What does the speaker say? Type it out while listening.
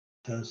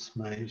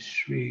Tasmai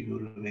Shri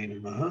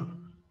Gurave Namaha.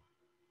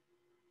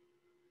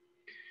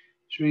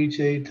 Shri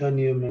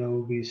Chaitanya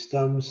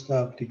Manovistam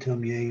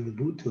Staptitam Yena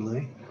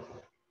Bhutale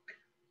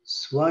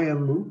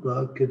Swayam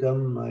Rupa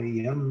Kadam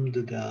Mayam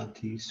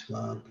Dadati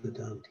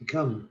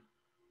Swapadantikam.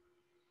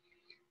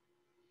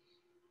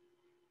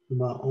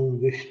 Ma Om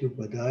Vishnu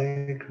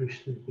Padaya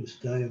Krishna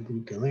Prastaya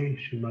Bhutale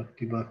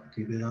Shrimakti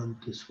Bhakti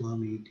Vedanta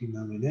Swami Iti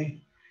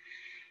Namine.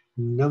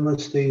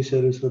 Namaste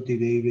Saraswati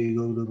Devi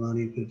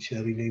Gaudavani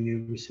Pacharine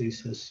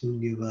Nirvisesa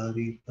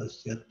Sunyavari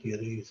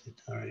Pasyatya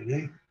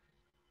Satarine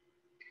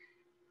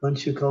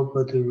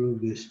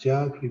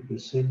Panchakalpatarubhyascha Kripa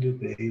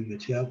Sindhuve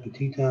Vacha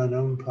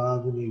Patitanam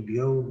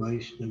Pavanebhyo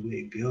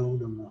Vaishnavebhyo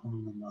Namaha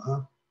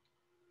Namaha.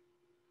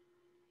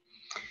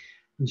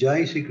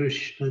 Jai Shri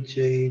Krishna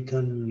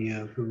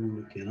Chaitanya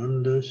Prabhu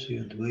Nityananda Sri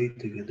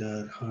Advaita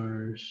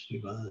Gadadhar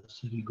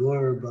Srivasadi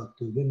Gaur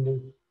Bhaktavinda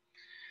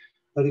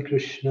Hare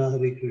Krishna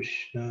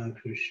Krishna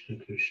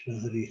Krishna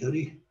Hare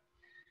Hare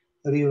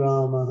Hare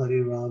Rama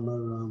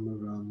Rama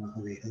Rama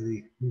Hare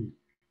Hare.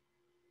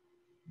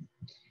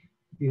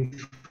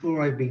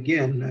 Before I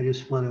begin, I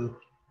just want to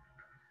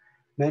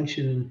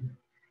mention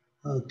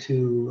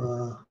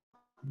to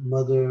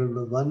Mother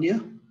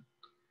Lavanya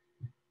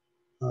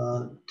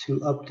to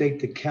update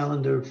the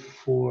calendar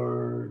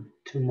for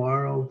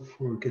tomorrow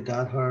for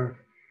Gadadhar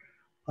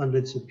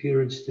Pandit's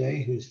Appearance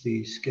Day, who's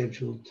the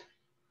scheduled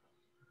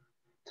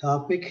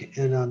topic.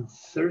 And on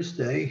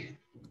Thursday,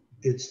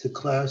 it's the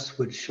class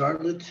with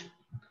Charlotte,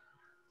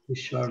 the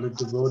Charlotte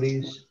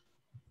devotees.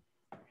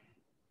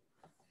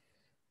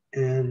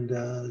 And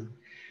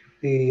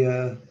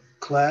the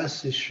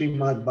class is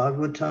Srimad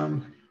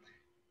Bhagavatam,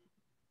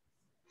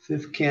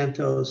 5th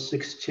canto,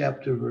 6th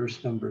chapter,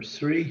 verse number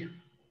 3.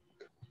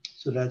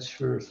 So that's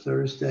for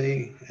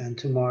Thursday. And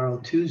tomorrow,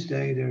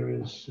 Tuesday, there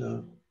is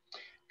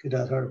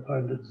Gadadhar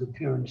Pandit's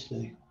Appearance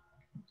Day.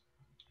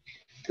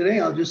 Today,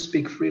 I'll just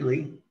speak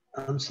freely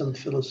on some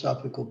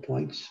philosophical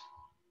points,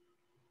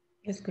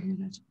 Yes, Guru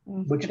Maharaj.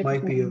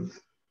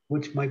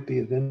 which might be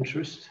of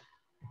interest.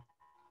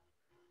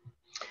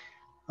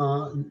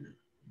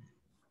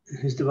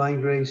 His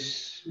Divine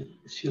Grace,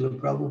 Srila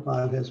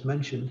Prabhupada has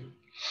mentioned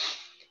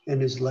in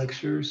his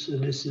lectures,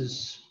 and this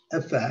is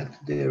a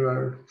fact, there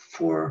are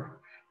 4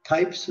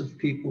 types of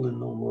people in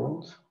the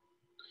world.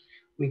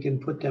 We can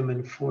put them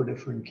in 4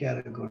 different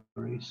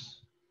categories.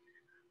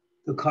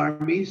 The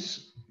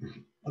Karmis.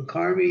 A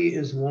Karmi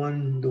is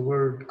one, the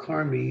word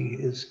Karmi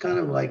is kind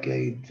of like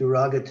a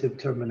derogative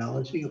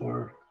terminology,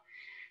 or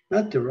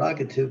not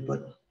derogative,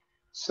 but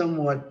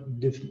somewhat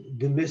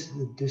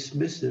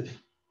dismissive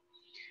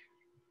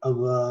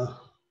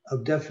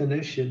of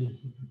definition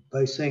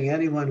by saying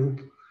anyone who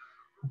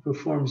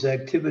performs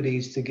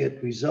activities to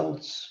get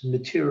results,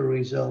 material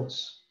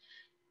results,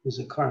 is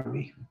a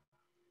karmi.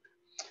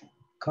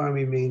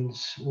 Karmi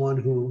means one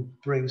who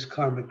brings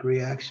karmic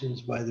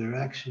reactions by their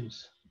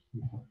actions.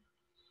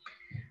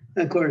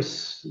 And of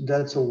course,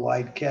 that's a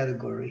wide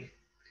category.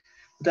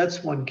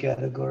 That's one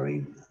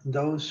category,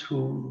 those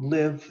who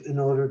live in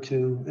order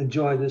to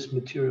enjoy this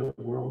material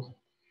world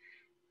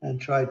and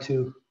try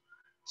to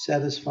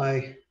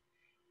satisfy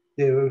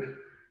their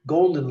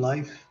goal in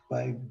life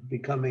by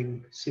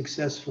becoming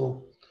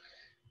successful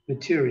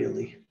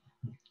materially.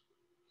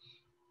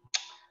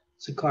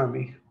 It's a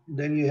karmi.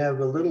 Then you have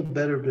a little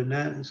better than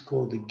that, it's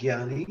called the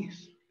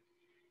Jnanis.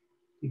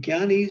 The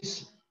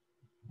Jnanis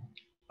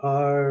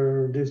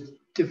there's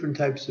different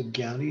types of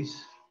Jnanis.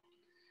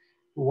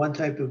 One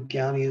type of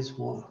Jnani is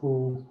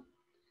who,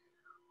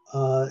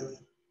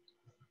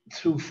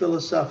 through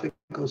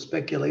philosophical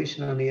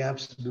speculation on the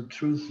absolute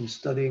truth and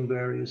studying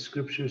various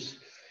scriptures,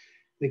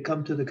 they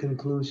come to the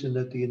conclusion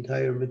that the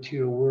entire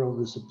material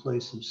world is a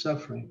place of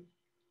suffering.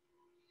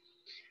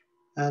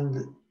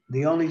 And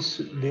the only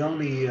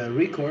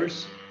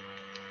recourse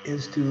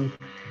is to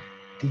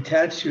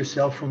detach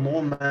yourself from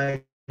all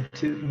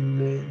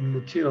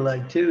material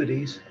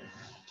activities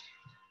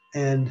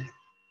and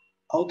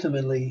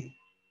ultimately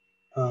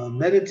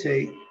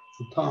meditate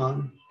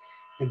upon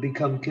and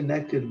become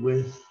connected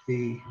with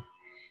the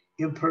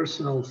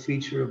impersonal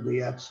feature of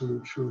the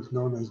absolute truth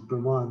known as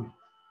Brahman.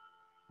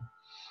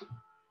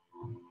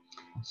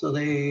 So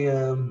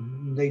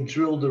they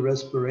drill the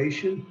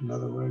respiration. In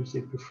other words,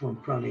 they perform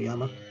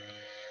pranayama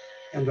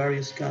and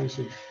various kinds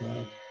of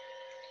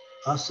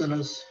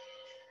asanas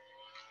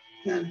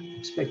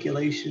and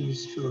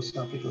speculations,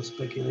 philosophical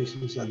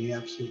speculations on the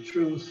absolute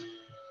truth.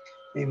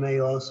 They may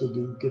also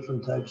do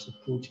different types of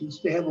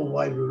pujas. They have a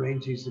wide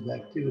range of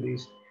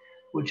activities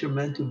which are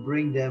meant to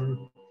bring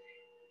them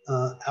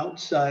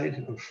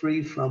outside or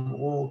free from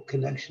all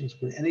connections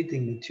with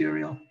anything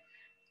material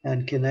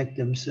and connect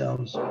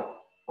themselves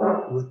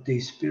with the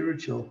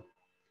spiritual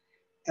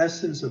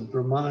essence of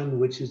Brahman,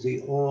 which is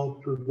the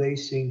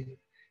all-pervasive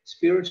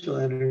spiritual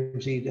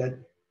energy that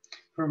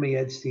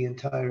permeates the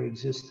entire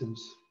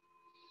existence.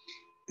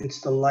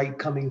 It's the light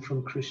coming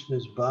from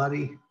Krishna's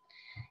body,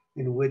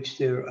 in which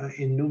there are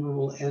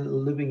innumerable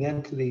living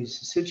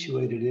entities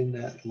situated in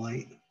that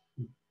light.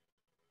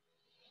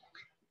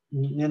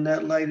 And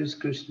that light is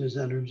Krishna's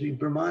energy.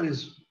 Brahman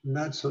is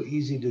not so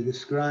easy to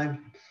describe.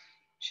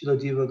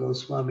 Srila Jiva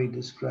Goswami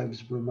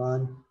describes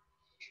Brahman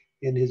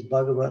in his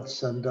Bhagavat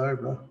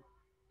Sandarbha,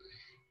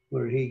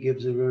 where he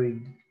gives a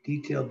very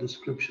detailed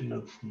description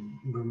of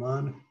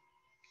Brahman.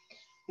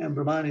 And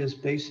Brahman is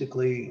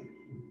basically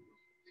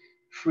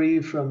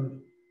free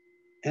from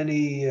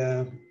any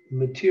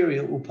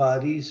material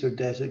upadhis or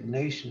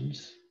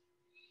designations,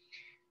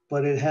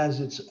 but it has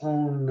its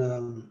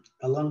own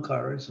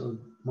alankaras, or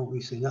what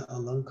we say, not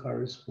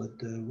alankaras, but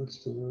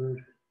what's the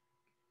word?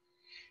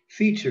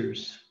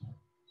 Features.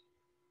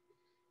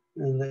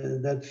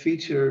 And that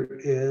feature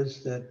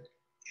is that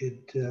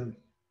it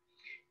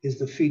is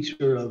the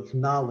feature of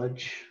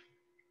knowledge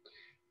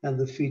and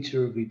the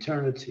feature of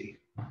eternity.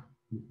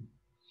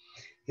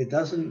 It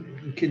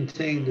doesn't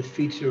contain the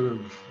feature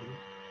of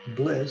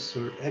bliss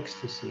or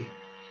ecstasy,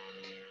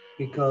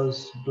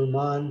 because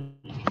Brahman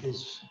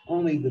is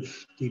only the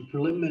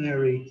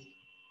preliminary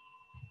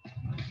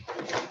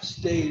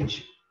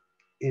stage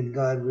in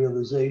God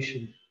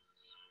realization.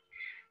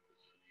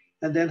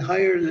 And then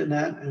higher than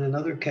that, in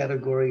another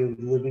category of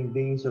living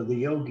beings, are the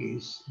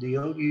yogis. The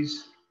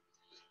yogis,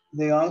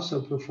 they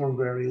also perform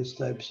various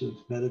types of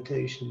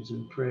meditations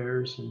and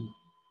prayers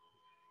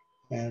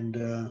and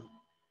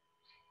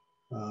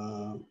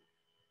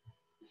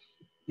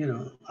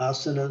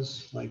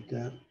asanas like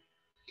that.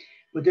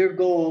 But their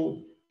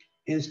goal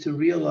is to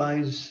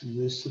realize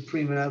the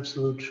supreme and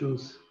absolute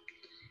truth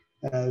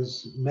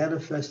as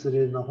manifested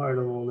in the heart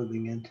of all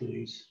living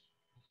entities.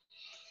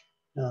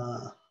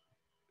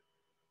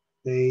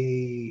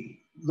 They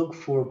look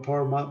for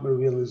Paramatma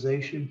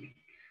realization,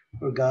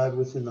 or God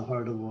within the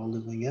heart of all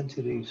living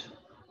entities.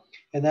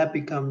 And that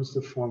becomes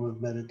the form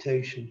of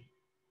meditation.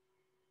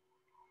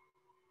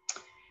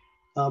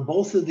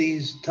 Both of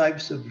these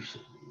types of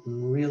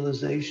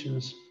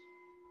realizations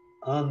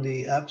on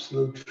the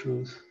absolute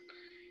truth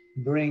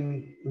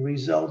bring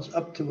results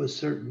up to a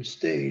certain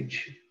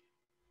stage.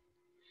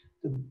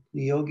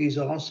 The yogis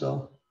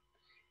also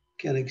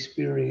can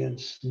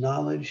experience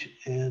knowledge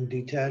and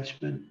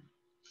detachment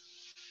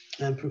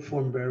and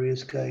perform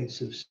various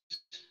kinds of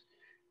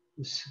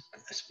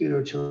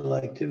spiritual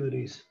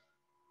activities.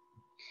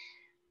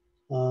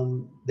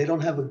 They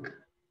don't have an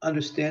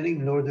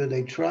understanding, nor do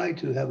they try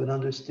to have an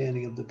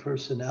understanding of the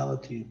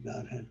personality of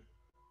Godhead.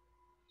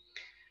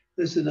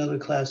 This is another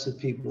class of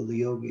people, the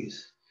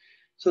yogis.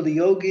 So the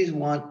yogis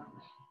want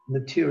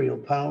material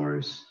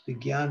powers, the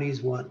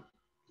Jnanis want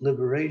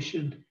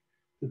liberation,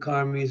 the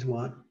Karmis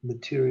want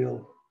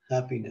material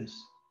happiness.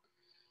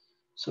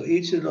 So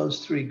each of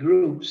those three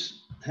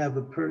groups have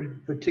a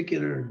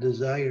particular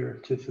desire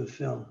to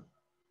fulfill.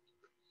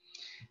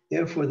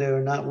 Therefore, they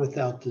are not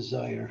without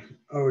desire,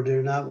 or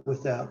they're not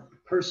without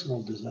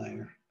personal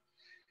desire.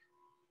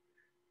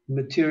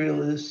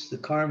 Materialists, the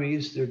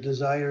Karmis, their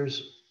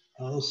desires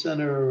all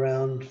center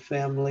around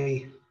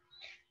family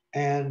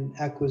and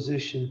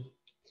acquisition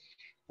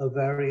of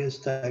various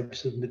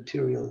types of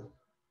material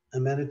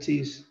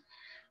amenities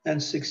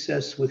and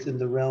success within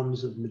the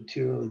realms of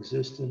material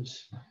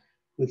existence,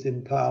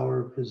 within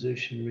power,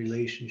 position,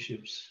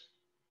 relationships.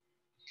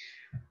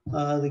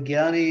 The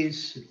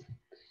Jnanis,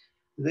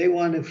 they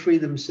want to free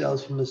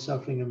themselves from the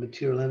suffering of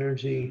material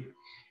energy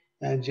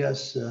and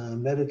just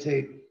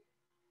meditate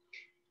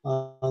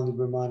on the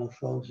Brahman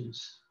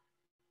effulgence.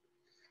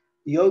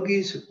 The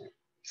yogis,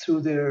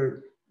 through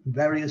their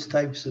various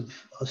types of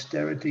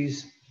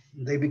austerities,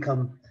 they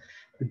become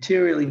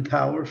materially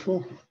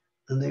powerful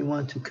and they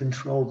want to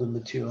control the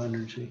material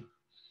energy.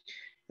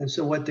 And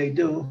so what they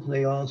do,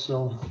 they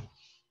also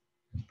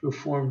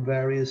perform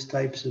various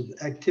types of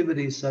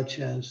activities, such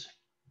as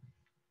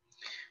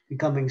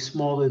becoming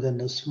smaller than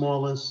the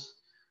smallest,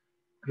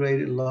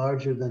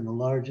 larger than the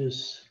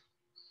largest.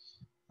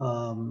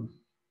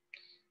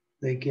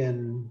 They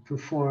can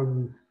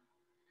perform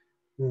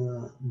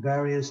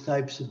various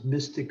types of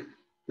mystic.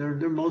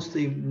 They're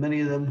mostly,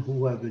 many of them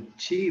who have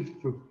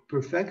achieved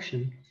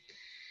perfection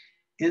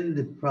in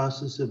the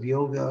process of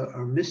yoga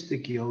are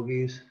mystic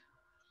yogis,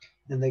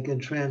 and they can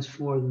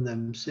transform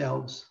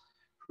themselves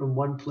from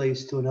one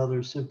place to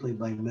another simply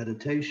by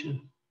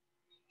meditation.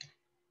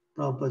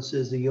 Prabhupada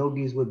says the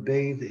yogis would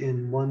bathe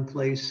in one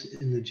place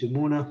in the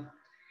Jamuna,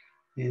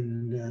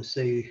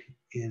 say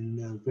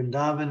in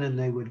Vrindavan, and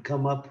they would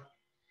come up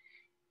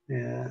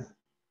in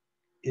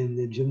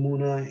the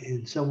Jamuna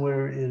in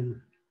somewhere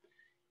in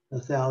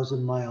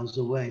 1,000 miles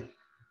away,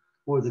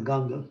 or the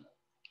Ganga.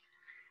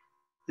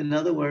 In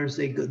other words,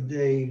 they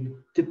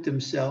dip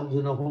themselves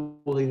in a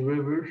holy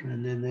river,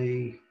 and then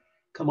they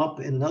come up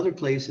in another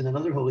place in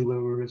another holy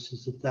river, which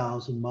is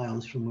 1,000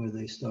 miles from where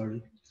they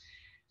started.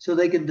 So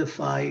they can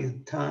defy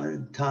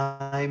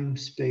time,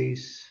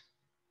 space,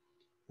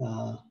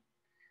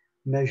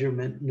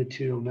 measurement,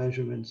 material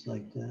measurements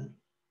like that.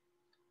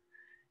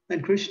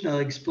 And Krishna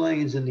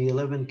explains in the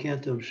 11th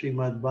canto of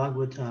Srimad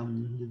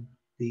Bhagavatam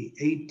the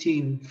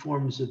 18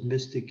 forms of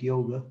mystic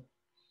yoga,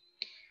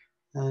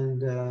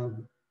 and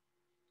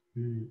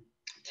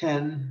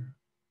 10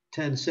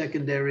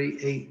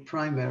 secondary, 8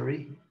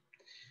 primary.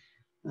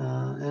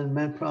 And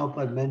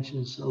Prabhupada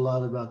mentions a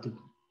lot about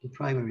the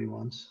primary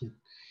ones.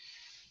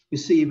 You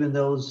see, even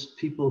those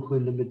people who,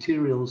 in the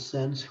material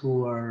sense,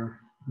 who are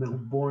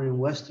born in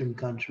Western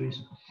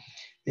countries,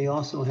 they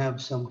also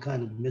have some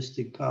kind of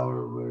mystic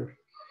power where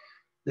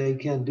they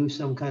can do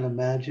some kind of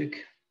magic.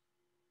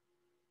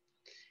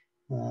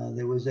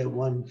 There was that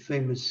one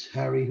famous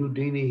Harry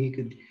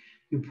Houdini.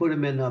 You put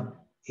him in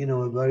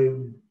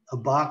a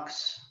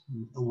box,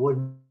 a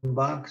wooden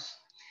box,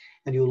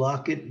 and you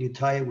lock it, you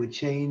tie it with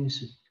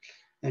chains,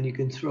 and you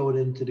can throw it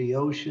into the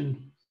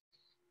ocean,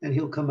 and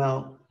he'll come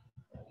out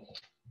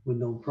with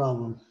no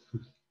problem.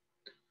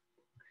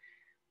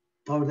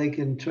 Or they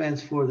can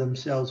transfer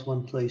themselves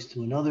one place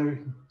to another.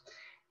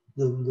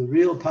 The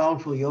real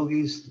powerful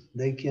yogis,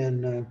 they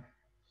can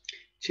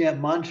chant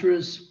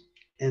mantras,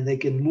 and they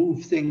can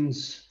move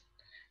things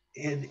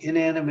and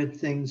inanimate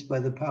things by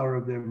the power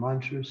of their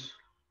mantras.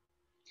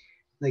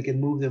 They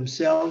can move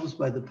themselves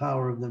by the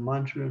power of the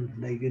mantra.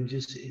 They can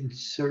just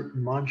insert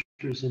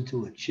mantras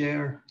into a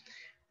chair.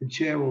 The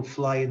chair will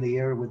fly in the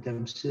air with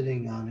them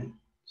sitting on it.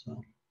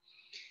 So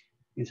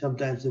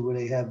sometimes when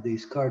they have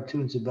these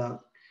cartoons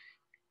about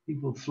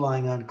people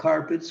flying on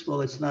carpets,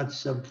 well, it's not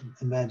some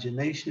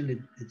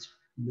imagination.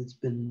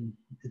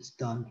 It's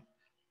done.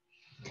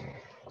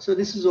 So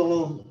this is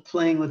all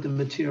playing with the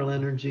material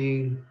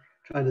energy,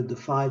 trying to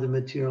defy the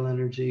material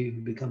energy,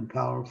 become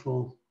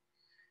powerful,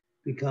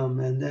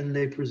 and then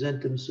they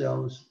present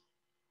themselves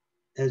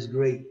as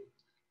great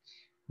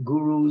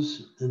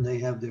gurus, and they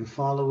have their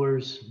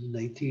followers, and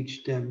they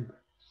teach them,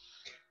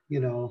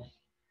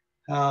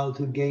 how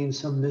to gain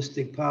some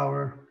mystic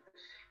power,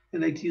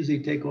 and they usually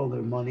take all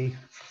their money.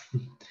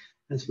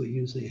 That's what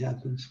usually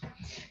happens.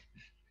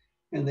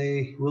 And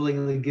they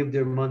willingly give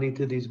their money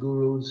to these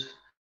gurus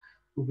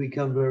who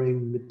become very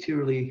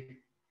materially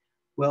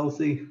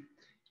wealthy,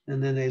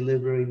 and then they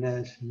live very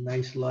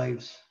nice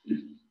lives.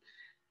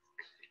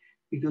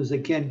 Because they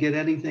can't get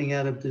anything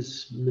out of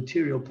this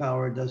material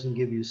power, it doesn't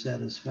give you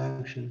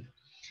satisfaction.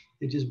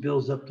 It just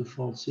builds up the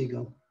false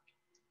ego.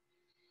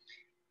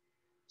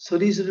 So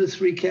these are the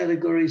three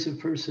categories of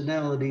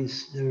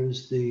personalities.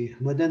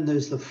 But then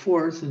there's the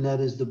fourth, and that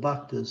is the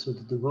Bhaktas, or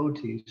the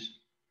devotees.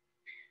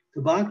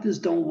 The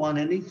Bhaktas don't want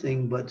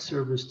anything but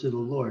service to the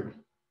Lord.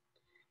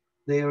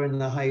 They are in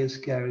the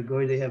highest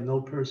category. They have no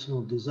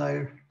personal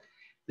desire.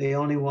 They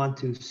only want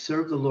to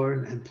serve the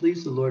Lord and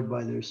please the Lord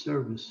by their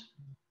service.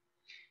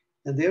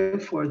 And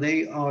therefore,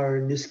 they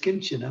are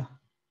niskinchana,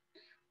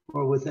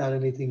 or without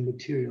anything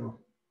material,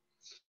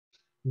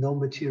 no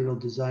material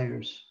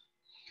desires.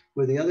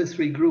 Where the other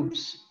three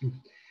groups,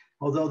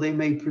 although they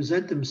may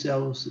present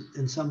themselves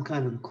in some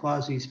kind of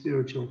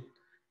quasi-spiritual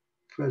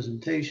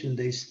presentation,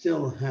 they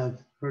still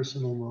have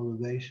personal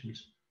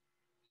motivations.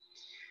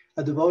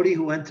 A devotee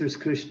who enters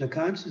Krishna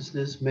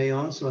consciousness may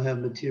also have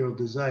material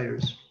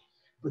desires,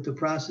 but the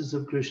process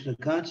of Krishna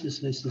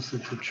consciousness is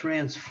to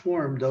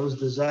transform those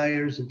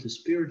desires into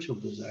spiritual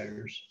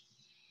desires,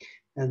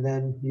 and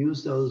then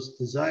use those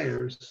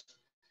desires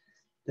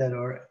that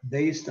are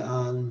based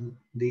on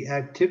the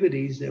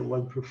activities that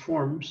one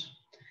performs,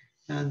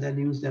 and then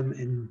use them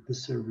in the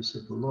service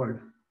of the Lord.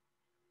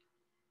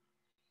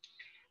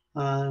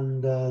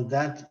 And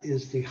that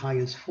is the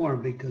highest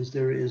form, because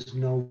there is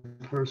no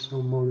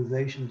personal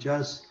motivation,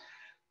 just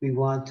we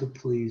want to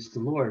please the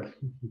Lord.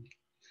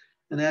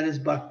 And that is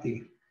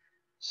bhakti.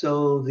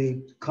 So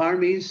the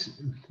Karmis,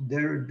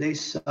 they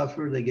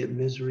suffer, they get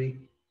misery.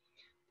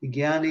 The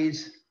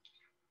Jnanis,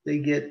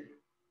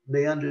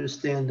 they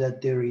understand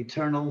that they're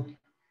eternal,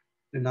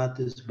 they're not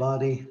this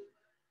body.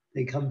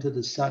 They come to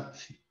the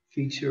Sat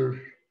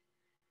feature.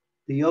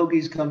 The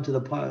Yogis come to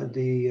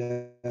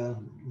the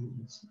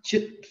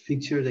Chit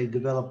feature, they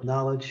develop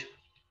knowledge.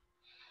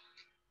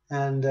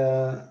 And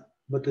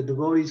but the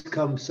devotees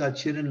come Sat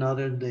Chit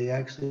Ananda, they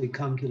actually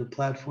come to the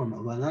platform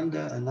of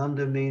Ananda.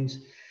 Ananda means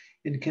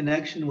in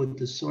connection with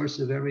the source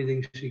of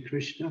everything, Sri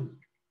Krishna,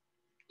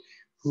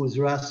 who is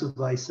Rasa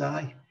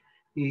Vaisai.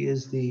 He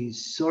is the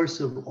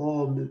source of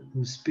all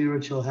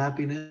spiritual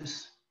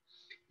happiness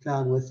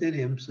found within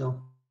him.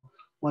 So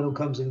one who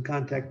comes in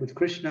contact with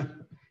Krishna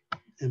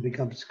and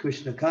becomes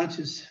Krishna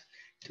conscious,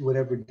 to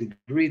whatever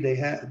degree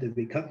they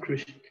become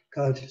Krishna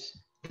conscious,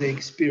 they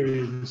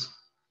experience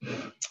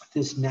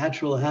this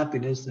natural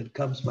happiness that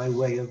comes by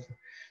way of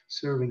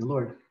serving the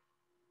Lord.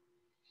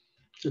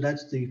 So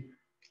that's the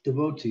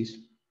devotees.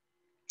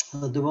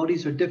 The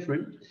devotees are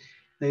different.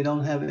 They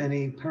don't have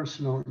any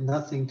personal,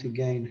 nothing to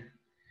gain.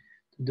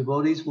 The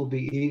devotees will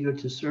be eager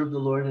to serve the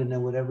Lord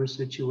in whatever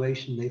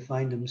situation they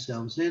find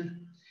themselves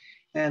in.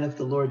 And if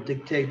the Lord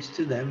dictates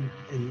to them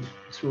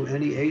through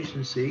any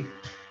agency,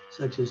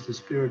 such as the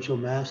spiritual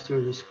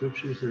master, the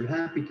scriptures, they're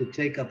happy to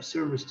take up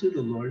service to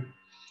the Lord,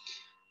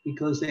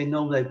 because they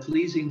know that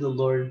pleasing the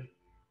Lord,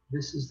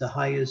 this is the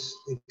highest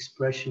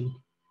expression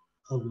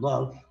of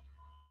love.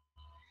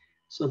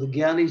 So the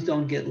Jnanis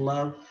don't get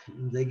love,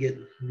 they get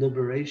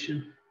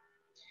liberation.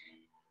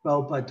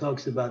 Prabhupada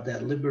talks about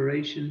that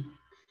liberation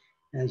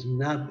as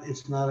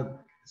it's not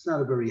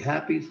a very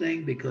happy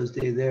thing, because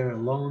they're there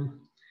alone.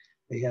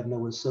 They have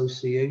no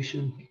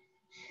association.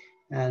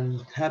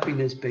 And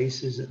happiness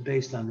is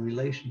based on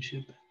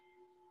relationship.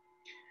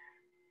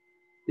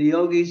 The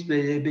yogis,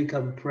 they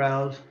become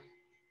proud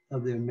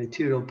of their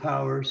material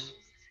powers,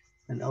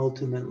 and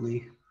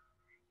ultimately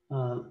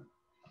the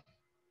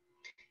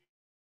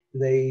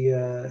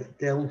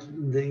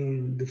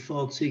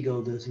false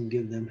ego doesn't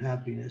give them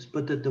happiness.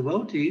 But the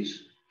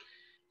devotees,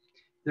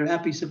 they're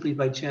happy simply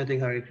by chanting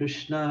Hare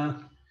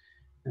Krishna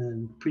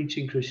and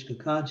preaching Krishna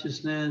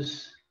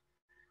consciousness,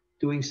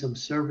 doing some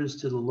service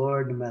to the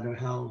Lord, no matter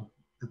how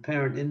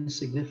apparent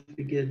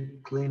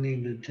insignificant,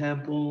 cleaning the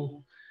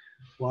temple,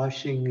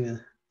 washing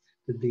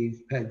the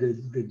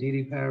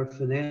deity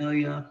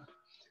paraphernalia,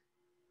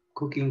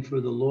 cooking for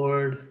the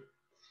Lord,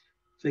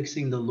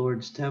 fixing the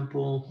Lord's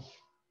temple,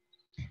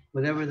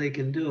 whatever they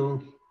can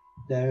do,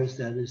 that is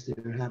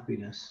their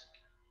happiness.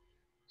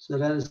 So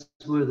that is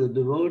where the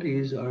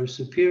devotees are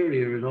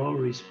superior in all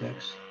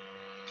respects,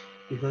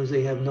 because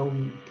they have no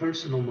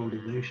personal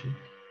motivation.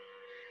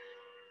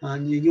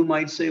 And you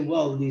might say,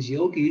 well, these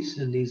yogis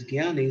and these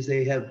jnanis,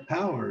 they have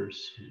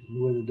powers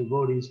where the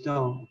devotees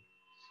don't.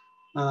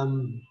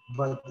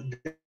 But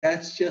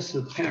that's just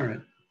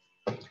apparent.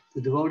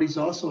 The devotees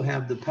also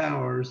have the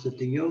powers that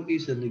the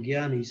yogis and the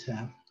jnanis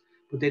have,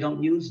 but they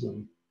don't use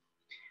them.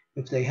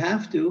 If they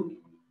have to,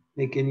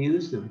 they can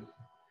use them,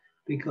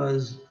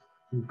 because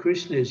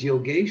Krishna is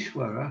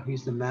Yogeshwara.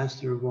 He's the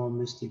master of all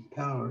mystic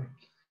power.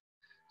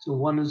 So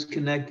one who's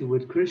connected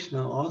with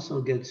Krishna also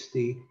gets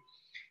the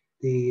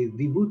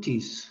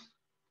vibhutis,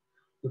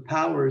 the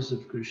powers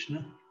of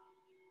Krishna.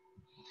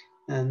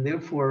 And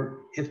therefore,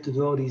 if the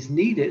devotees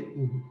need it,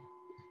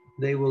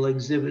 they will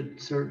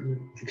exhibit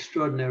certain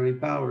extraordinary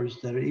powers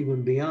that are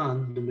even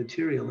beyond the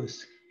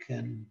materialist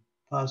can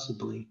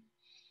possibly.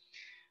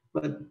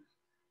 But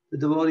the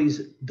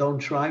devotees don't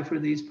try for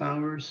these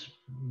powers,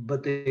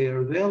 but they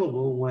are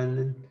available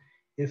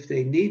if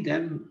they need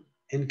them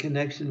in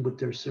connection with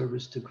their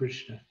service to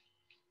Krishna.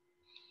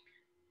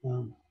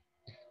 The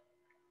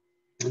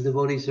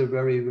devotees are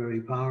very,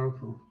 very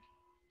powerful.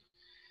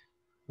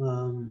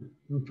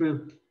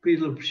 Srila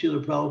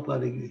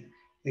Prabhupada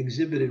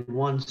exhibited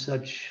one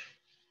such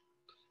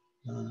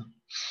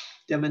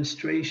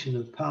demonstration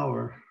of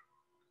power.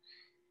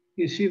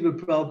 Srila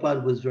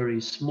Prabhupada was very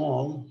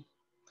small.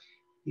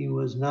 He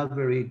was not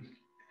very,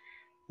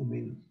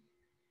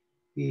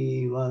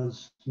 he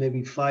was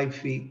maybe 5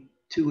 feet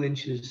 2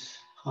 inches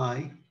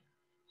high,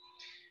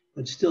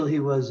 but still he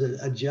was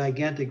a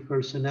gigantic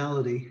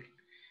personality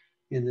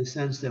in the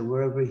sense that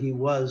wherever he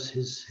was,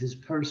 his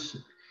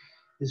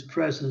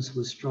presence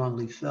was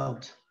strongly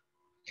felt.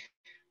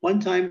 One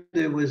time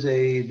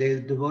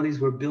the devotees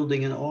were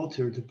building an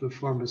altar to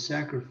perform a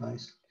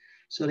sacrifice.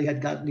 So they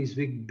had gotten these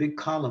big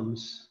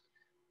columns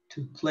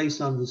to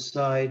place on the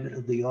side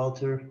of the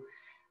altar.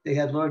 They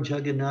had Lord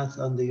Jagannath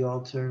on the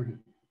altar,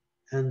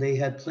 and they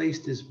had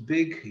placed this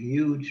big,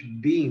 huge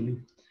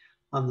beam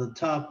on the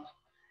top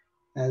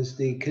as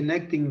the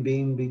connecting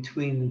beam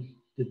between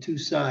the two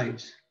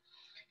sides,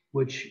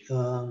 which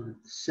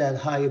sat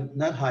high,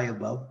 not high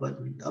above, but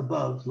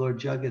above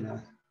Lord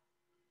Jagannath.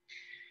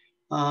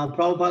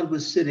 Prabhupada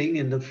was sitting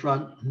in the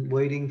front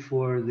waiting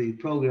for the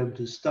program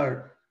to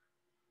start.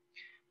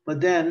 But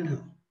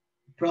then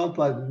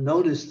Prabhupada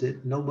noticed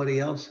it, nobody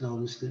else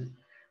noticed it.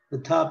 The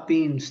top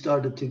beam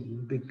started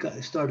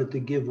to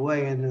give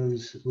way, and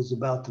it was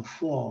about to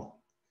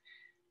fall.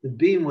 The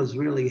beam was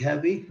really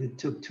heavy. It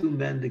took 2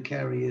 men to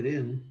carry it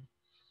in,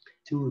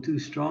 two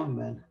strong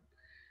men.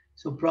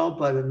 So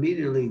Prabhupada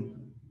immediately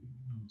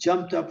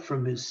jumped up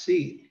from his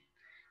seat,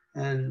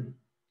 and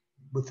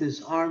with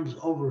his arms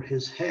over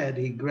his head,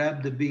 he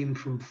grabbed the beam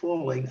from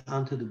falling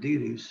onto the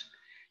deities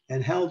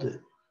and held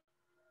it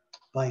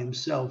by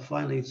himself.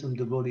 Finally, some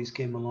devotees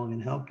came along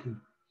and helped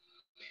him.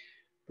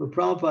 But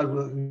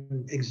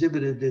Prabhupada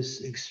exhibited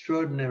this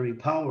extraordinary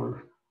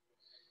power,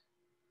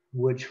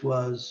 which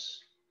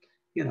was,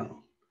 a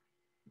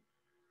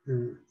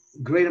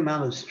great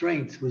amount of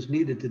strength was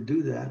needed to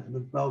do that.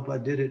 But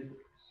Prabhupada did it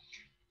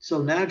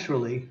so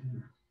naturally,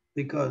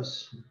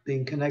 because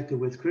being connected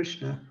with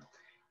Krishna,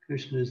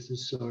 Krishna is the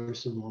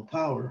source of all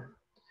power.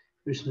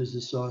 Krishna is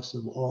the source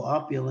of all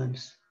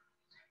opulence.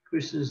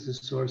 Krishna is the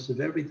source of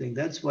everything.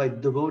 That's why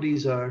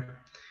devotees are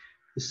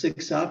the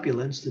 6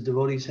 opulence. The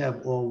devotees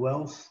have all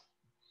wealth.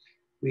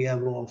 We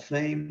have all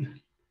fame.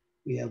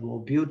 We have all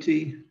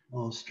beauty,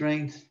 all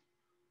strength,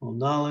 all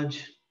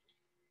knowledge,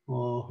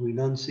 all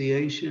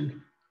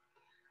renunciation.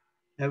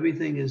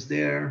 Everything is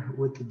there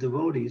with the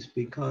devotees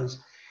because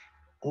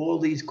all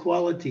these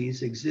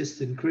qualities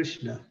exist in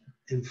Krishna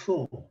in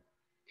full.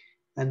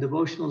 And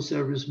devotional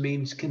service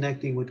means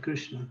connecting with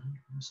Krishna.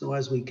 So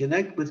as we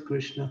connect with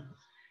Krishna,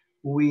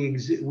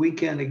 we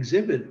can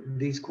exhibit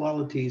these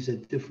qualities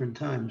at different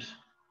times.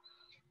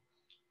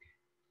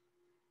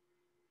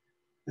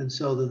 And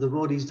so the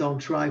devotees don't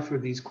try for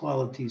these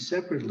qualities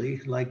separately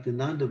like the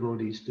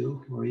non-devotees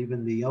do, or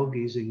even the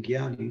yogis and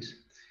jnanis.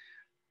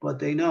 But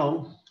they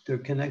know their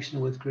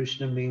connection with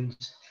Krishna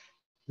means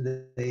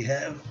that they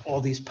have all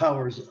these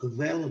powers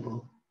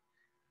available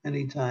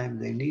anytime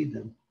they need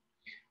them.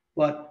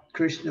 But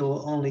Krishna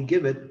will only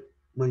give it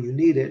when you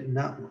need it,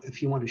 not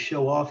if you want to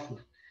show off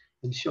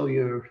and show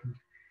your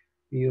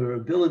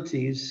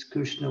abilities.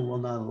 Krishna will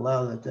not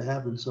allow that to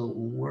happen, so it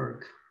won't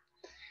work.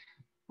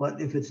 But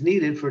if it's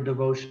needed for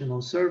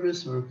devotional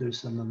service, or if there's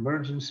some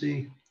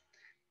emergency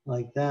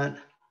like that,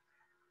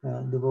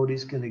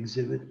 devotees can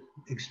exhibit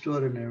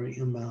extraordinary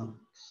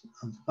amounts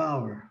of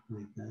power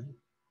like that.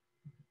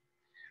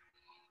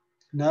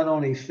 Not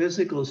only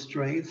physical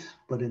strength,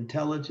 but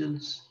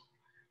intelligence,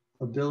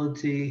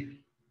 ability,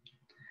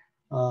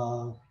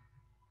 so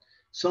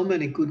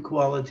many good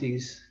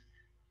qualities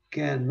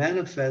can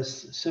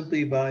manifest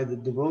simply by the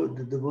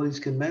devotees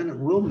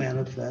will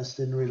manifest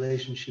in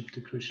relationship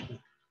to Krishna.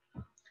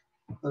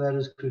 Well, that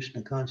is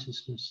Krishna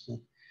consciousness.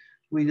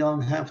 We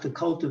don't have to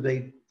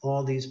cultivate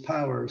all these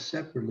powers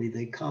separately.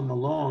 They come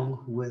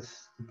along with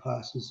the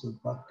process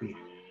of bhakti.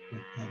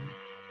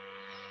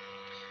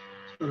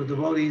 So the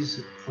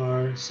devotees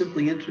are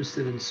simply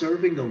interested in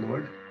serving the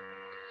Lord,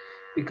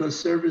 because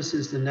service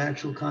is the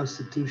natural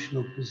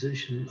constitutional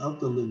position of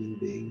the living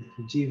being.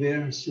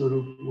 Jiver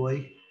Surup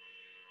Voy,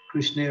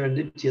 Krishna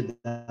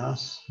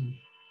Nityadas.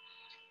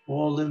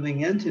 All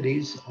living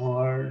entities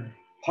are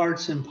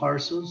parts and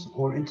parcels,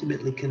 or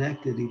intimately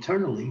connected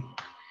eternally.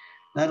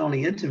 Not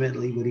only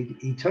intimately, but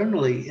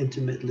eternally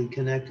intimately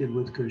connected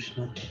with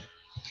Krishna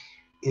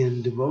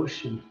in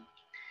devotion.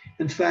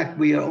 In fact,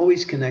 we are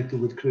always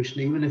connected with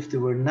Krishna. Even if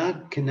we're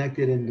not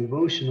connected in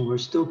devotion, we're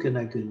still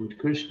connected with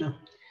Krishna,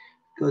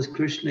 because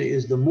Krishna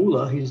is the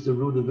mula, he's the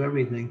root of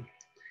everything.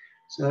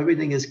 So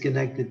everything is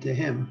connected to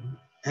him.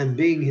 And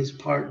being his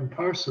part and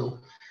parcel,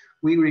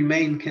 we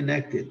remain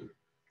connected.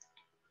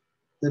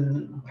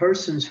 The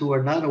persons who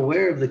are not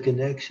aware of the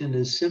connection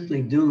is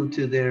simply due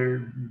to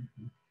their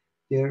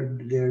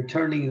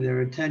turning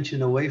their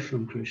attention away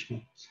from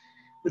Krishna.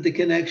 But the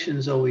connection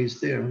is always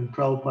there. And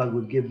Prabhupada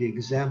would give the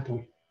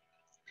example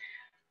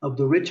of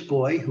the rich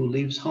boy who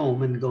leaves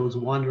home and goes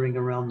wandering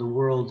around the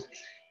world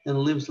and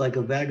lives like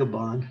a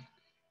vagabond,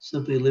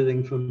 simply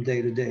living from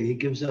day to day. He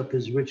gives up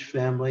his rich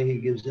family, he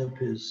gives up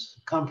his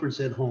comforts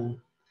at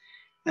home,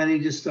 and he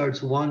just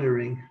starts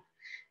wandering.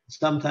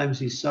 Sometimes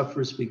he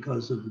suffers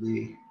because of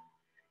the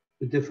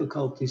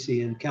difficulties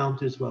he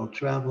encounters while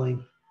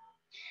traveling.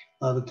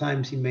 A lot of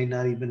times he may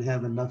not even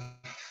have enough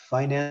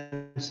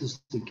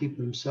finances to keep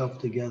himself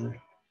together.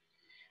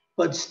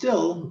 But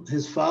still,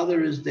 his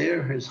father is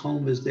there, his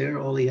home is there.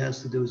 All he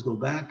has to do is go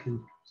back and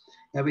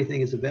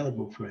everything is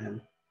available for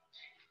him.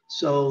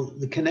 So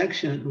the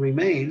connection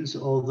remains,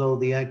 although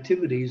the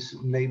activities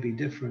may be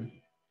different.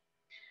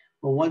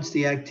 But once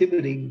the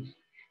activity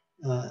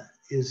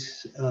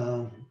is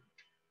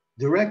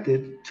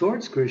directed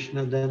towards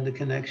Krishna, then the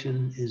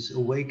connection is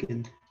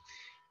awakened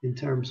in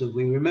terms of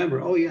we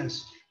remember, oh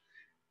yes,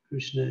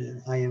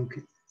 Krishna, I am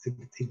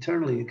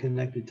eternally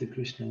connected to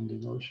Krishna in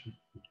devotion.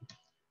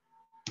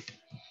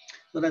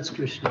 So that's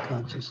Krishna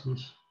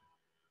consciousness.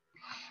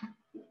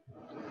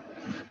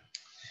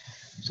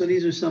 So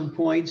these are some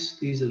points.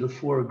 These are the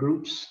four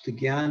groups: the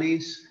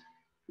Jnanis,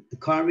 the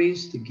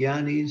Karmis, the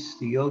Jnanis,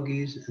 the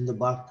Yogis, and the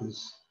Bhaktas.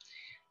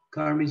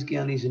 Karmis,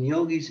 Jnanis, and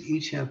Yogis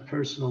each have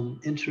personal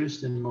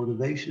interests and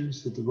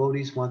motivations. The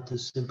devotees want to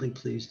simply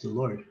please the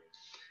Lord.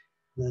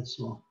 That's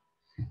all.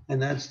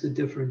 And that's the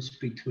difference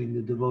between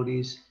the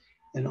devotees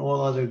and all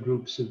other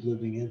groups of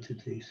living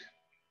entities.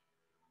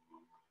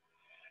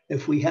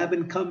 If we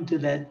haven't come to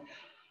that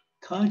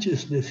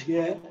consciousness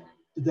yet,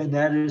 then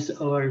that is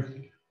our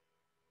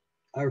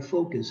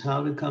focus,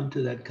 how to come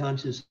to that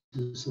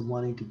consciousness of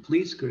wanting to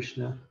please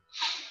Krishna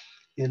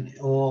in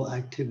all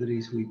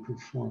activities we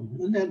perform.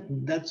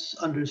 And that's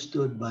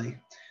understood by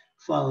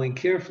following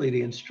carefully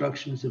the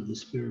instructions of the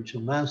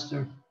spiritual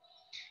master,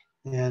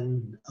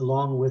 and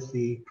along with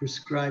the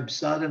prescribed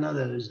sadhana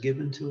that is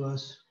given to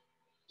us.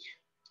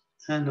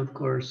 And of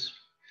course,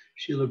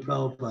 Srila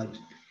Prabhupada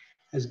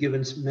has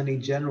given many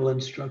general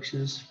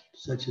instructions,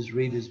 such as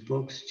read his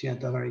books,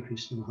 chant the Hare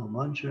Krishna Maha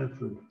Mantra,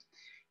 for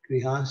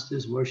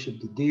grihastas, worship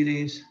the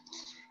deities,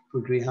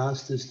 for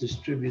grihastas,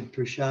 distribute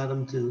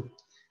prasadam to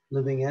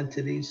living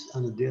entities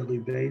on a daily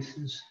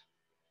basis,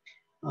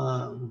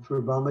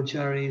 for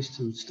brahmacharis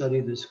to study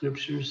the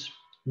scriptures,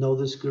 know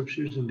the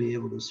scriptures and be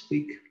able to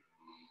speak,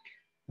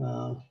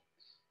 for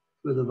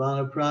the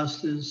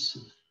vanaprasthas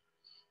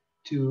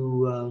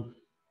to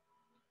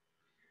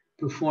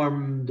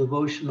perform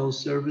devotional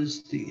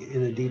service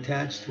in a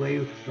detached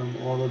way from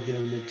all of their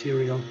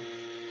material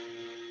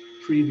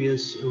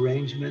previous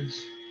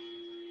arrangements,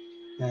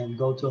 and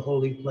go to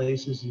holy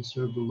places and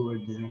serve the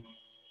Lord there.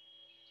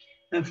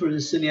 And for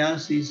the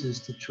sannyasis is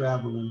to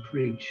travel and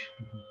preach,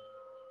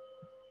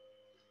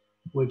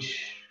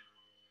 which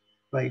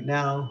right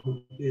now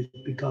it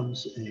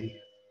becomes a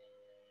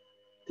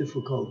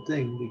difficult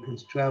thing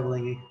because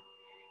traveling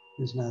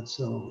is not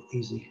so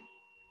easy.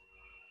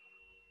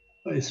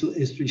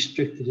 It's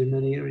restricted in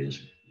many areas,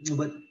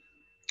 but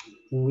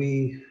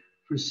we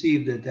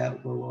perceive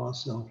that will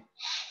also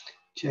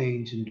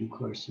change in due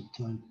course of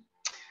time.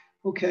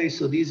 Okay,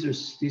 so these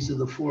are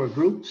the four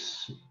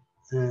groups,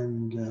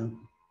 and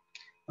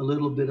a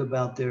little bit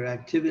about their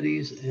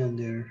activities and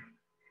their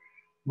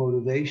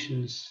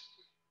motivations.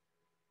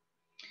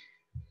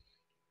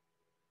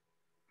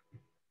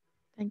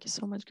 Thank you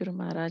so much, Guru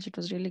Maharaj. It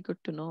was really good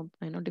to know,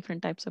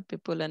 different types of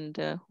people and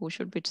who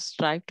should we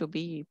strive to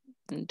be,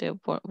 and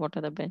what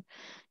are the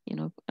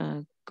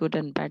good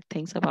and bad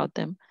things about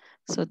them.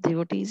 So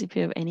devotees, if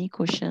you have any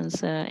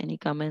questions, any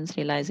comments,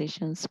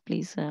 realizations,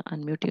 please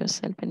unmute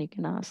yourself and you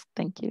can ask.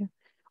 Thank you.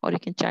 Or you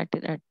can type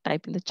in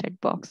the chat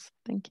box.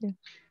 Thank you.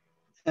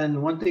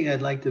 And one thing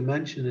I'd like to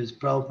mention is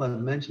Prabhupada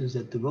mentions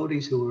that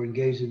devotees who are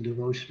engaged in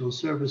devotional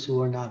service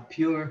who are not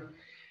pure,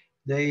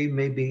 they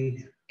may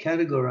be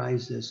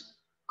categorized as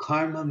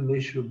Karma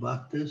Mishra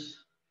Bhaktas,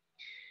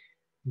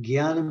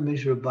 Jnana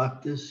Mishra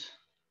Bhaktas,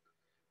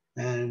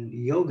 and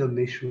Yoga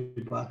Mishra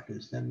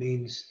Bhaktas. That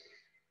means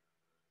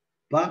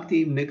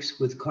Bhakti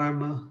mixed with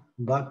karma,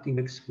 Bhakti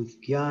mixed with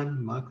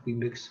Gyan, Bhakti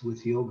mixed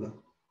with yoga.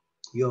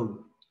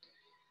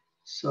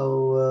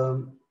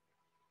 So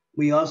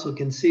we also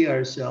can see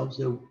ourselves,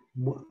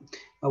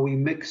 are we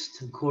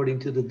mixed according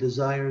to the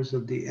desires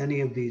of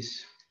any of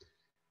these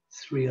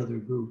three other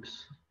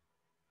groups?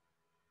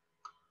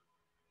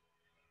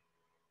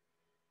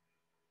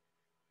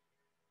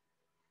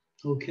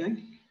 Okay.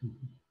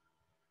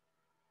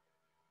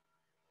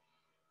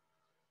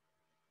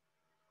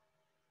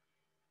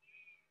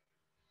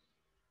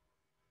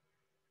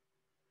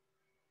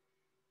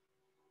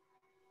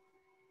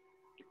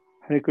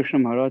 Hare Krishna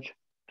Maharaj,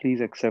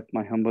 please accept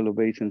my humble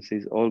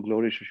obeisances. All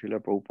glories to Srila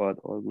Prabhupada,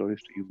 all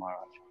glories to you,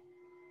 Maharaj.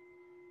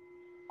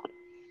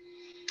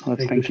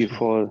 Maharaj, thank you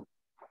for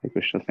Hare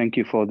Krishna. Thank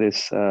you for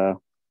this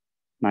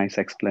nice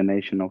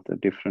explanation of the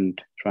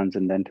different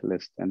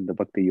transcendentalists and the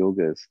Bhakti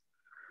Yogas.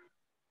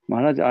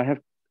 Maharaj, I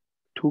have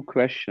two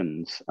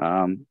questions.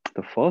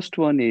 The first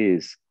one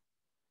is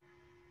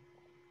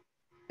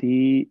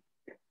the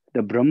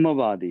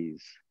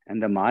Brahmavadis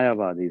and the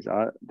Mayavadis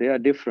they are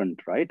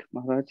different, right,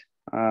 Maharaj?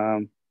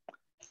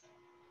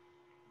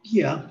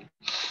 Yeah.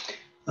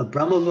 A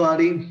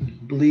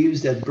Brahmavadi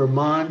believes that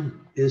Brahman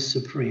is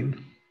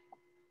supreme.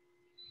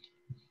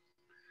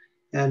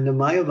 And the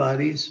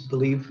Mayavadis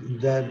believe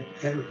that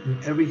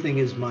everything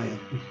is Maya.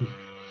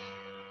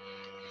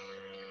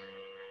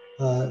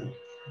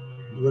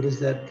 What is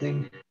that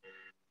thing?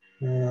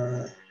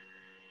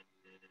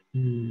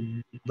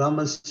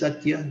 Brahma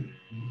Satya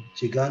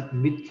Jagat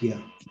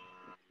Mithya.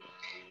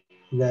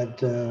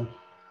 That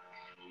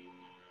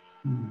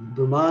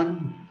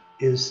Brahman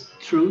is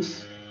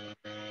truth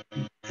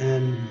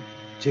and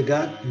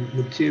Jagat,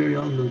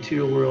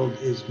 material world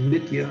is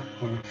Mithya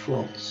or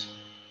false.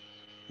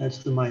 That's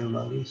the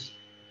Mayavadis.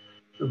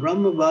 The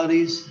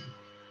Brahmavadis,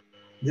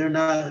 they're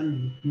not,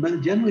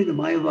 generally the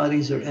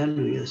Mayavadis are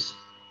envious,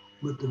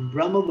 but the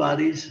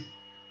Brahmavadis,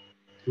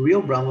 the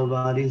real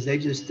Brahmavadis, they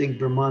just think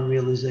Brahman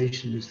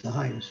realization is the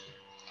highest.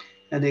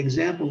 And the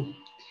example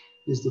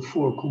is the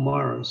four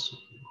Kumaras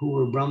who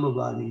were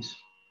Brahmavadis.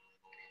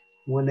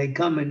 When they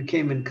came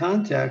in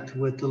contact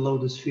with the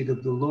lotus feet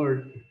of the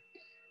Lord,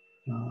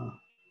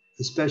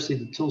 especially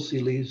the tulsi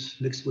leaves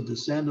mixed with the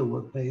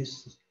sandalwood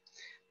paste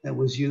that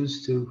was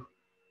used to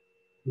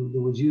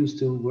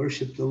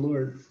worship the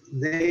Lord,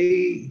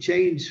 they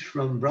changed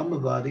from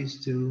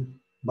Brahmavadis to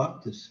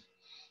Bhaktas.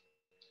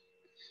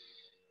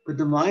 But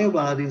the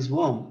Mayavadis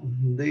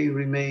won't. They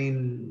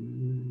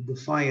remain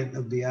defiant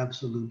of the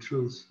absolute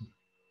truth.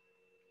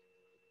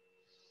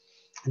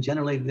 And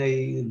generally,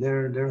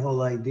 their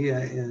whole idea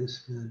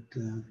is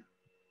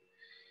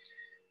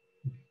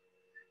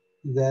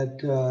that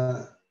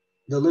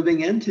the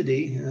living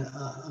entity,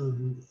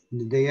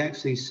 they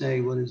actually say,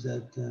 what is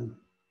that?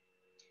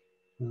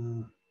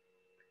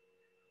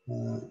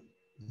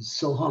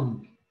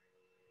 Soham,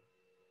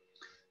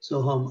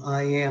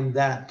 I am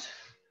that.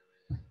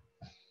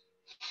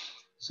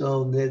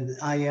 So then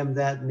I am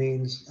that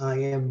means I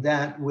am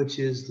that which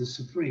is the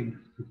supreme.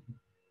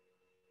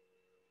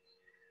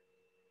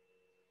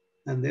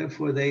 And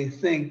therefore they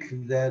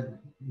think that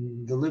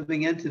the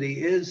living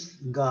entity is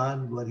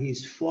God, but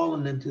he's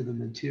fallen into the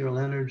material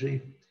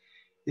energy.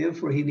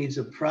 Therefore he needs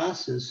a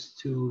process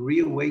to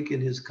reawaken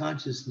his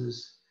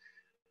consciousness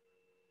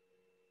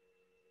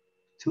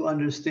to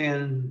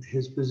understand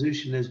his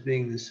position as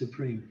being the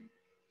supreme.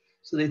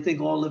 So they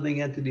think all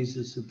living entities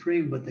are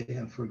supreme, but they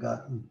have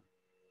forgotten.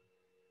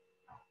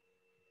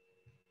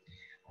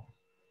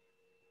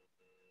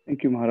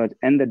 Thank you, Maharaj.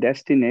 And the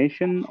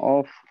destination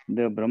of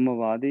the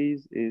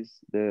Brahmavadis is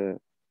the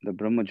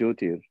Brahma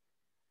Jyotir.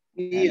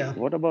 Yeah. And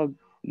what about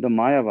the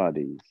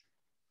Mayavadis?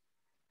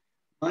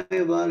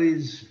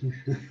 Mayavadis,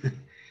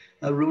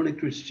 Aruna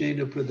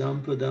Krishna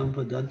Pradam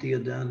Padanti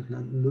Adan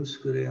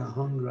Nuskure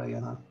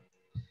Ahangraya.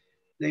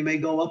 They may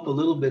go up a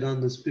little bit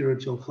on the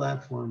spiritual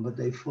platform, but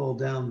they fall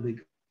down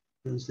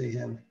because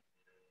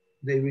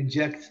they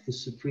reject the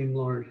Supreme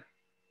Lord.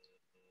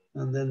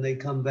 And then they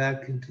come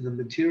back into the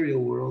material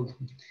world.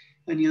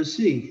 And you'll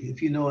see,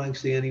 if you know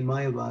actually any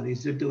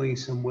Mayavadis, they're doing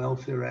some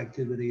welfare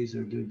activities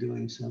or they're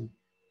doing some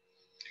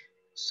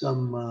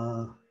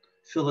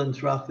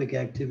philanthropic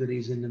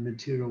activities in the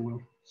material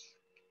world.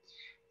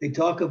 They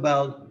talk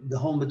about the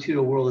whole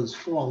material world is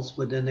false,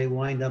 but then they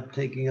wind up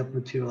taking up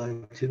material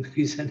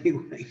activities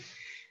anyway,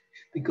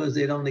 because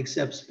they don't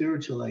accept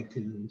spiritual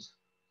activities.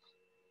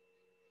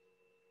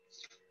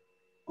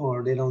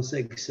 Or they don't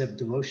accept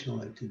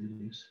devotional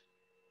activities.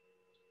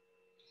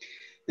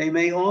 They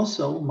may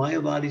also,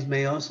 Mayavadis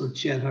may also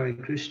chant Hare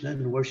Krishna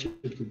and worship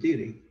the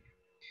deity.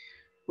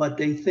 But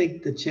they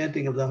think the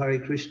chanting of the Hare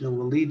Krishna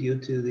will lead you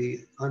to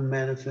the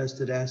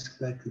unmanifested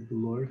aspect of the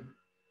Lord.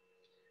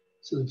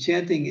 So the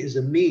chanting is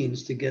a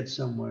means to get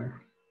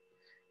somewhere.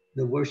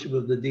 The worship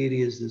of the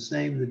deity is the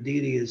same. The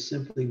deity is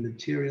simply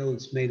material.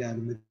 It's made out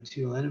of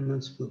material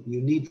elements, but you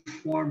need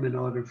form in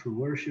order for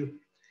worship.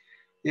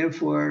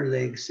 Therefore,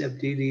 they accept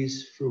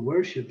deities for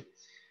worship,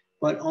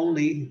 but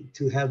only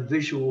to have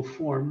visual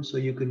form so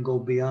you can go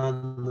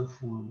beyond the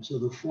form. So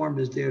the form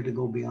is there to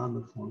go beyond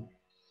the form,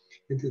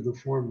 into the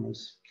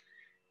formless.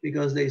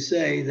 Because they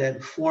say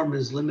that form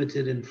is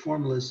limited and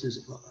formless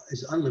is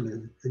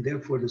unlimited, and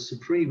therefore the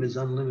supreme is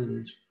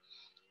unlimited.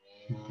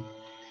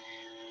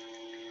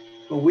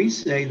 But we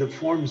say the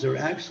forms are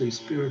actually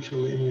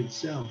spiritual in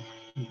itself,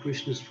 and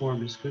Krishna's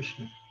form is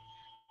Krishna.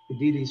 The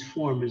deity's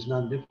form is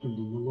not different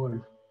than the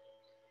Lord.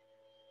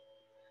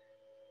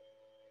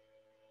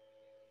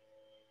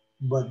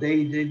 But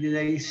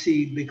they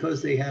see,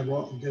 because they have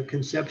their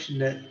conception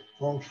that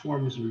all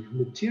forms are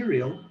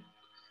material,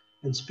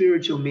 and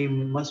spiritual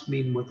must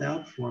mean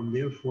without form.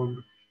 Therefore,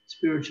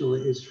 spiritual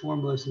is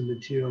formless and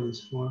material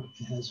is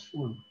has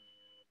form.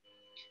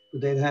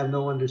 But they have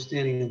no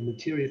understanding of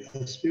material,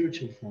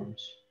 spiritual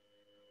forms.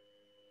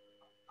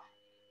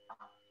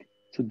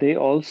 So they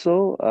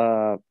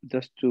also,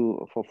 just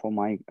for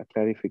my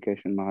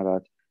clarification,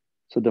 Maharaj,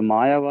 so the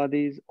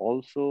Mayavadis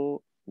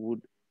also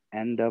would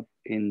end up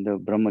in the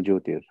Brahma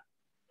Jyotir,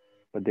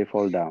 but they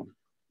fall down.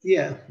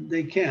 Yeah,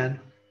 they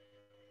can,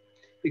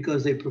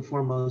 because they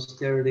perform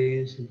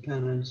austerities and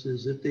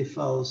penances, if they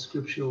follow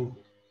scriptural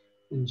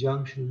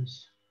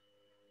injunctions.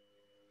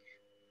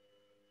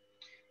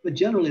 But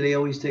generally, they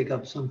always take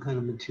up some kind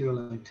of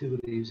material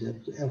activities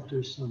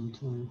after some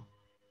time.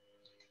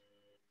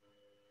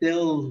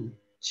 They'll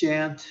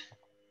chant,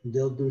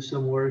 they'll do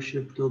some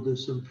worship, they'll do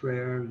some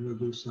prayer, they'll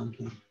do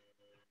something.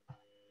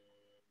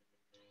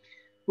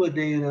 But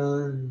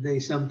they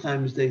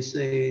sometimes they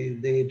say,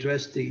 they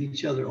address to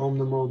each other, Om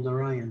Namo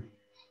Narayan.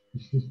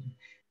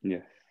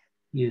 Yes.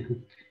 Yeah,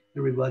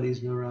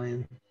 everybody's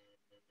Narayan.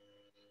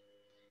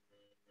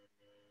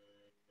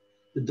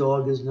 The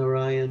dog is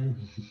Narayan.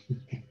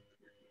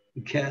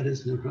 The cat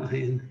is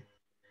Narayan.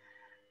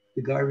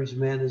 The garbage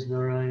man is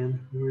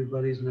Narayan.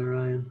 Everybody's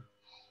Narayan.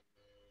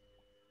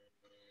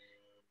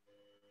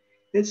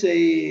 It's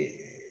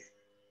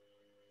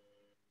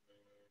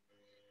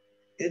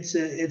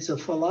a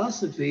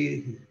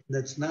philosophy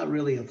that's not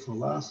really a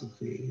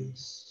philosophy.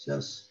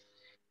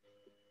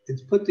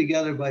 It's put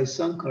together by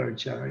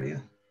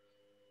Sankaracharya,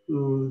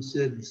 who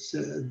said,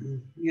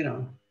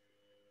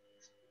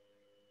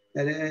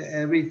 that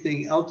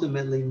everything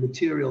ultimately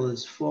material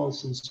is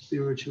false and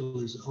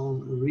spiritual is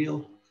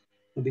real.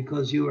 And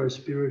because you are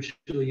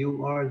spiritual,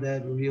 you are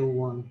that real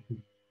one.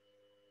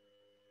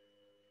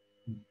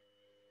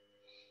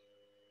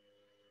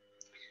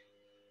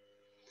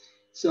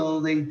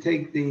 So they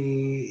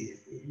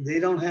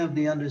don't have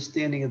the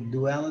understanding of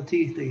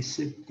duality.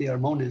 They are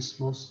monists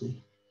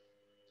mostly.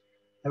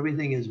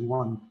 Everything is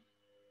one.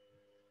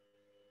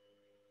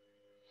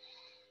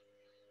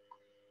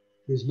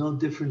 There's no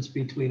difference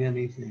between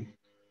anything.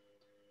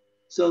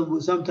 So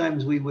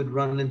sometimes we would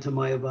run into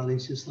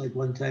Mayavadis, just like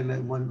one time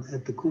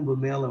at the Kumbh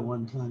Mela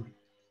one time.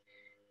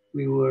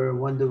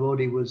 One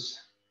devotee was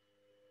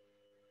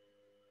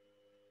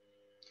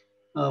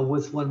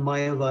with one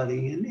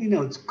Mayavadi, and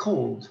it's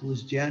cold. It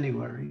was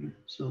January,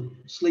 so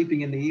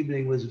sleeping in the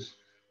evening was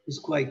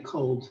quite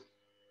cold.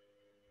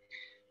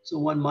 So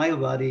one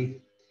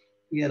Mayavadi,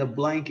 he had a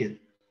blanket.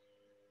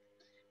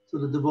 So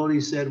the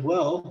devotee said,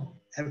 well,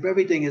 if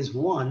everything is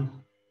one,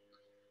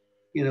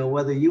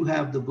 whether you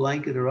have the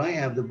blanket or I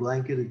have the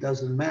blanket, it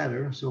doesn't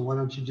matter. So why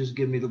don't you just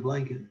give me the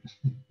blanket?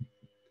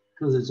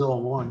 Because it's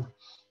all one.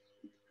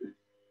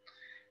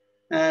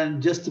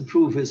 And just to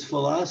prove his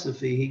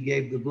philosophy, he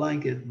gave the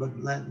blanket, but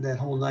that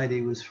whole night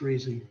he was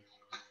freezing.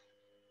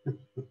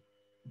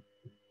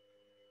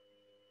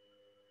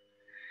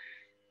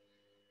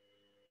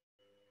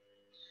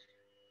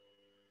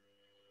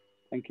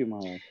 Thank you,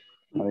 Maharaj.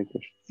 Hare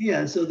Krishna.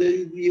 Yeah, so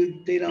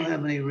they don't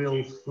have any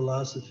real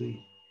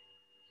philosophy.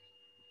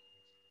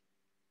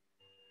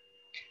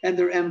 And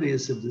they're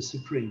envious of the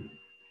Supreme.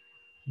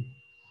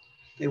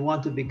 They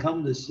want to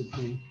become the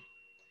Supreme.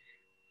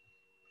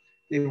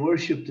 They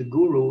worship the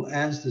Guru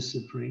as the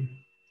Supreme.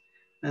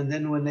 And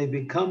then when they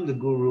become the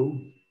Guru,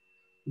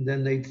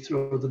 then they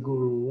throw the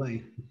Guru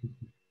away.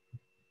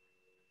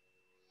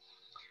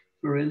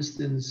 For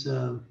instance,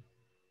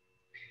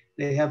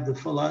 they have the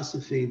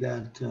philosophy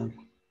that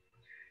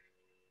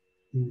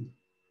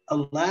a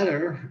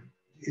ladder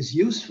is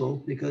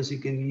useful because you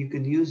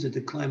can use it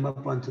to climb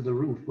up onto the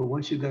roof. But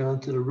once you get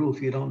onto the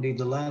roof, you don't need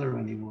the ladder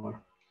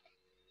anymore.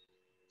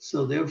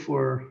 So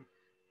therefore,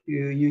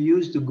 You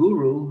use the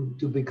guru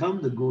to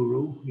become the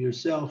guru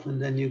yourself,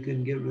 and then you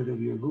can get rid of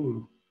your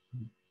guru.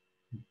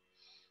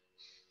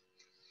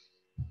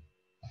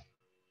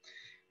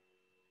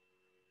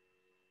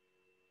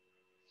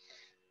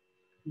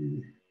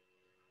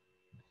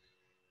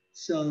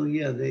 So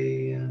yeah,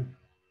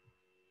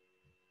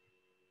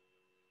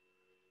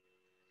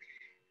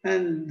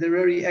 and they're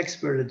very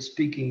expert at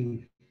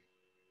speaking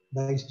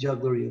nice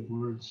jugglery of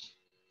words.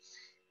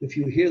 If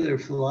you hear their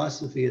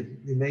philosophy,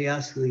 it may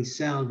actually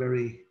sound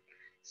very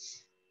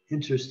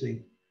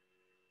interesting,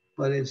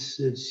 but it's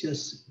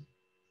just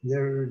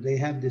they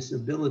have this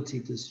ability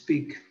to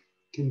speak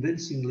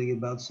convincingly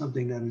about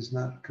something that is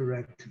not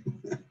correct.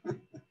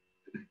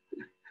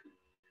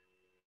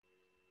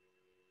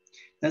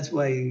 That's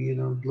why, you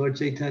know, Lord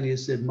Chaitanya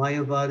said,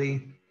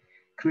 Mayavadi,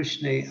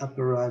 Krishna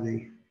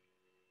Aparadi.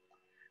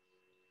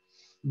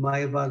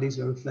 Mayavadis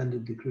are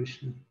offended to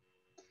Krishna.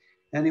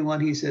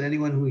 He said,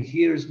 anyone who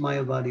hears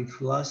Mayavadi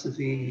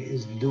philosophy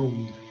is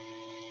doomed.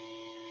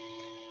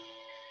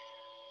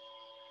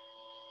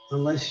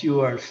 Unless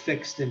you are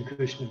fixed in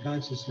Krishna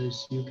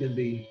consciousness, you can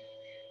be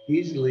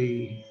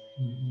easily,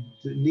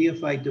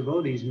 neophyte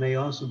devotees may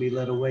also be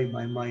led away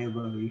by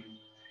Mayavadi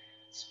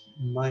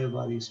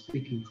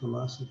speaking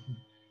philosophy.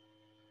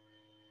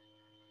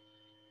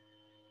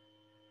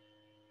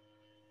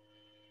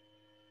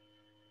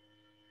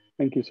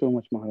 Thank you so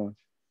much, Maharaj.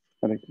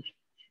 Hare Krishna.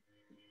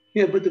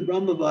 Yeah, but the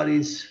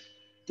Brahmavadis,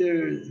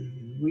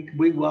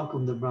 we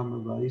welcome the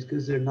Brahmavadis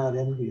because they're not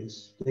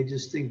envious. They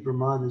just think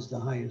Brahman is the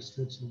highest,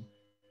 that's all.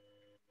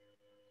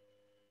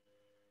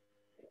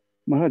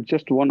 Maharaj,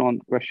 just one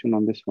question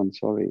on this one,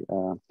 sorry.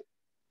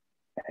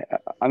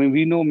 I mean,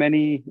 we know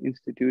many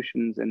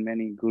institutions and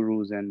many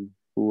gurus and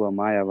who are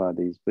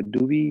Mayavadis, but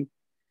do we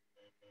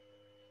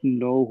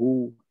know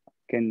who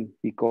can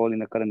we call in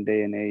the current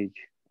day and age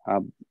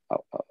are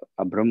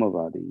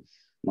Brahmavadis?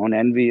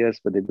 Non-envious,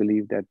 but they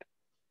believe that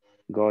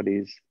God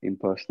is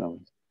impersonal.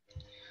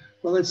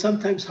 Well, it's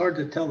sometimes hard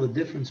to tell the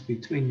difference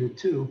between the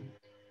two.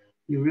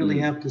 You really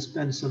have to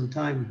spend some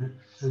time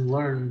and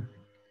learn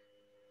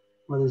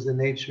what is the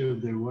nature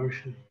of their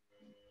worship.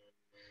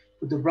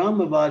 But the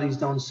Brahmavadis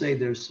don't say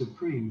they're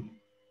supreme.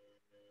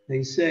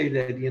 They say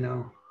that, you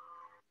know,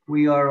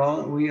 we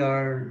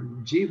are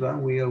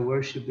Jiva, we are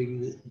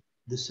worshiping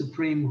the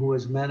Supreme who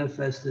has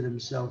manifested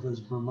himself as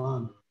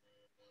Brahman.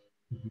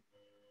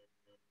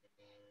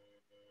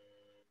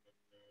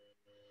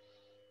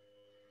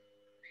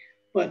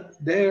 But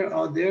their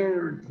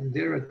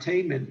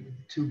attainment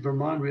to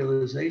Brahman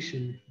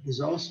realization is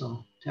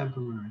also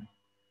temporary.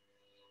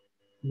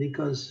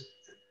 Because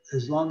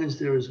as long as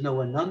there is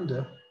no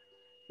Ananda,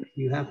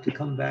 you have to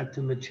come back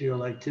to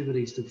material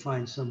activities to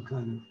find some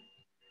kind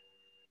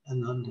of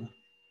Ananda.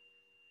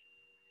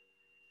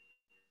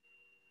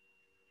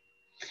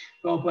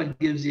 Prabhupada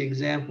gives the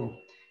example.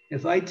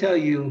 If I tell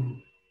you,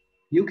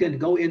 you can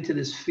go into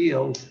this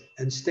field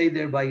and stay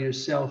there by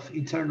yourself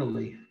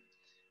eternally,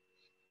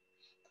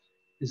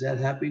 is that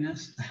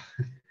happiness?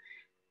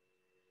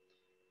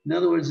 In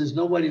other words, there's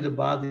nobody to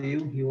bother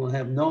you. You will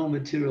have no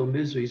material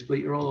miseries, but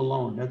you're all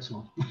alone, that's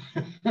all.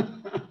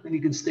 And you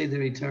can stay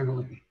there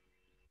eternally.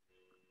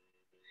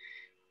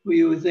 Well,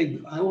 you would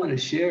think, I want to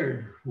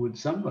share with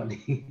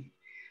somebody.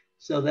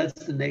 So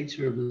that's the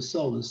nature of the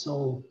soul. The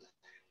soul,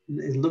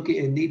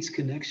 it needs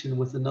connection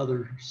with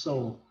another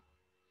soul.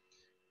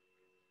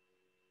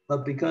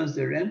 But because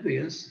they're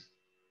envious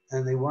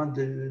and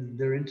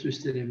they're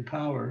interested in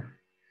power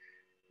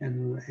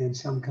and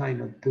some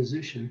kind of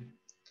position,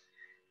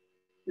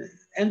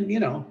 and you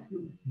know,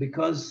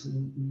 because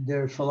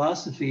their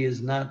philosophy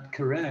is not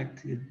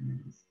correct,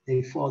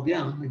 they fall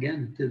down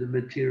again to the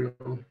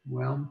material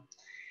realm.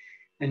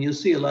 And you'll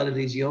see a lot of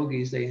these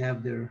yogis, they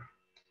have their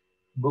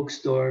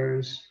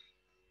bookstores,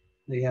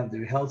 they have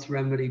their health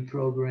remedy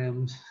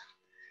programs,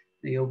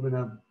 they open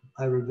up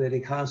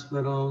Ayurvedic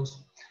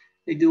hospitals,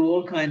 they do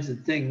all kinds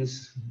of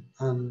things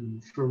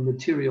for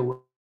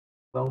material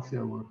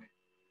welfare work.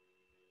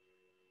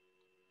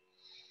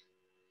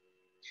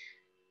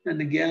 And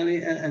the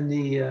Gyani and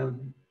the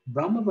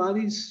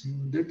Brahmavadis,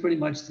 they're pretty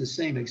much the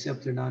same,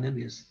 except they're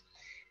non-envious.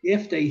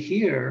 If they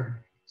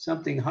hear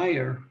something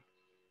higher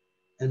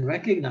and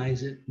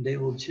recognize it, they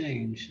will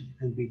change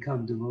and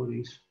become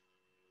devotees.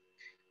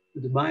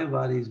 But the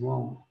Mayavadis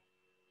won't.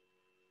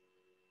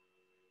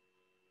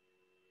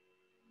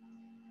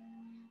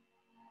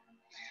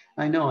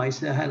 I know, I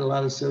had a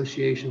lot of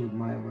association with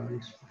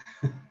Mayavadis.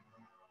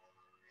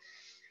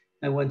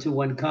 I went to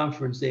one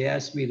conference, they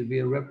asked me to be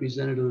a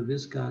representative of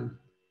ISKCON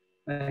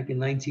back in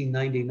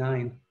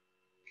 1999.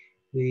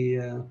 The,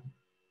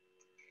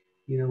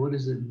 you know, what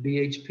is it,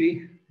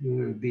 BHP? You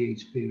were a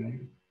BHP,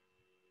 right?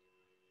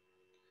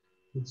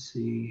 Let's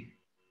see,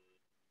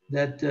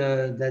 that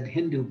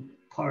Hindu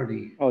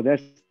party. Oh,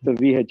 that's the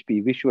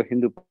VHP, Vishwa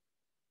Hindu.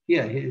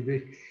 Yeah,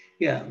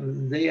 yeah.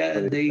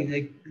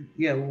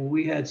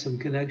 We had some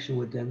connection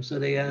with them, so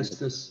they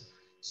asked us,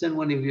 send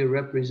one of your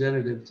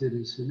representatives to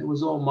this, and it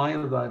was all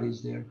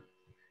Mayavadis there.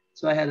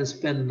 So I had to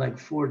spend like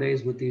 4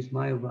 days with these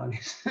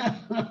Mayavadis.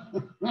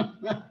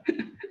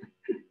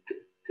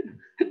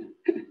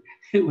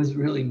 It was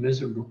really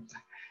miserable.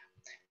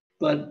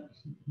 But,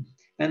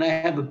 and I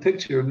have a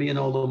picture of me and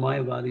all the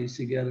Mayavadis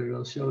together.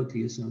 I'll show it to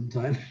you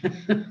sometime.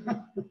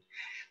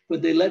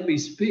 But they let me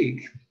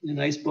speak,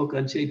 and I spoke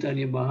on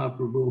Chaitanya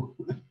Mahaprabhu.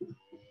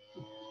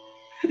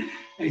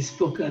 I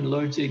spoke on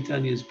Lord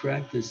Chaitanya's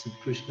practice of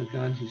Krishna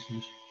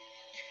consciousness.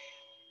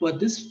 But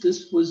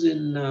this was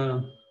in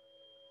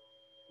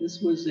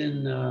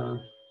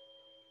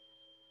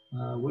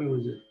where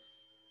was it?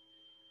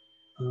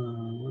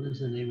 What is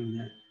the name of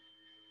that?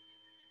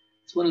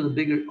 It's one of the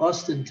bigger,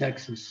 Austin,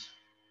 Texas.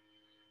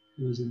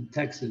 It was in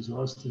Texas,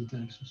 Austin,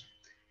 Texas.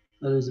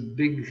 There's a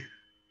big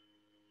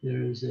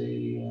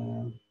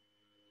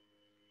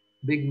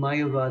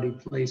Mayavadi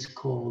place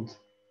called,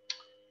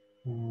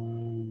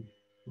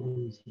 what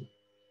is it?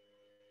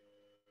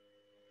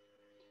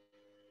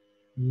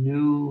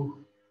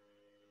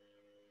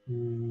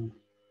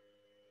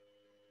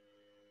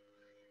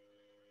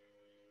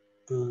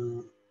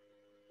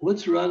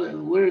 What's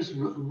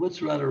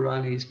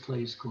Radharani's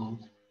place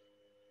called?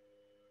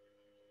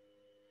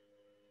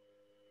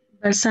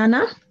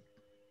 Barsana?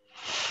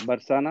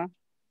 Barsana?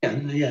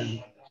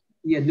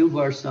 Yeah, New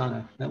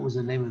Varsana. That was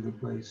the name of the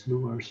place, New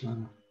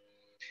Varsana.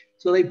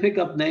 So they pick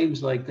up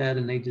names like that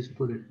and they just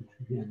put it,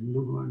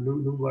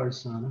 New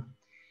Varsana.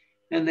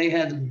 And they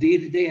had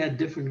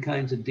different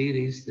kinds of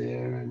deities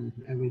there and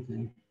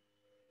everything.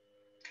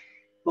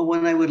 But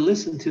when I would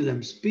listen to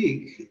them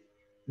speak,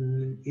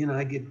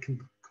 I get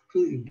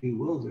completely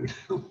bewildered.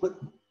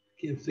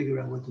 Can't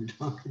figure out what they're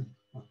talking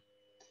about.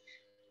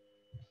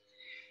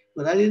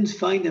 But I didn't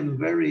find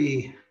them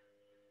I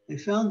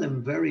found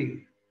them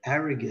very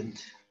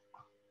arrogant,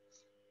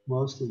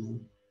 most of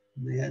them.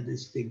 They had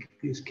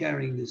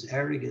carrying this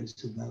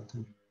arrogance about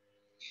them.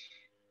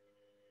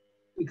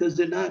 Because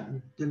they're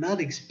not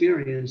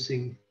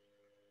experiencing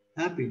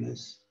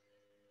happiness.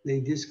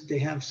 They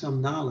have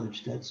some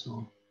knowledge, that's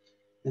all.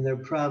 And they're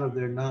proud of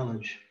their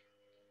knowledge.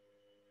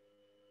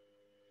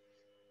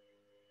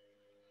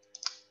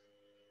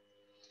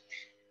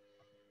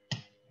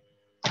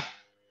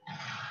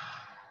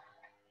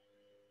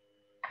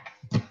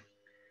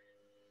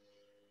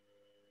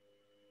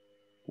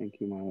 Thank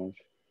you, Maharaj.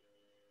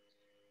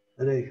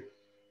 Hare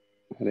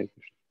Krishna.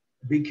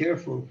 Be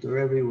careful, they're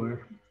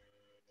everywhere.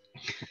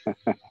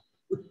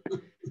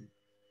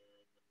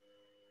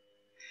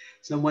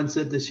 Someone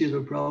said to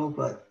Srila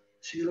Prabhupada,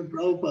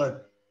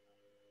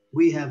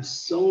 we have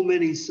so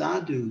many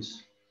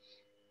sadhus.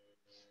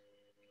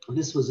 And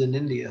this was in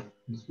India.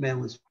 This man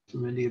was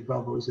from India,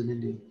 Prabhupada was in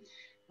India.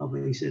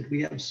 He said,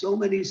 we have so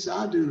many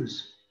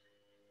sadhus,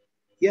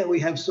 yet we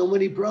have so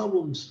many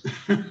problems.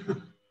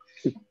 And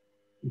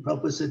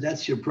Prabhupada said,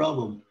 that's your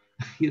problem.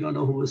 You don't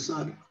know who is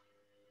sadhu.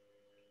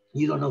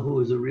 You don't know who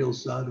is a real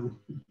sadhu.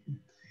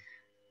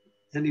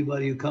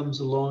 Anybody who comes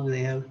along,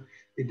 they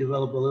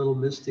develop a little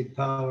mystic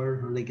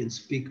power, or they can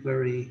speak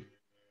very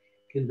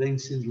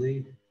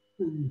convincingly.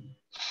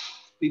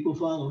 People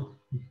follow.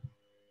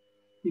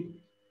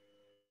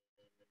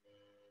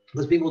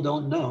 Because people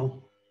don't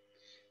know.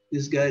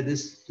 This guy,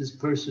 this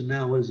person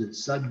now, what is it,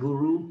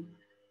 Sadhguru?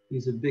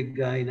 He's a big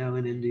guy now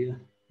in India.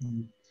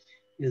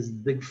 He has a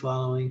big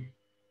following.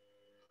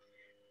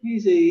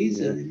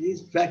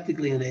 He's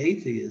practically an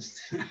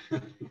atheist.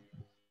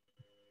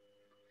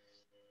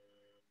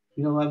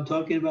 You know what I'm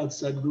talking about,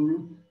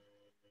 Sadhguru?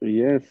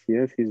 Yes,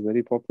 he's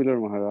very popular,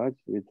 Maharaj,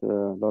 with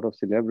a lot of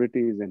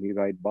celebrities, and he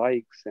rides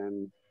bikes,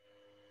 and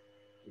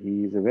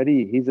he's a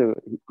really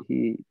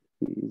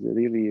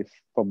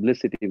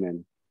publicity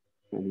man,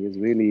 and he is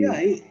really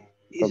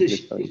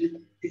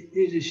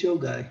he's a show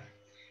guy.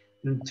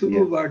 And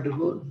two of our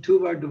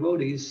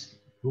devotees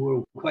who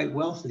were quite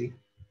wealthy.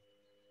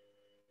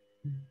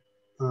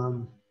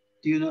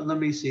 Do you know? Let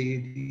me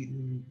see.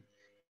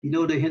 You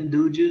know the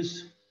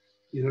Hindujas?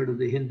 You heard of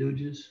the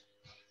Hindujas?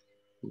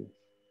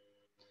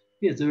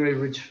 Yeah, it's a very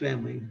rich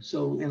family.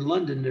 So in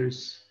London,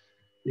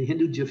 the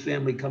Hinduja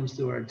family comes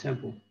to our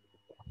temple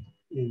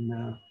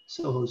in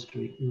Soho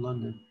Street in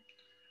London.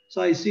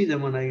 So I see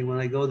them when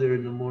I go there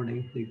in the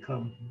morning. They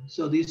come.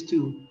 So these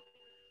two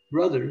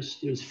brothers,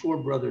 there's 4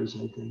 brothers,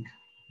 I think,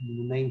 in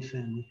the main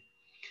family.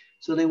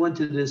 So they went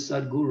to this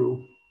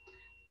Sadhguru,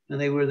 and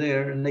they were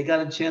there, and they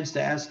got a chance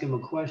to ask him a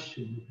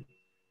question.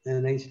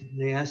 And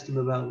they asked him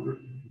about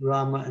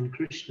Rama and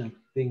Krishna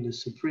being the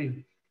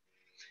supreme.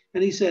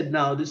 And he said,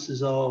 no, this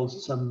is all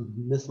some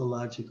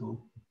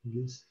mythological.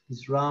 This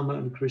Rama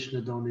and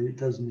Krishna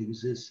doesn't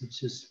exist. It's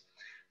just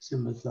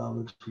some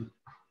mythology.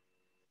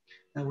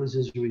 That was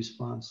his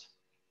response.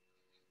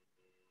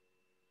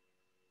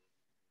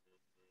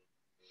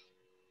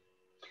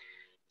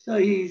 So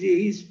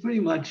he's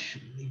pretty much,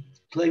 he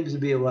claims to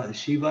be a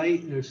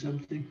Shivite or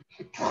something.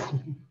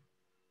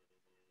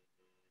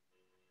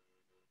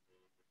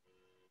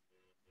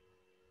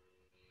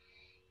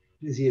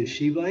 Is he a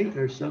Shivite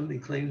or something?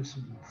 He claims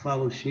to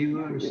follow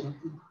Shiva or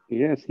something?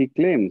 Yes, he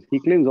claims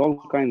all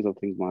kinds of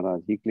things,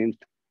 Maharaj. He claims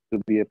to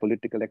be a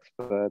political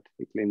expert.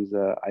 He claims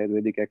an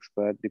Ayurvedic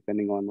expert,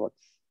 depending on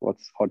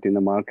what's hot in the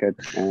market.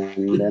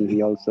 And then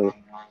he also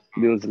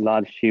builds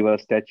large Shiva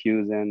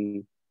statues,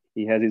 and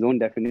he has his own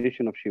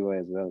definition of Shiva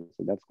as well.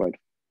 So that's quite.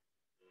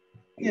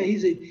 Yeah,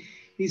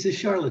 he's a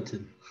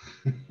charlatan.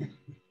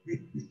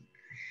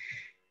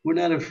 We're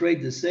not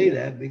afraid to say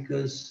that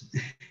because,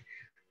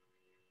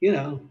 you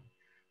know,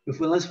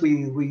 unless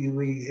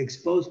we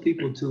expose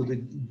people to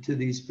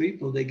these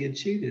people, they get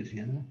cheated,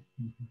 you know.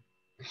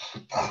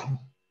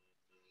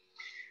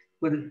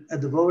 But a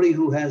devotee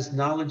who has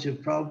knowledge of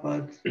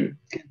Prabhupada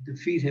can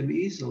defeat him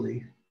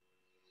easily,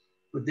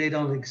 but they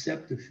don't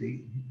accept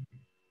defeat.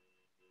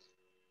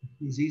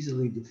 He's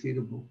easily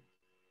defeatable.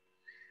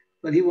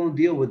 But he won't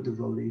deal with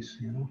devotees,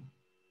 you know.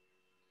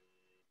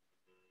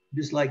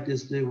 Just like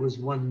this, there was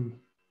one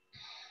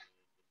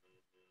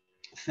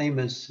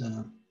famous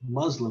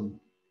Muslim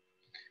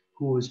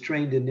who was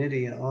trained in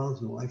India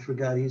also. I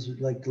forgot, he's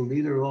like the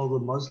leader of all the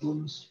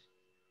Muslims,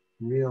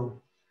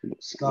 real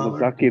scholar.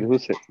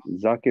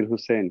 Zakir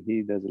Hussain,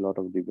 he does a lot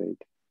of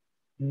debate.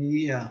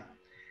 Yeah,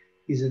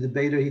 he's a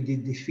debater, he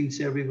defeats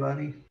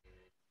everybody.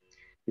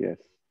 Yes.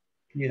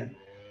 Yeah,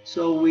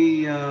 so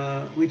we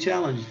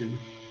challenged him.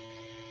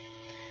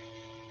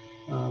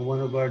 One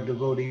of our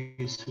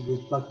devotees, who was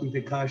Bhakti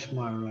Vikash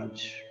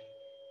Maharaj,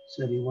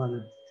 said he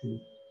wanted to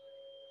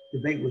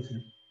debate with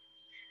him.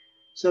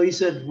 So he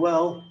said,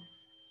 well,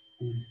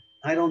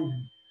 I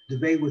don't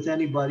debate with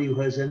anybody who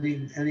has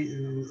any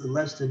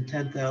less than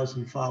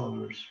 10,000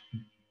 followers.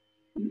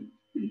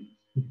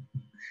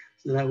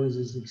 So that was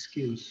his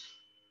excuse.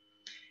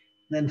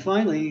 Then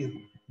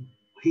finally,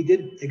 he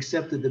did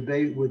accept the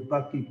debate with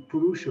Bhakti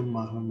Purusha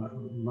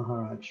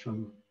Maharaj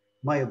from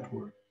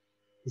Mayapur,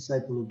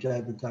 disciple of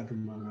Jayapataka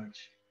Maharaj.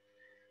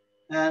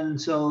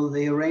 And so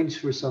they arranged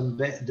for some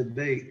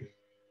debate.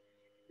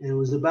 And it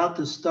was about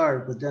to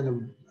start, but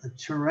then a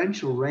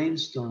torrential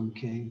rainstorm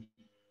came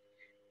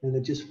and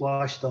it just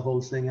washed the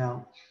whole thing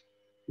out.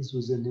 This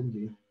was in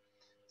India,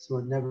 so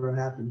it never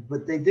happened.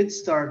 But they did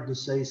start to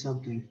say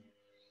something.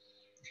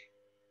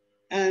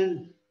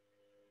 And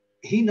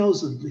he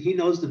knows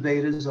the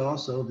Vedas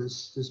also,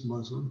 this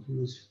Muslim.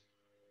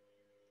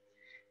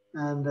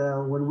 And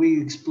when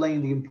we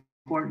explained the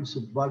importance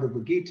of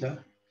Bhagavad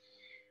Gita,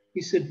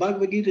 he said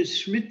Bhagavad Gita is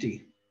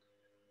Smriti.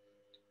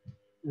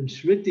 And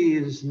Smriti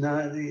is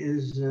not,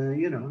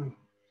 you know,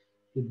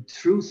 the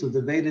truth of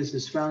the Vedas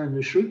is found in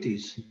the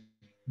Shrutis,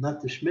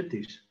 not the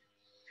Smritis.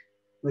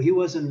 But he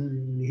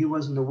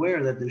wasn't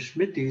aware that the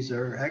Smritis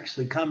are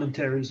actually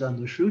commentaries on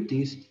the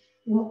Shrutis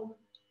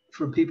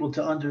for people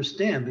to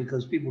understand,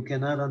 because people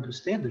cannot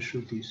understand the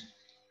Shrutis.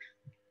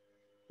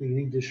 They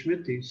need the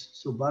Smritis.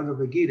 So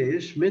Bhagavad Gita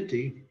is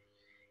Smriti.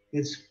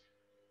 It's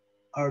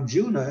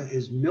Arjuna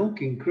is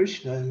milking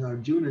Krishna, and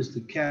Arjuna is the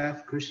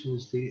calf, Krishna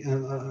is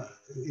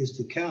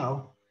the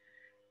cow,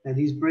 and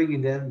he's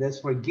bringing them.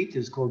 That's why Gita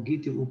is called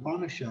Gita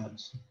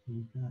Upanishads.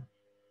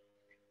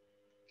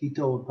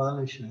 Gita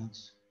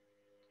Upanishads.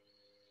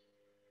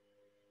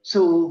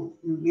 So,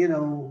 you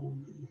know,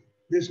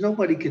 there's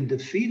nobody can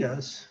defeat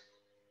us,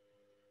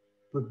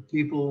 but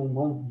people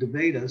won't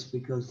debate us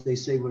because they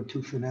say we're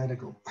too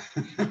fanatical.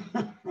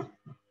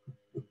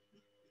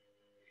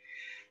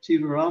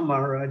 Shiva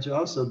Maharaj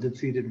also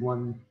defeated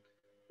one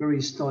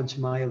very staunch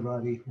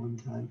Mayavadi one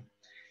time,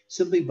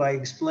 simply by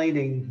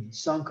explaining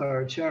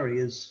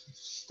Sankaracharya's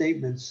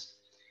statements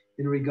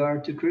in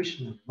regard to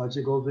Krishna.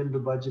 Bhaja Govinda,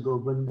 Bhaja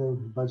Govinda,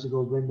 Bhaja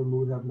Govinda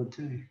Mudha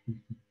Mate.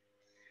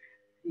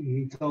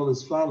 He told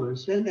his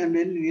followers, and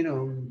then, you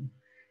know,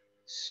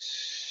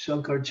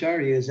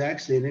 Shankaracharya is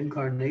actually an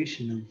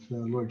incarnation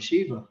of Lord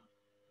Shiva,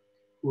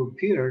 who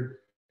appeared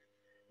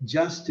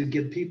just to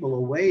get people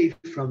away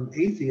from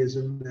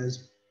atheism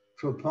as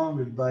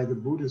propounded by the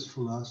Buddhist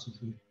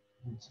philosophy.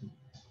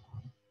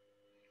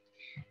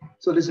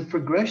 So there's a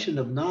progression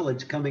of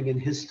knowledge coming in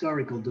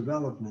historical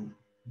development,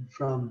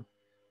 from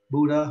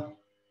Buddha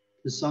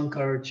to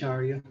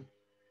Sankaracharya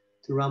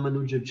to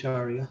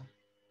Ramanujacharya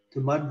to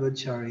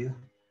Madhvacharya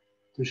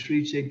to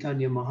Sri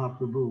Chaitanya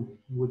Mahaprabhu,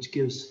 which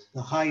gives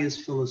the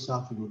highest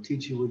philosophical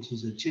teaching, which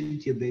is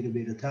Achintya Veda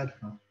Veda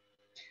Tattva.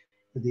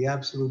 That the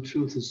absolute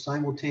truth is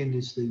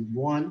simultaneously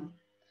one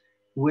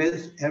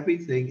with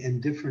everything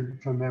and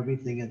different from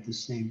everything at the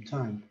same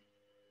time.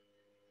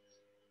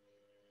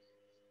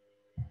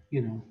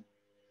 You know,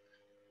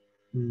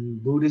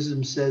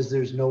 Buddhism says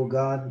there's no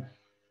God.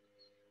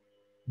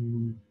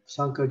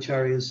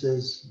 Sankaracharya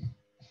says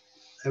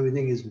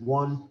everything is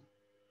one.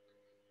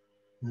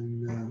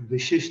 And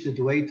Vishishta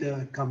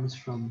Dvaita comes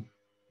from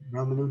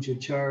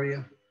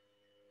Ramanujacharya,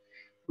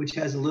 which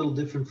has a little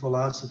different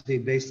philosophy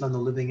based on the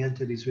living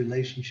entities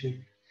relationship.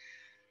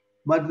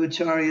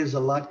 Madhvacharya is a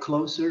lot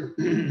closer.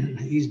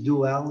 He's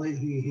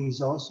duality.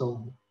 He's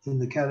also in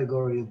the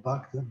category of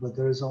Bhakta, but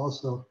there is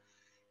also,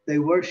 they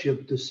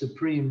worship the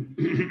supreme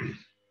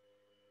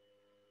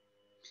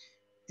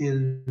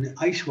in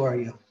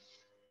Aishwarya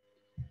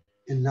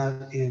and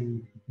not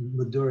in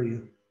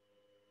Madhurya.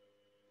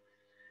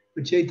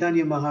 But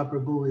Chaitanya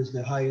Mahaprabhu is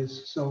the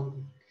highest. So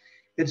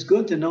it's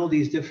good to know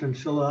these different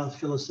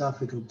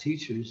philosophical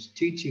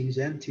teachings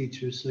and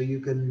teachers, so you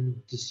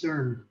can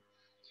discern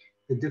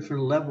the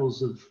different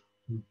levels of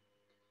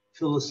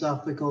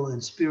philosophical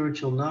and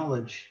spiritual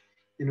knowledge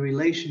in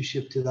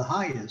relationship to the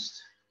highest,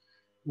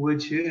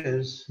 which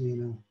is,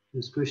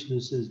 as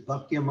Krishna says,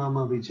 Bhakya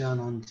Mama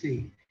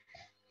Vijananti.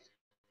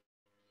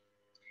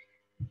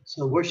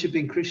 So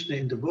worshiping Krishna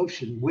in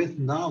devotion with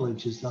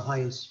knowledge is the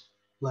highest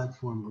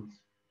platform of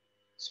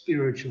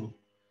spiritual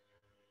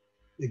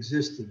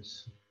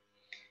existence.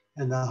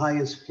 And the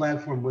highest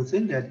platform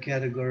within that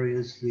category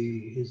is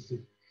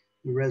the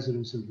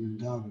residence of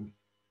Vrindavan.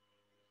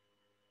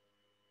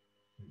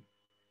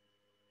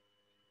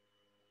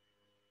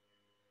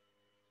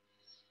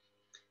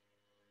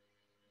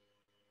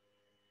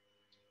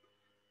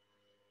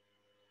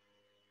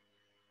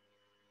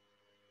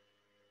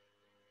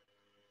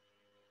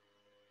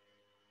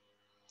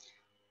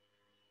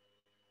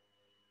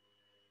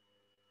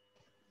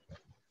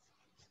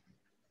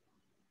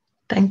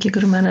 Thank you,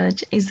 Guru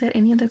Maharaj. Is there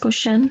any other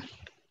question?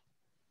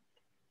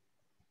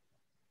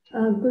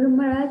 Guru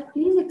Maharaj,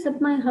 please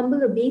accept my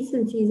humble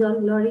obeisances.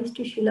 All glories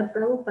to Srila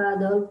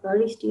Prabhupada, all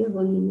glories to your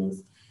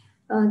holiness.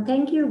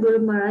 Thank you, Guru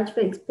Maharaj, for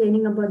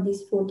explaining about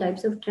these 4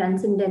 types of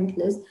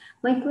transcendentalists.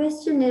 My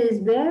question is,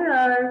 where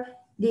are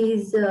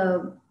these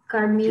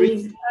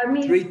Karmis?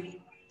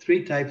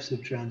 Three types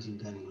of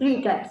transcendentalists.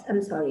 3 types,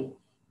 I'm sorry.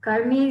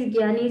 Karmis,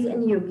 Jnanis,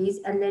 and Yogis,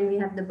 and then we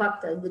have the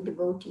Bhaktas, the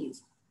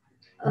devotees.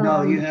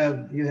 No, you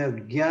have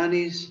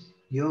Jnanis,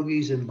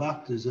 Yogis, and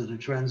Bhaktas that are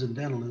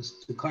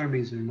transcendentalists. The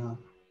Karmis are not.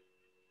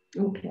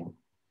 Okay.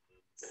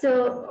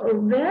 So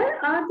where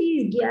are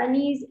these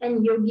Jnanis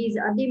and Yogis?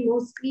 Are they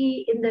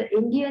mostly in the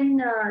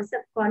Indian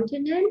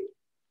subcontinent?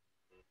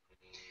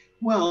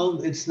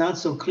 Well, it's not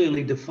so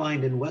clearly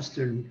defined in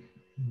Western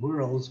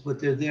worlds,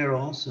 but they're there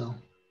also.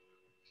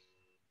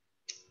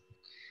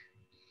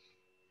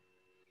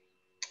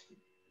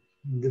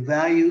 The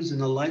values and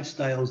the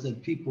lifestyles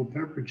that people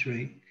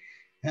perpetrate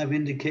have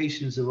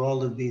indications of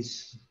all of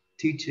these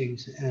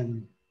teachings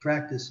and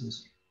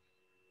practices.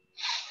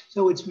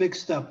 So it's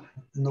mixed up.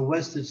 In the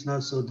West, it's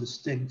not so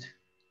distinct.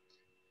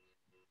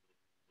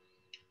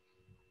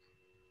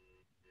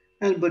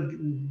 But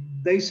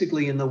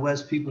basically in the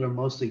West, people are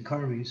mostly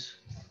Karmis.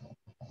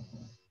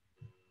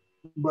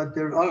 But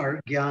there are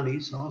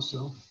Jnanis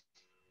also.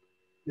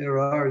 There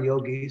are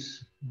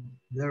Yogis.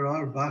 There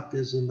are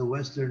Bhaktas in the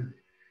Western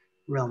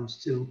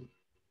realms too.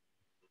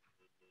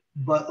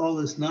 But all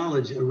this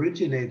knowledge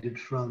originated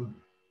from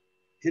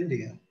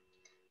India.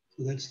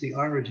 So that's the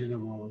origin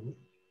of all of it,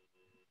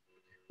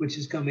 which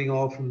is coming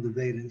all from the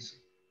Vedas.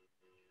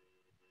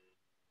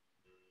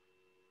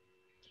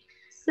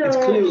 So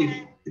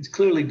it's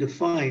clearly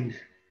defined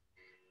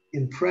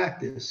in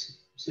practice.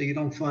 So you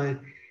don't find,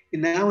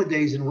 and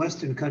nowadays in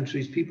Western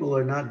countries, people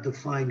are not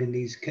defined in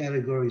these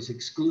categories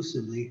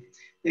exclusively.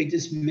 They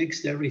just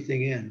mixed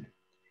everything in.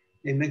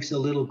 They mix a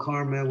little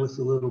karma with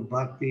a little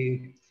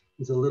bhakti,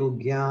 with a little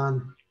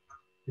gyan,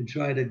 and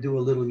try to do a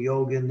little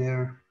yoga in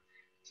there.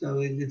 So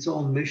it's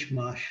all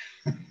mishmash.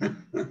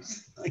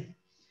 It's like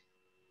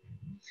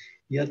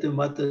yata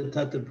mata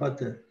tata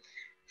pata.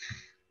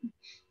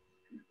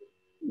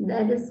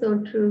 That is so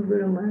true,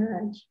 Guru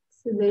Maharaj.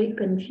 It's very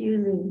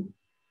confusing.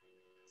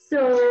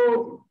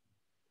 So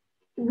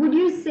would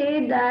you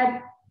say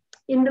that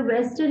in the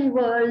Western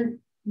world,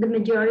 the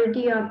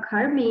majority are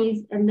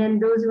Karmis, and then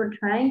those who are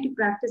trying to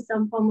practice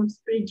some form of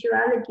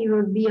spirituality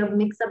would be a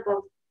mix-up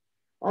of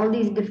all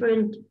these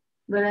different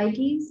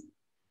varieties?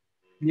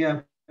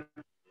 Yeah.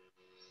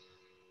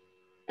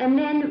 And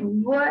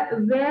then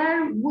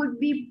where would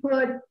we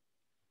put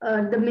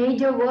the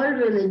major world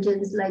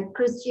religions like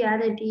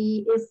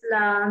Christianity,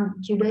 Islam,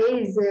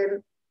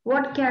 Judaism?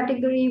 What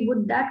category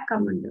would that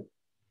come under?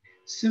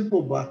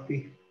 Simple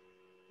bhakti.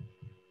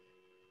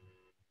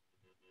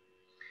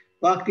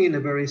 Bhakti in a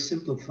very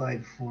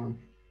simplified form.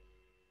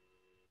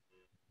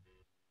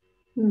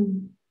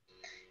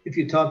 If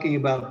you're talking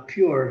about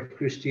pure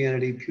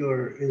Christianity,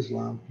 pure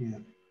Islam, yeah,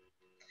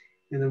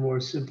 in a more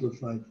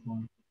simplified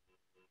form.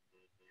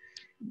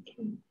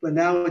 Okay. But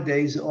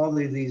nowadays, all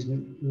of these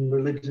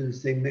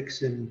religions, they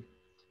mix in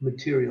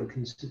material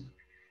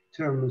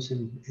terms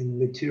in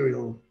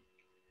material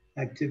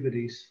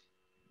activities.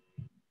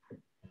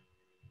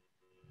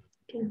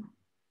 Okay.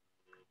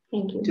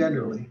 Thank you.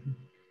 Generally.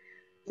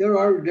 There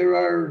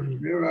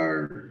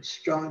are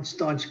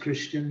staunch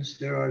Christians.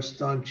 There are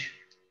staunch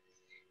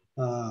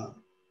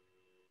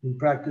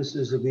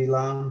practices of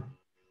Islam.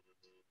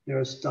 There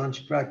are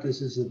staunch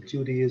practices of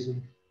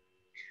Judaism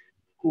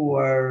who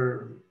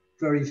are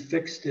very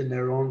fixed in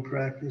their own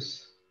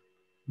practice,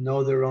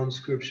 know their own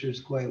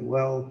scriptures quite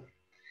well,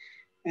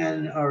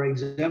 and are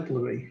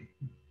exemplary.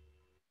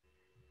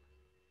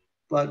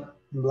 But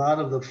a lot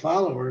of the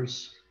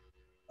followers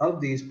of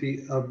these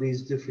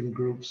different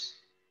groups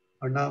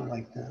are not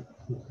like that.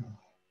 Okay.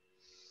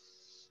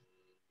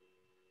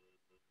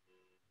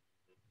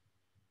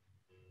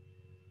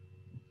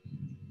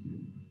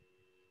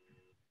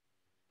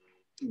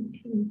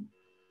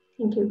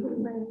 Thank you very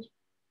much.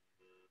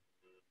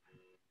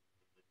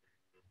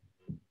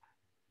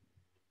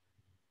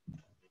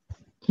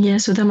 Yeah,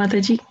 Sudha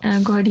Mataji,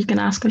 go ahead, you can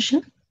ask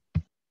question.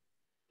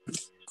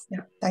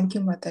 Yeah, thank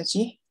you,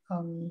 Mataji.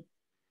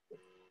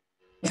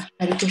 Yeah,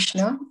 Hare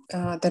Krishna,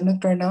 Dhanna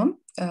Pranam,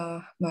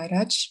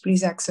 Maharaj,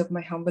 please accept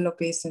my humble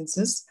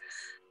obeisances.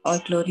 All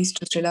glories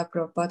to Srila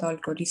Prabhupada, all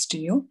glories to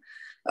you.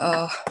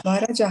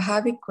 Maharaj, I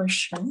have a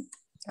question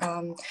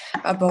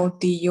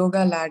about the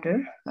yoga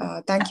ladder.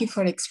 Thank you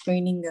for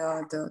explaining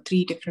the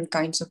three different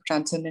kinds of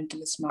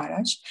transcendentalists,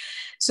 Maharaj.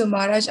 So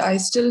Maharaj, I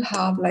still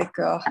have like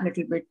a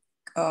little bit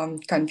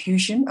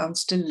confusion. I'm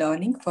still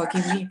learning.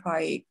 Forgive me if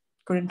I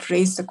couldn't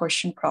phrase the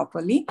question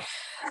properly.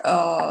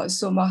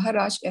 So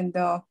Maharaj, in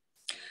the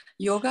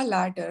yoga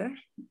ladder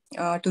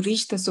to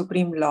reach the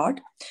Supreme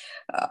Lord,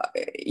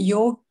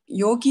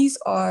 yogis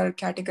are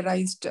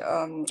categorized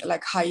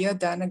like higher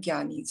than a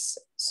Jnanis.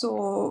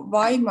 So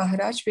why,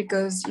 Maharaj?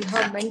 Because you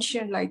have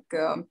mentioned like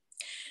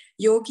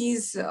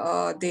yogis,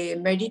 they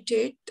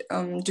meditate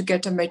to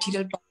get a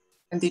material power,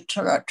 and they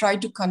try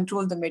to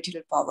control the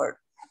material power.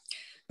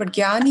 But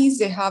Jnanis,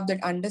 they have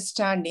that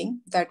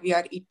understanding that we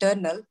are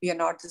eternal, we are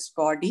not this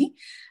body,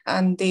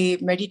 and they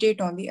meditate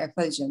on the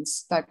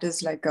effulgence, that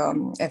is like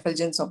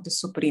effulgence of the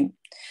Supreme.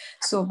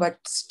 So, but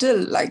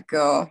still, like,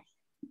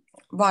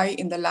 why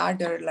in the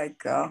ladder,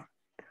 like, the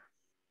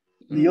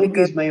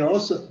yogis may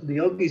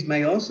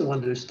also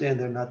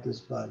understand they're not this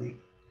body,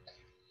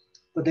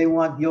 but they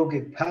want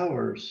yogic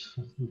powers.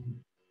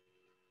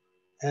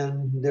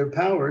 And their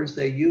powers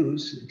they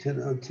use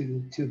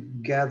to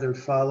gather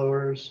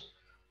followers,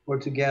 or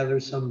to gather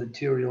some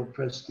material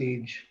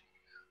prestige,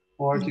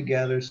 or to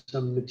gather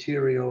some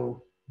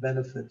material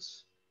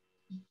benefits.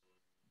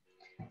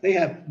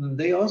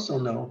 They also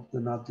know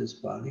they're not this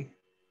body.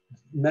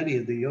 Many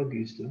of the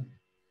yogis do.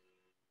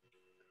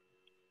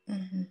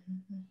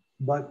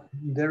 But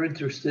they're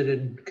interested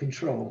in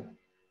control,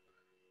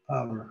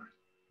 power.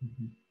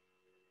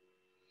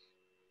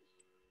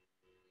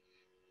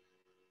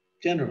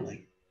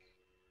 Generally.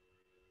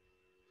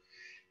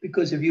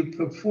 Because if you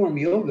perform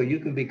yoga, you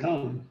can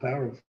become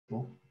powerful.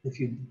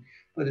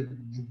 But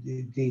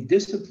the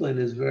discipline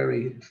is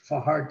very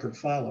hard to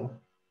follow.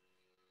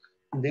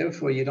 And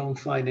therefore, you don't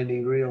find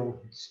any real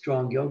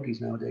strong yogis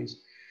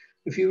nowadays.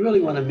 If you really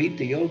want to meet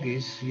the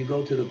yogis, you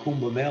go to the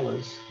Kumbh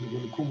Melas.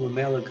 When the Kumbh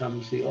Mela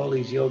comes, all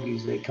these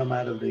yogis, they come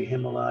out of the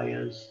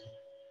Himalayas,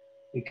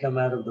 they come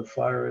out of the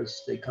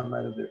forests, they come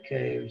out of their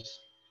caves.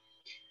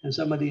 And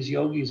some of these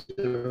yogis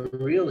are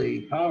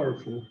really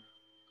powerful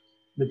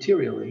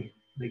materially.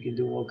 They can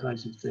do all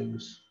kinds of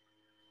things.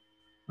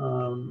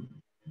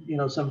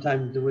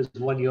 Sometimes there was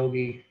one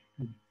yogi,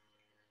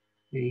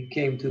 he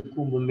came to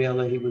Kumbh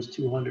Mela, he was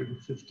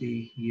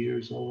 250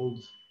 years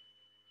old.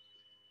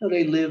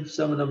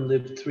 Some of them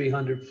lived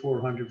 300,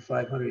 400,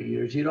 500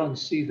 years. You don't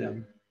see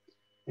them.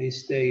 They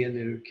stay in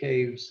their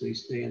caves, they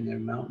stay in their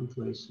mountain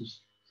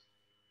places.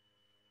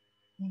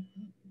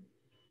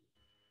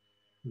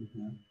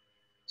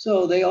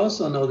 So they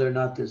also know they're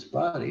not this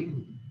body,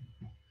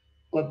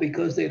 but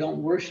because they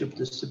don't worship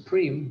the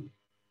Supreme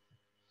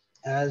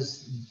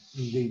as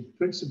the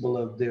principle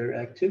of their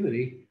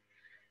activity,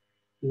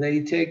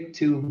 they take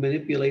to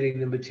manipulating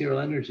the material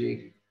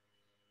energy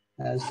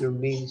as their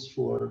means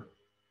for,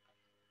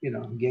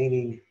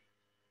 gaining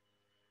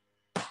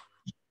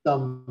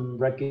some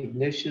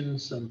recognition,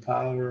 some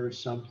power, or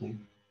something.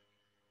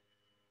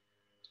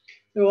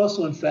 They're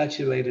also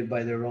infatuated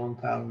by their own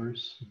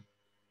powers.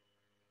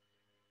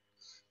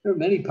 There are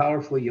many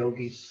powerful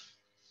yogis,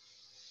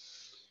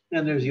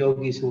 and there's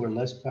yogis who are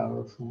less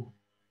powerful.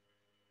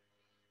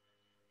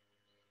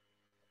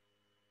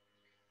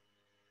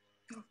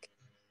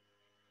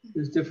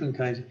 There's different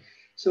kinds.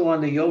 So on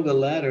the yoga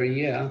ladder,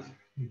 yeah,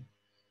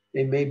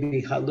 they may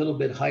be a little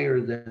bit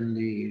higher than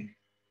the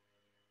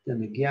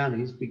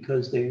Jnanis,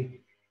 because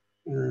they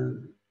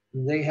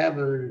have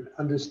an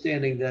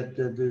understanding that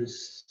the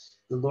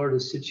Lord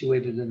is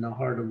situated in the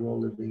heart of all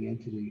living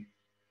entity.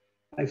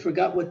 I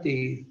forgot what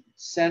the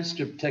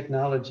Sanskrit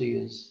technology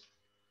is.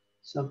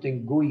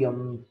 Something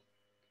guyam,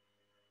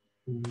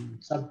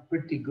 some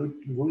pretty good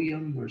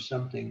guyam or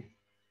something.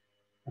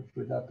 I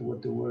forgot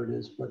what the word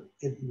is, but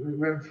it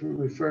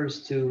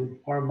refers to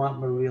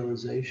Paramatma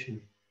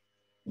realization.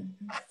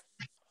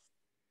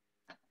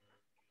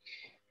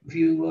 If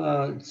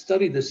you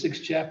study the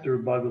 6th chapter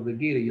of Bhagavad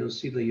Gita, you'll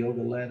see the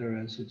yoga ladder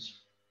as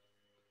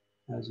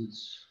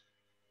it's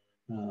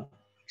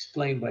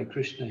explained by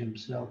Krishna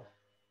himself.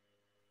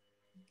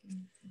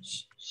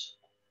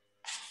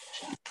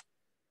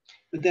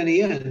 But then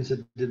he ends at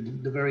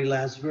the very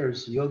last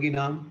verse,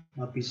 Yoginam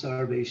api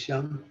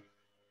sarvesham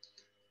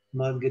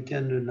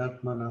madgatendra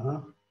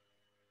natmanaha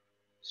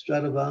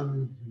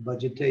stradavan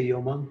bhajate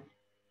yomam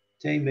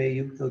te me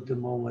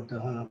yuktotamo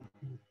mataha.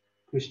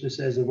 Krishna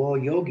says, of all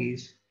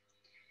yogis,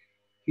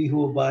 he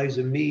who abides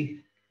in me,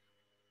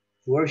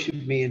 worship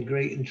me in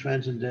great and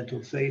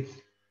transcendental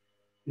faith,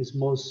 is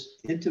most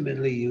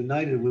intimately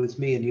united with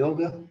me in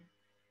yoga,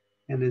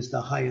 and is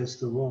the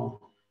highest of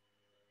all.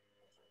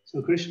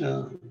 So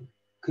Krishna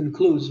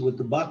concludes with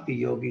the bhakti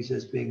yogis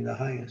as being the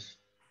highest.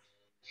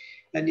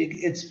 And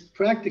it's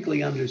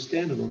practically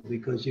understandable,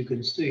 because you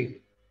can see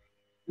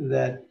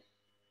that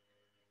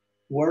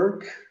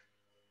work,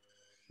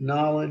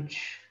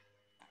 knowledge,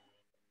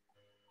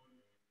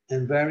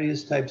 and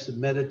various types of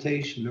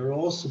meditation are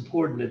all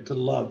subordinate to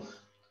love.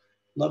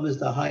 Love is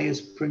the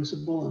highest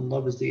principle, and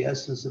love is the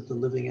essence of the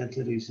living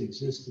entity's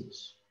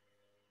existence.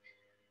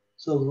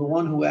 So the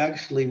one who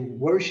actually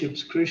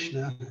worships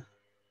Krishna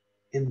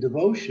in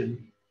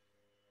devotion,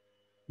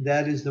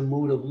 that is the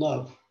mood of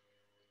love.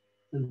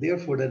 And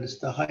therefore, that is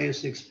the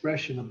highest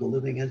expression of the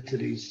living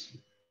entity's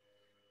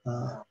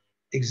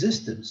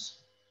existence.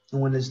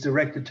 And when it's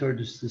directed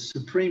towards the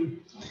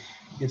Supreme,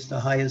 it's the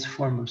highest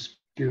form of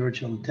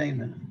spiritual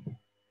attainment.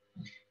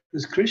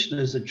 Because Krishna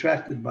is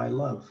attracted by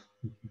love.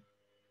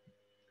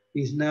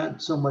 He's not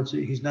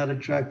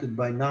attracted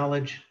by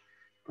knowledge,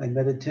 by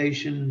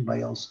meditation,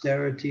 by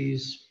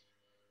austerities,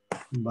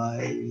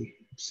 by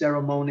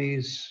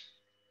ceremonies.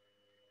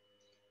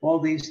 All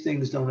these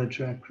things don't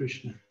attract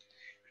Krishna.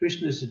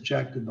 Krishna is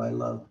attracted by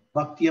love.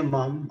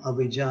 Bhaktyamam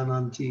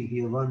avijananti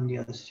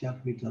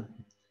hivanyasyamitah.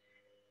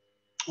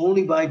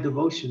 Only by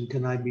devotion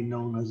can I be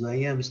known as I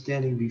am,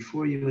 standing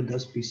before you and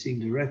thus be seen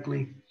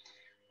directly.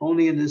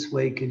 Only in this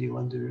way can you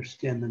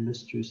understand the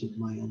mysteries of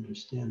my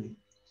understanding.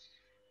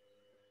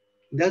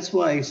 That's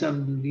why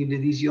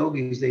these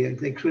yogis,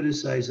 they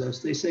criticize us.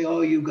 They say,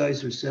 oh, you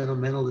guys are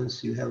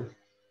sentimentalists. You have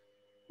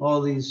all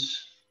these,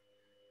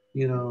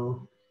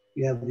 you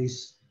have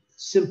these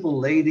simple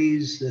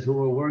ladies who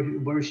are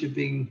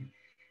worshiping,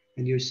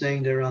 and you're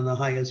saying they're on the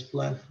highest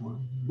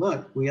platform.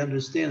 But we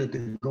understand that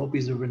the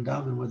gopis of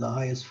Vrindavan were the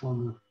highest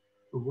form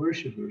of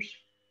worshipers,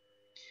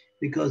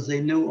 because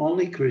they knew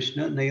only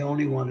Krishna and they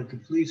only wanted to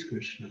please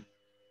Krishna.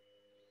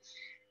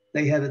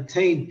 They had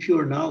attained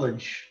pure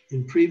knowledge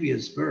in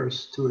previous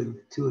births to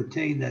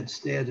attain that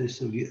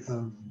status of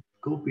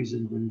gopis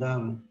in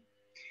Vrindavan.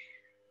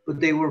 But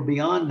they were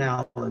beyond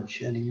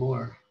knowledge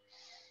anymore.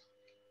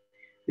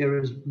 There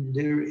is,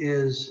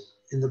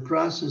 in the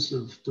process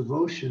of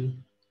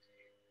devotion,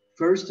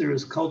 first there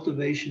is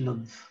cultivation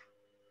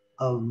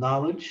of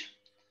knowledge,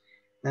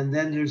 and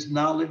then there's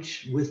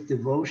knowledge with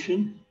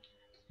devotion,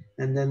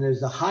 and then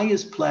there's the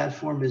highest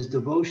platform is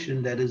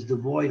devotion that is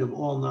devoid of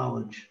all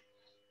knowledge.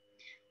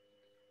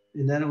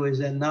 In other words,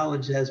 that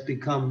knowledge has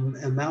become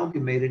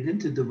amalgamated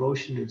into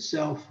devotion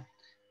itself,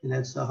 and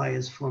that's the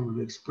highest form of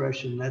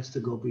expression. That's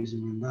the gopis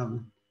in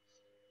Vrindavan.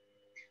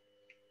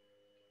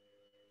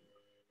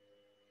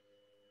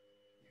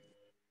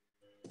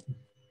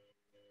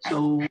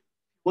 So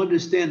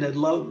understand that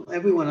love,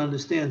 everyone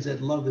understands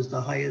that love is the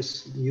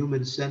highest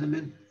human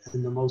sentiment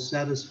and the most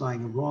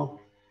satisfying of all.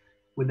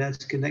 When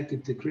that's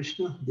connected to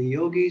Krishna, the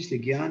yogis, the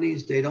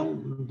Jnanis,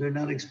 they're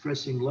not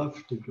expressing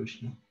love to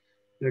Krishna.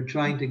 They're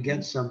trying to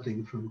get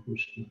something from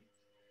Krishna.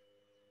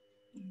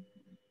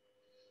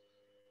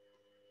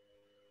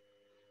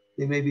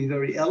 They may be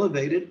very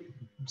elevated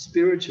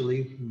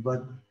spiritually,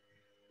 but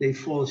they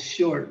fall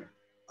short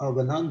of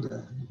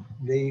Ananda.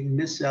 They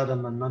miss out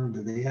on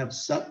Ananda. They have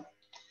Sat,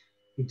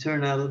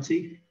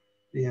 eternality.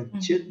 They have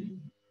Chit,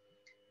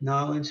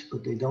 knowledge,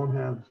 but they don't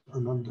have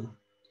Ananda.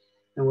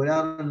 And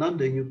without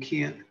Ananda, you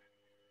can't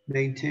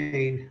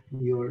maintain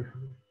your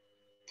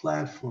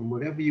platform.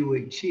 Whatever you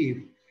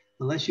achieve,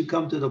 unless you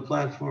come to the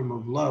platform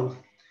of love,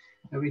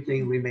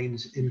 everything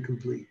remains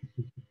incomplete.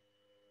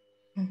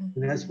 And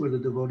that's where the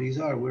devotees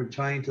are. We're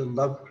trying to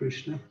love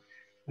Krishna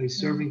by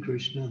serving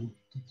Krishna and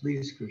to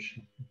please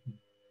Krishna.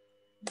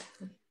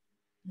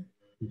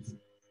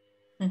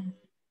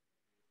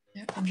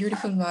 Yeah,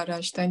 beautiful,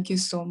 Maharaj. Thank you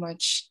so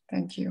much.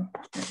 Thank you.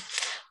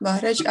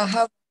 Maharaj, I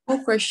have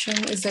one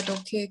question. Is that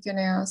okay? Can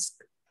I ask?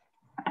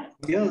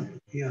 Yeah.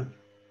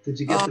 Did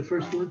you get the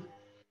first one?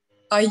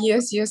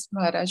 Yes,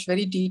 Maharaj.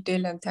 Very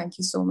detailed, and thank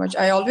you so much.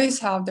 I always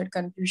have that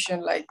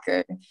confusion, like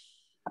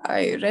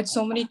I read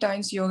so many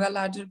times yoga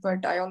ladder,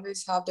 but I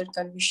always have that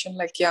confusion,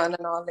 like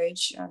jnana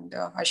knowledge and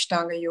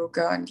Ashtanga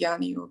yoga and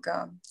jnana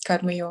yoga,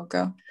 karma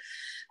yoga.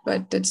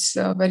 But it's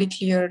very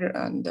clear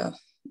and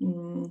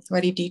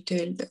very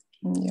detailed.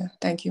 Yeah,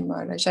 thank you,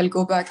 Maharaj. I'll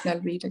go back and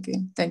I'll read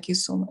again. Thank you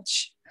so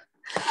much.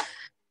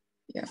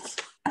 Yeah,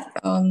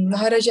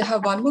 Maharaj, I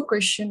have one more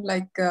question.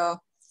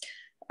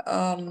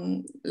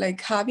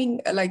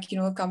 Having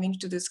coming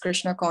to this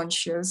Krishna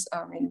conscious,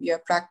 I mean, we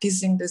are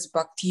practicing this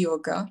bhakti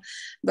yoga,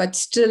 but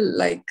still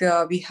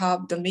we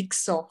have the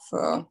mix of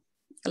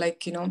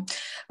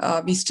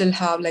we still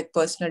have like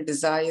personal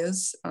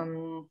desires,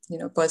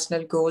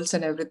 personal goals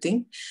and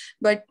everything,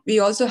 but we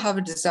also have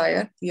a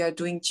desire. We are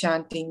doing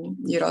chanting,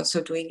 you're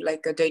also doing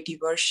like a deity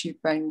worship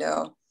and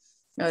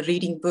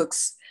reading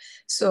books.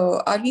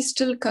 So are we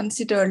still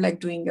considered like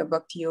doing a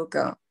bhakti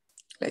yoga?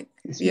 Like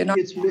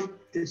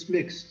it's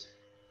mixed.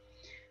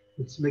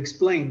 It's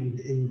explained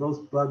in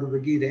both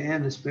Bhagavad Gita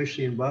and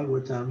especially in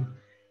Bhagavatam.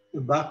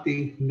 The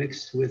bhakti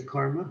mixed with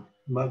karma,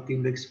 bhakti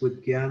mixed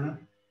with jnana,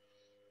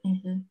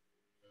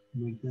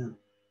 like that.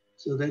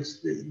 So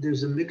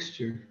there's a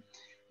mixture.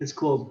 It's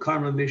called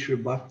karma mishra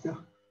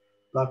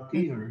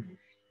bhakti or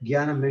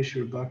jnana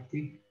mishra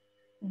bhakti.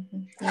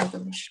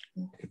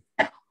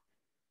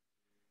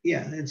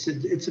 Yeah,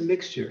 it's a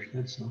mixture.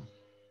 That's all.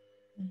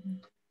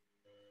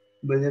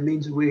 But that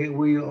means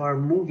we are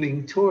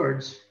moving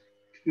towards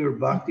pure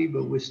bhakti,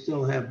 but we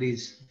still have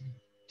these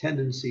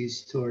tendencies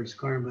towards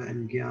karma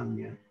and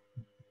jnana.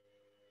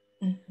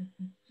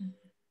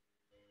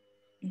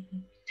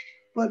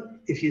 But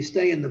if you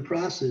stay in the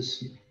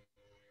process,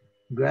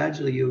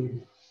 gradually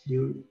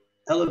you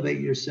elevate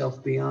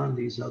yourself beyond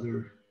these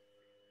other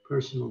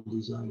personal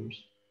desires.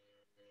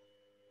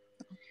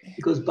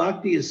 Because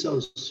bhakti is so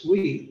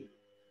sweet,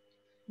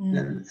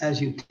 that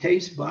as you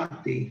taste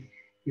bhakti,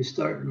 you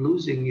start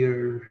losing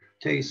your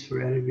taste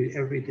for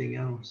everything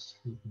else.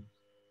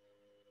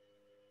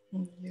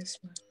 Yes,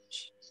 Maharaj.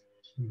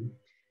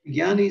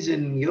 Jnanis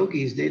and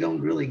yogis, they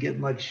don't really get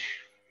much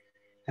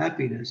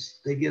happiness.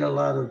 They get a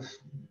lot of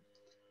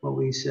what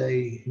we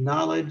say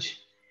knowledge,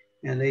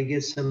 and they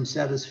get some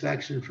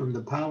satisfaction from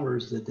the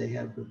powers that they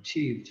have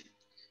achieved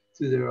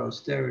through their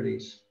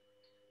austerities.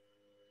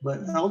 But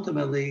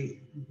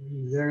ultimately,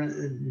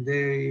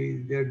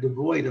 they're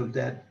devoid of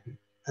that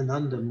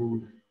ananda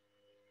mood.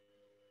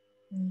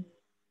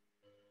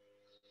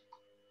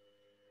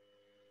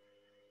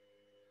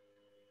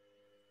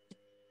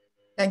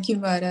 Thank you,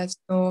 Maharaj.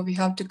 So we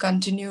have to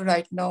continue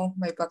right now.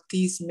 My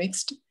bhakti is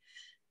mixed.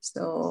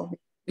 So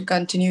we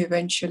continue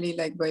eventually,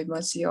 like by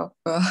mercy of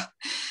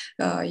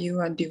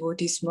you and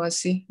devotees'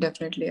 mercy.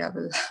 Definitely, I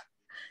will.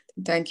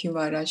 Thank you,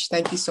 Maharaj.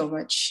 Thank you so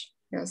much.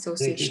 Your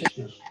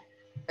association.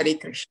 Hare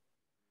Krishna.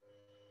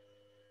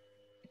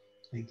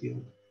 Thank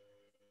you.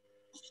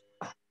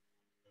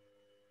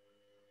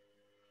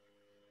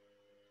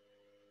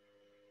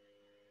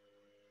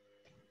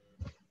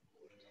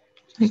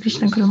 Hare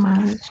Krishna, Guru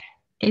Maharaj.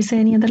 Is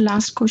there any other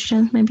last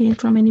question, maybe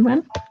from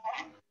anyone?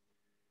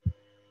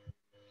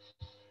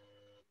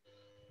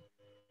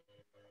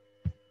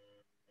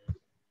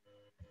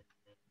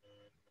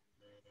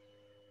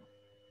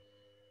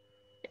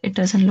 It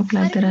doesn't look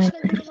like there are any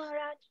other.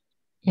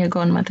 Yeah, go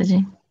on,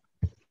 Mataji.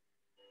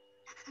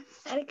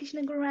 Hare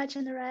Krishna, Guru Maharaj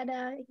and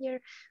Radha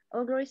here.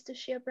 All glories to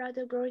Shri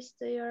Prabhupada, glories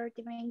to your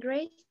divine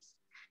grace.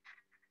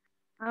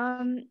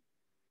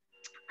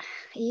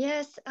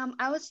 Yes,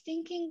 I was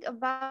thinking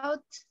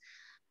about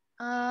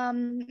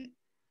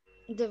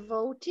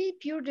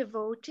pure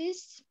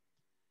devotees,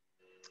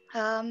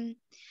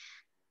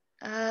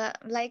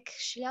 like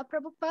Srila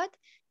Prabhupada.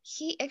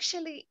 He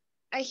actually,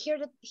 I hear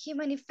that he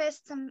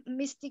manifests some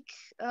mystic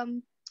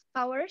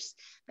powers,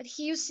 but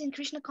he used in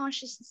Krishna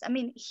consciousness. I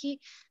mean, he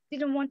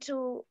didn't want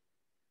to,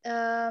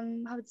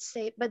 how to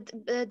say, but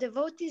the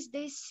devotees,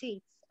 they see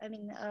it. I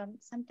mean,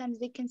 sometimes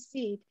they can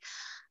see it.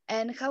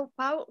 And how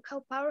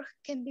power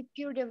can be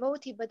pure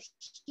devotee, but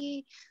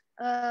he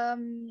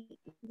didn't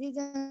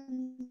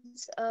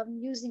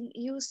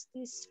use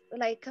this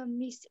like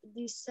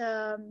these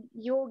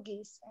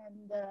yogis,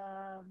 and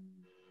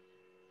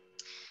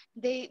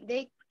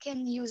they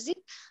can use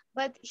it,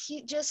 but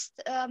he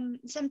just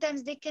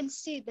sometimes they can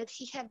see that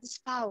he have these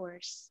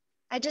powers.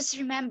 I just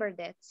remember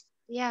that.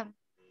 Yeah.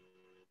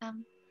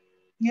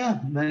 Yeah,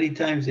 many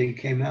times they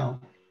came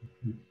out.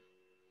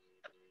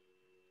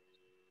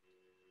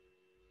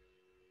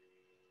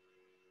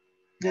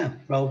 Yeah,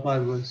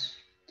 Prabhupada was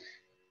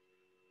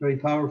very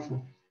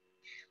powerful.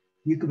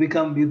 You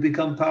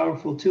become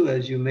powerful too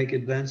as you make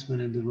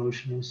advancement in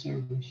devotional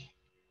service.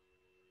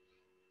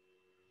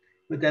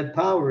 But that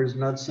power is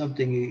not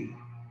something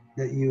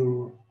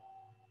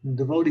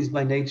devotees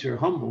by nature are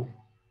humble,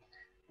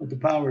 but the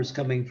power is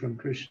coming from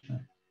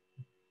Krishna.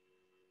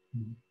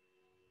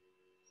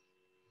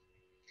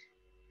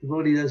 The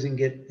devotee doesn't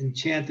get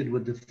enchanted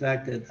with the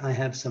fact that I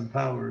have some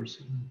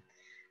powers.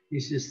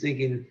 He's just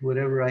thinking,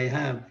 whatever I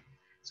have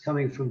is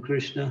coming from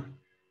Krishna,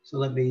 so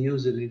let me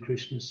use it in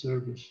Krishna's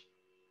service.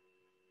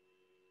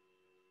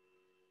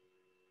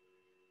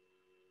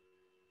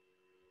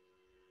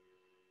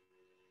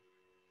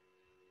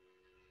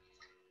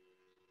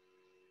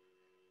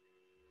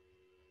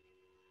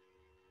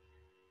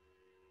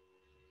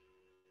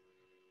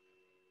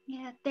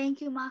 Yeah,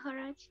 thank you,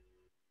 Maharaj.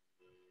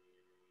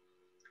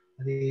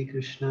 Hare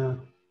Krishna.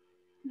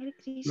 Hare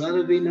Krishna.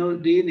 Radha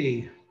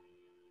Vinodini.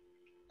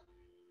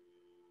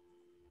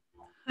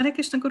 Hare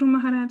Krishna, Guru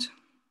Maharaj.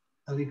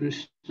 Hare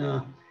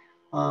Krishna.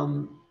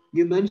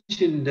 You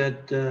mentioned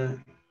that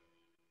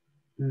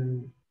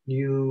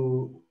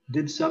you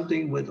did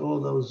something with all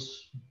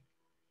those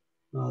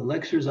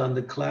lectures on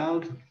the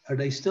cloud. Are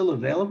they still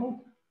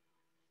available?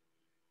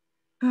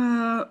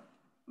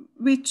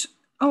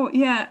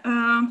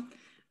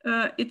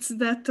 It's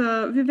that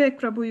Vivek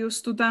Prabhu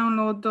used to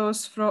download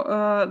those from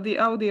the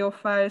audio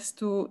files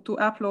to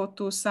upload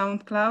to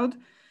SoundCloud,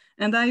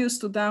 and I used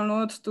to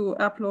download to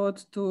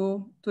upload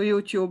to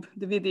YouTube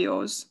the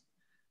videos.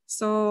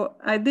 So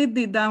I did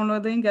the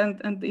downloading,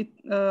 and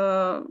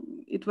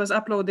it was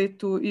uploaded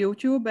to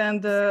YouTube,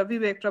 and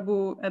Vivek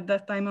Prabhu at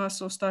that time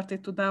also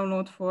started to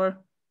download for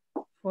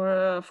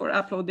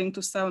uploading to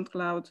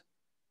SoundCloud.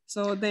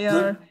 So they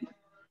are.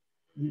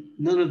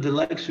 None of the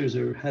lectures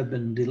have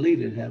been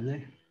deleted, have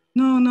they?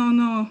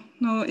 No.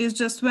 It's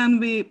just when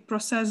we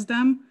process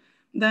them,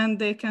 then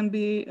they can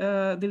be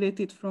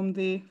deleted from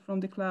the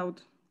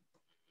cloud.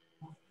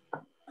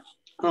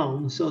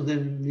 Oh, so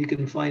then you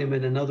can find them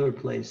in another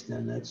place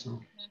then, that's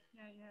all.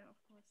 Yeah, of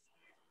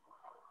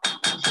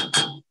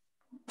course.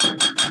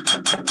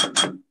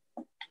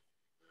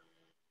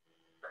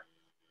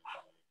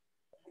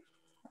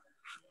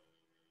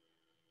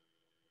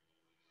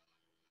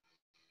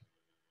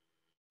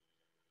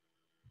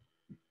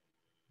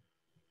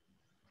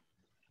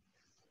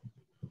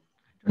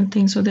 I don't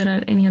think so there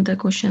are any other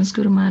questions,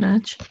 Guru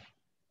Maharaj.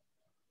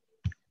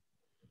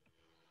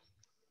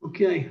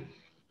 Okay.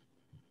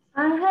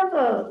 I have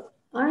a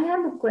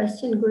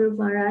question, Guru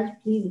Maharaj,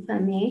 please, if I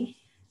may.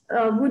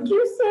 Would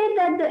you say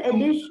that the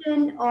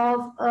addition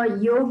of a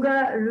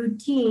yoga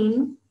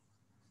routine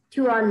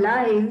to our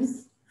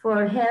lives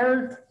for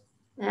health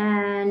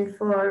and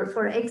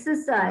for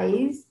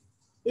exercise,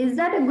 is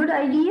that a good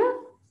idea?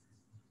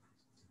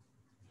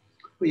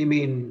 What, you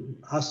mean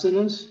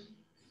asanas?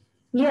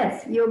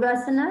 Yes,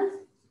 yogasanas.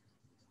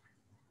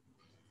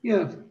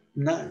 Yeah,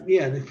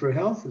 for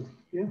health,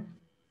 yeah.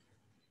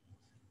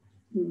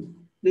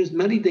 There's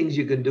many things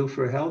you can do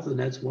for health, and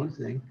that's one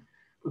thing.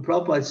 But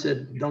Prabhupada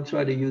said, don't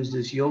try to use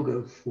this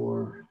yoga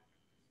for,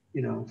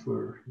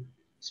 for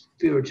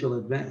spiritual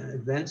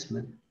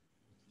advancement.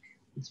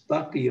 It's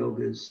bhakti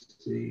yoga is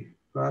the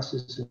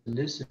process in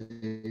this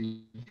age.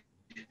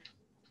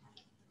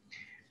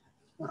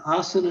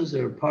 Asanas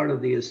are part of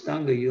the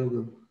Astanga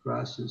yoga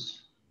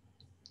process.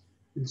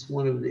 It's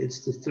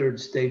the third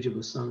stage of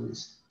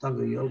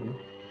Astanga yoga.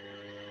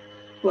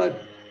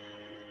 But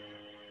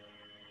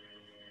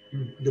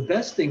the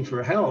best thing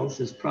for health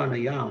is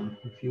pranayama.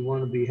 If you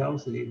want to be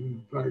healthy,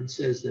 it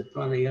says that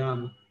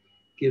pranayama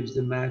gives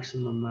the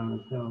maximum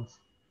amount of health.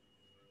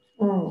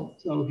 Oh.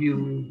 So if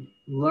you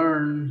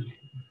learn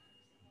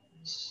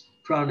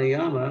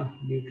pranayama,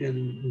 you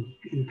can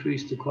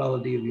increase the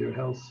quality of your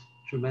health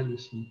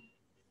tremendously.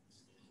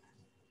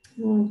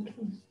 Okay.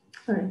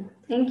 All right.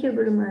 Thank you,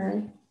 Guru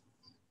Maharaj.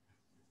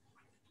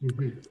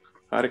 Mm-hmm.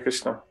 Hare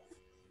Krishna.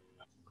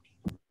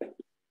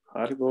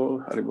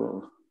 Haribol,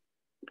 Haribol.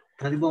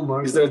 Haribol,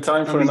 Mark. Is there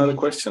time for another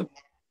question?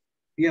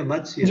 Yeah,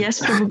 Matsya.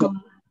 Yes, Prabhu.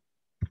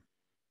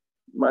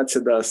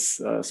 Matsya Das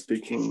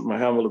speaking. My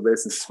humble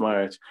obeisance,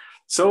 Maharaj.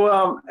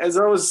 So as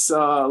I was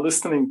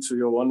listening to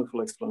your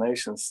wonderful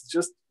explanations,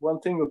 just one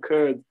thing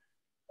occurred,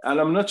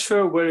 and I'm not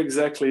sure where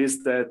exactly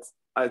is that.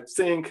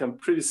 I'm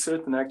pretty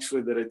certain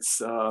actually that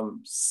it's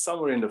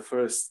somewhere in the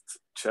first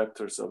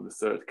chapters of the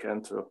third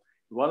canto.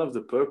 One of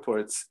the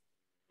purports,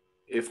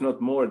 if not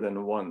more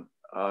than one,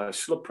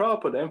 Srila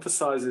Prabhupada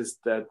emphasizes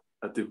that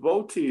a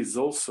devotee is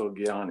also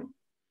Jnani.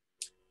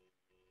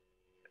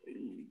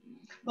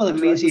 Well, it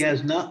means he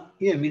has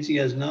it means he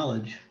has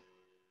knowledge.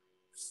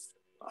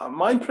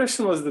 My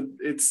impression was that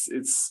it's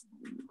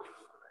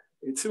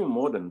even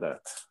more than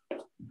that.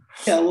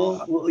 Yeah,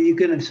 well, you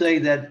can say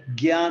that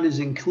Gyan is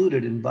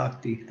included in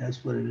bhakti.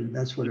 That's what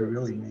it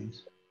really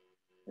means.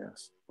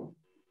 Yes.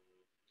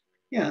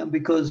 Yeah,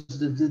 because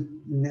the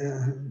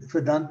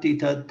Vedanti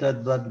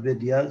tad vad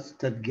vidyas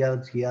tad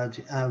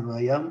gyat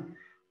avayam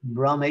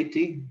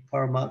brahmeti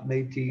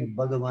paramatmeti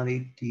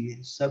bhagavaniti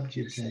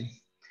subjite.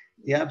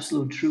 The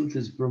absolute truth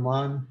is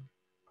Brahman,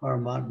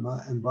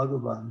 Paramatma, and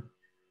Bhagavan.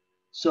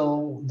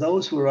 So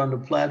those who are on the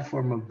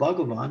platform of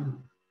Bhagavan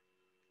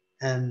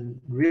and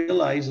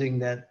realizing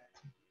that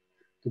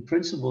the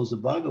principles of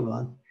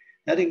Bhagavan,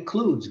 that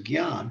includes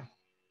Gyan.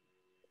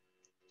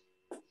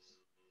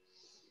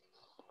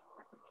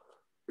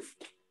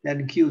 That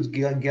includes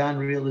Gyan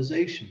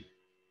realization.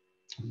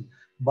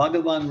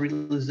 Bhagavan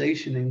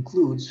realization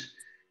includes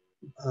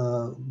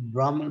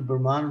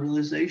Brahman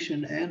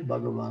realization and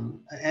Bhagavan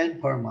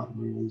and Paramatma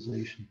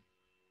realization.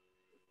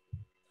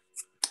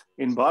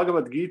 In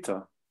Bhagavad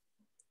Gita,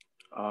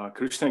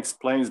 Krishna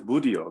explains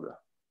Buddhi Yoga.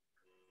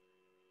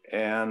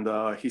 And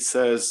he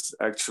says,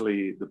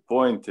 actually, the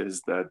point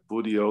is that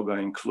Buddhi Yoga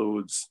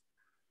includes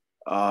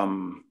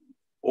all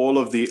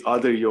of the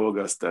other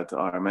yogas that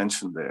are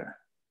mentioned there.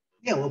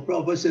 Yeah, well,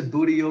 Prabhupada said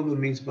Buddhi Yoga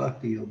means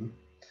Bhakti Yoga.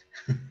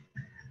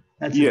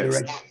 That's yes. A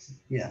direct,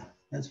 yeah,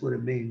 that's what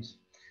it means.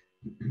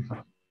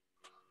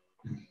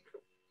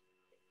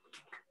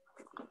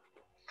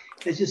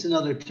 It's just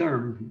another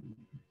term.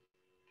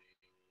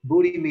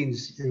 Buddhi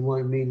means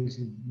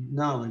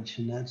knowledge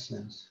in that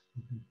sense.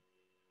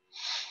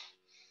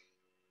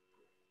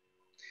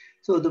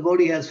 So the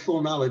devotee has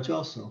full knowledge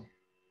also.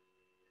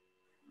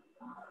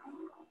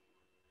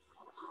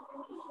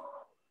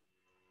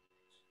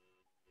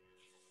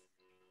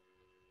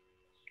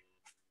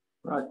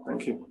 Right,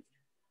 thank you.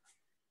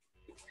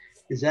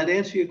 Does that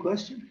answer your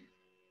question?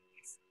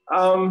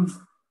 Well,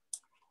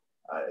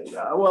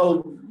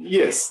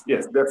 yes,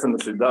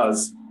 definitely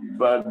does.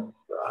 But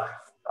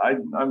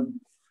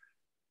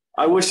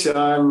I wish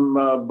I'm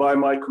by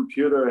my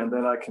computer and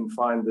then I can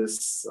find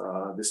this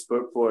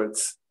purport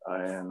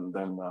and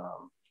then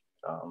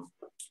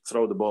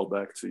throw the ball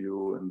back to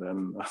you and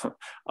then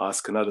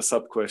ask another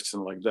sub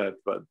question like that.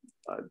 But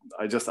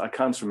I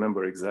can't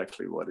remember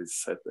exactly what is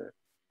said there.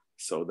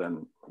 So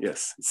then,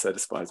 yes, it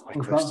satisfies my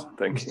question.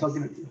 Thank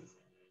you.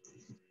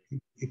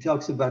 He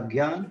talks about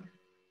Gyan,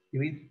 you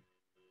mean?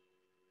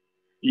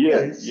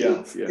 Yes.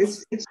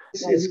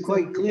 It's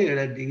quite clear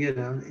that,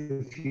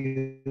 if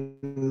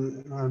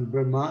you on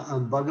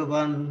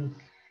Bhagavan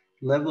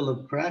level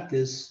of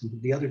practice,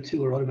 the other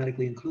two are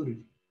automatically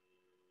included.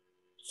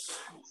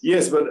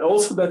 Yes, but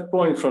also that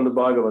point from the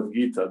Bhagavad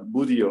Gita,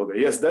 Buddhi Yoga.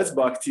 Yes, that's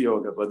Bhakti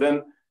Yoga. But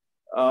then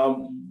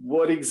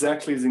what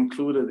exactly is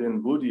included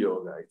in Buddhi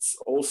Yoga? It's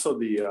also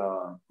the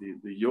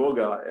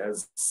yoga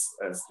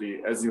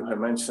as you have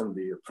mentioned,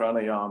 the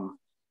pranayama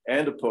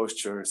and the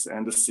postures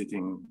and the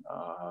sitting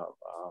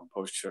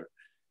posture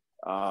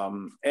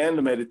and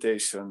the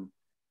meditation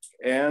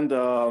and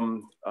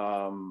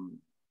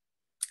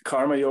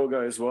karma yoga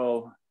as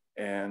well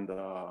and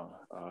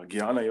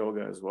jnana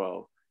yoga as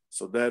well.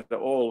 So that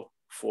all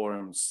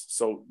forms.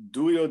 So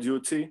do your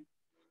duty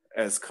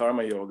as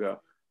karma yoga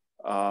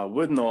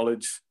with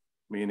knowledge,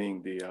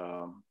 meaning the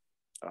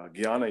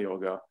jnana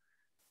yoga.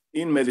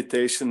 In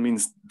meditation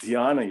means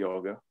dhyana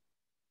yoga.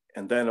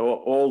 And then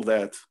all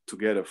that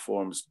together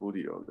forms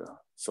Buddhi yoga.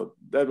 So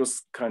that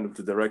was kind of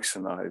the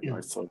direction I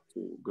thought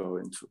to go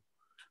into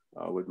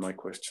with my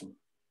question.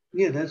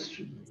 Yeah, that's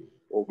true.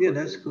 Yeah,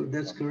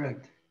 that's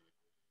correct.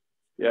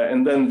 Yeah,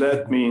 and then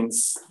that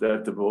means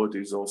that the devotee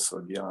is also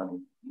a jnani.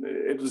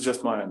 It was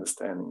just my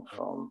understanding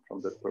from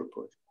that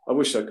purport. I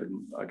wish I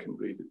can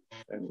read it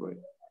anyway.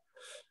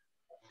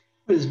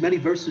 There's many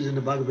verses in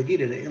the Bhagavad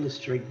Gita that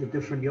illustrate the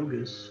different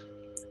yogas.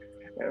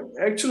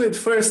 Actually, at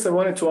first, I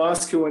wanted to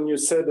ask you when you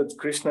said that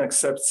Krishna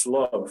accepts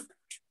love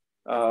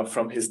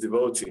from his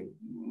devotee,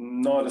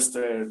 not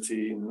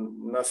austerity,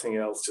 nothing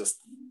else, just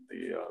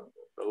the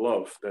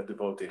love that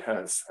devotee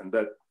has, and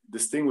that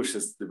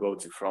distinguishes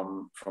devotee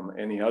from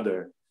any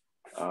other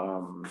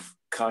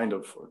kind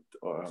of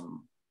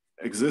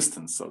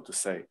existence, so to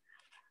say.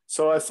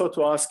 So I thought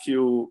to ask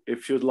you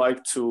if you'd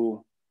like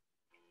to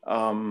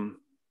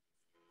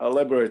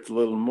elaborate a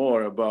little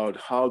more about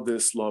how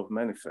this love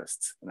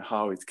manifests and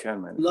how it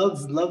can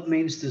manifest. Love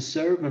means to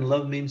serve, and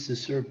love means to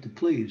serve to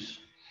please.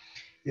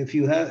 If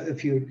you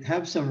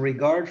have some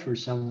regard for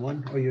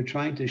someone, or you're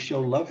trying to show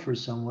love for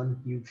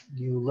someone, you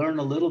learn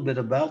a little bit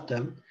about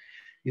them,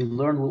 you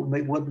learn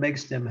what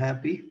makes them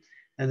happy,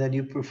 and then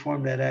you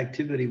perform that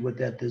activity with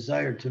that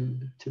desire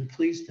to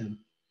please them.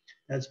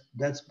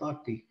 That's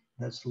bhakti.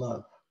 That's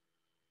love.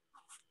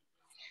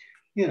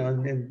 You know,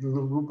 and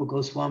Rupa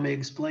Goswami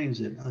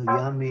explains it. What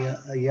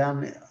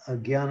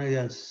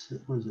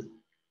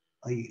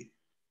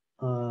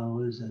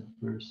is that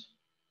verse?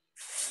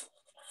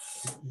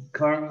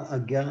 Karma,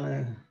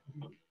 Agyana,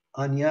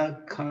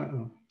 Anya,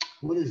 Karma.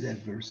 What is that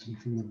verse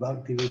from the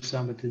Bhakti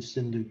Rasamrita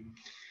Sindhu?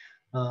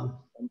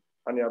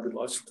 Anya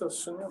Bilasita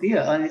Sunyam?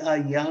 Yeah,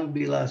 Anya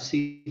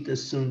Bilasita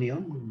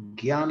Sunyam,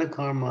 Jnana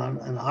Karman,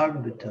 and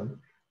Arbitam,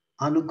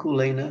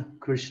 Anukulena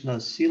Krishna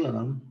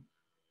Silanam,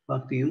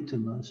 Bhakti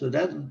Uttama. So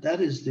that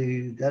is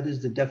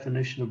the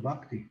definition of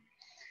bhakti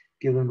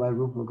given by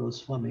Rupa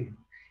Goswami,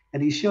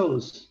 and he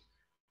shows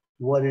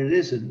what it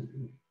is.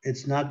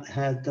 It's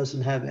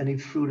doesn't have any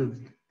fruit of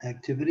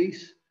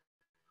activities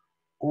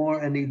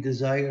or any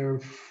desire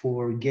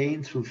for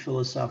gain through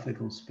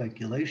philosophical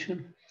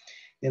speculation.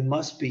 It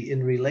must be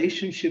in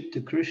relationship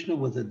to Krishna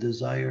with a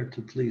desire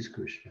to please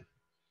Krishna.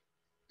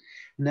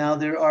 Now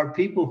there are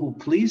people who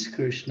please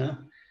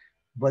Krishna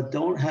but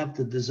don't have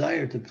the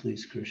desire to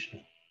please Krishna.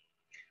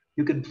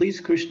 You can please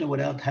Krishna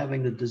without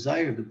having the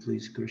desire to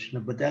please Krishna,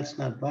 but that's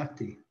not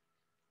bhakti.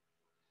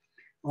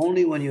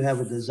 Only when you have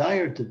a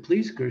desire to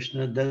please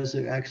Krishna does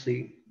it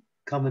actually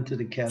come into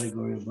the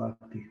category of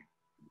bhakti.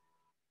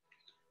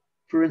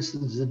 For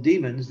instance, the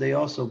demons, they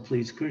also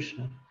please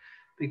Krishna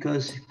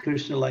because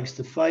Krishna likes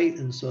to fight,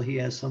 and so he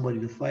has somebody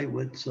to fight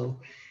with, so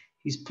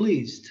he's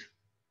pleased.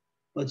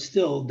 But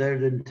still, their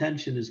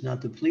intention is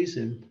not to please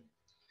him,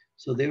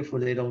 so therefore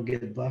they don't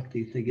get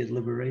bhakti, they get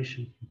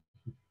liberation.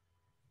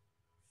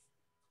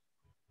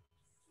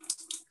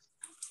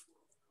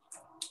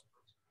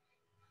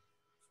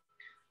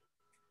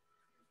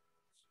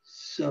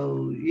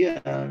 So yeah,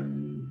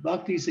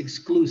 bhakti is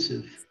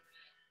exclusive.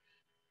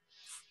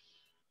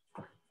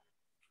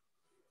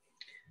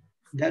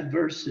 That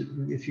verse,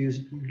 if you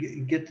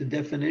get the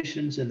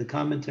definitions and the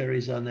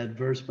commentaries on that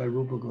verse by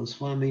Rupa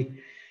Goswami,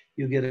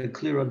 you get a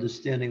clear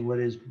understanding what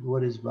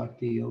is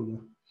bhakti yoga.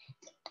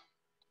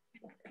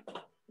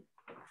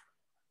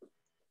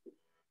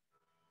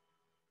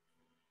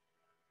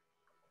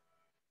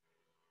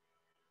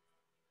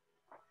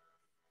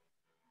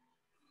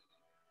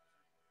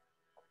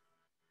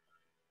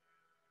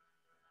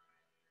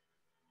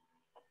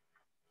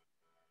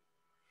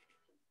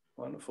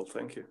 Wonderful,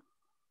 thank you.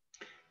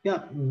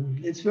 Yeah,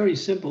 it's very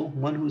simple.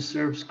 One who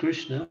serves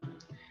Krishna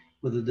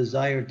with a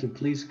desire to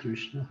please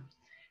Krishna.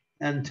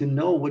 And to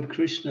know what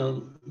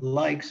Krishna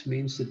likes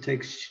means to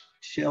take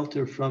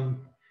shelter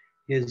from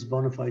his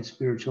bona fide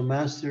spiritual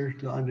master,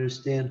 to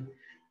understand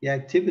the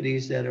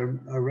activities that are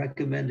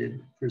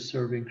recommended for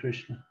serving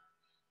Krishna.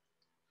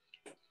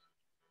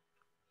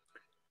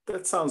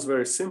 That sounds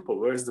very simple.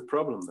 Where's the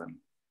problem then?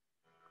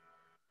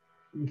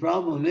 The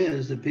problem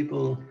is that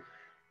people,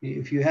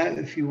 if you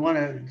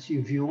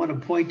want to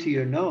point to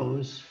your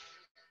nose,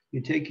 you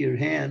take your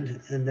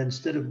hand, and then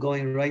instead of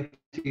going right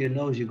to your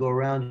nose, you go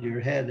around your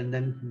head and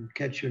then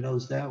catch your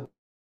nose that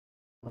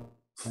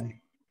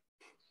way.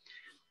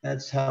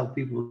 That's how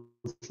people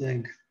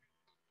think.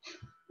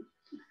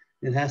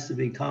 It has to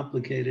be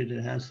complicated.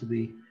 It has to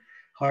be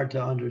hard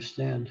to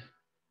understand.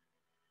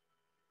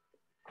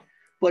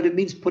 But it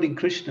means putting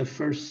Krishna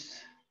first.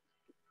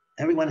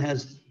 Everyone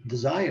has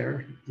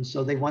desire, and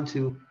so they want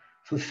to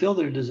fulfill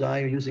their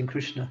desire using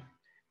Krishna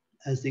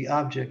as the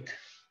object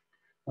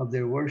of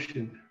their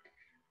worship.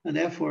 And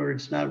therefore,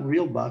 it's not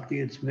real bhakti,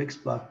 it's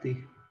mixed bhakti.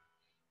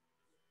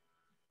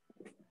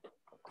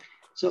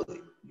 So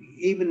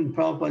even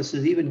Prabhupada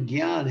says, even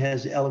Gyan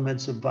has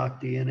elements of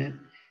bhakti in it.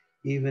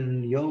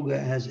 Even yoga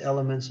has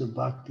elements of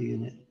bhakti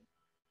in it.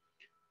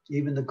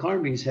 Even the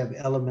Karmis have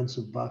elements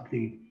of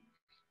bhakti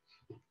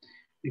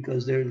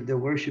because they're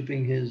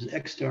worshiping his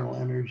external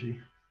energy.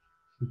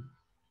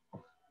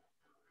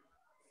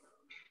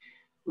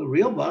 The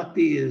real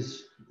bhakti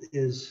is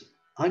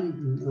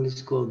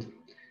what's called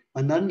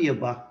ananya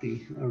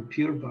bhakti or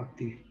pure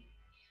bhakti.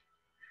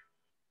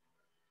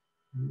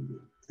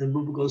 And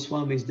Rupa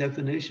Goswami's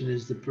definition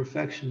is the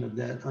perfection of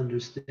that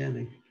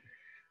understanding.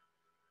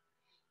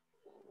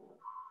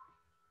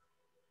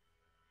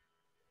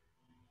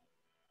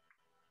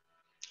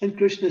 And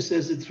Krishna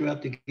says it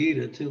throughout the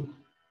Gita too.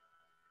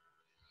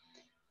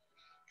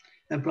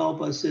 And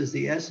Prabhupada says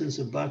the essence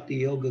of bhakti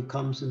yoga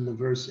comes in the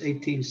verse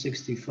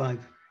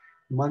 1865.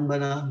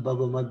 Manmana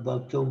bhavamad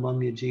bhakto mam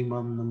yaji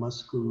mam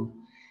namaskuru.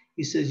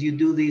 He says, you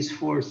do these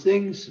four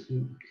things,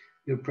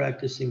 you're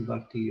practicing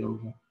bhakti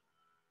yoga.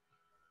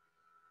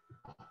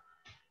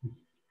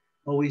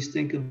 Always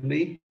think of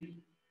me,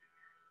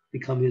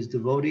 become his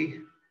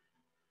devotee,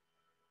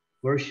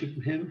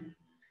 worship him,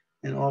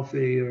 and offer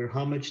your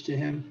homage to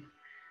him.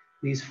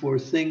 These four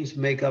things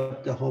make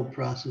up the whole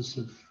process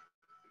of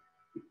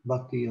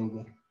bhakti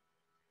yoga.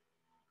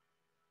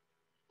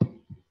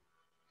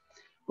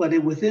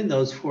 But within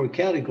those four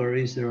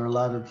categories, there are a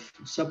lot of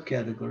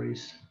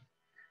subcategories.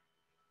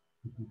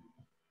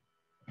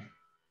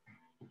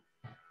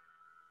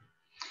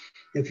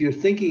 If you're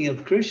thinking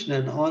of Krishna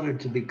in order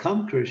to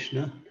become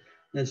Krishna,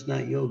 that's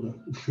not yoga.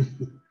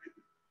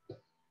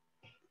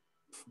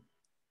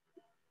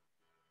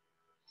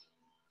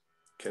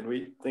 Can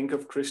we think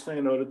of Krishna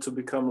in order to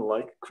become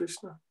like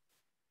Krishna?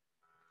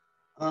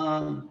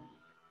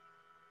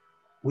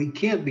 We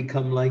can't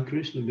become like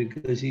Krishna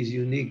because he's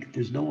unique.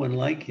 There's no one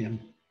like him.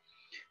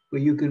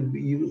 But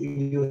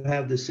you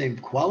have the same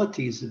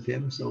qualities of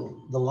him.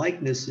 So the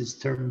likeness is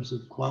terms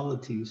of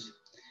qualities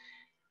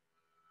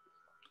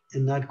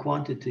and not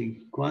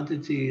quantity.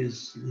 Quantity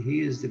is,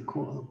 he's the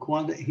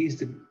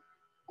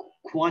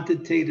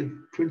quantitative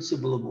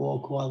principle of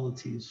all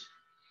qualities.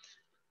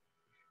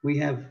 We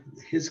have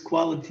his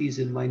qualities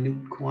in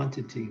minute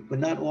quantity, but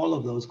not all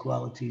of those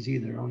qualities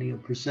either, only a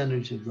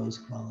percentage of those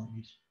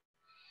qualities.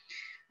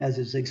 As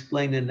is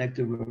explained in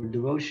Nectar of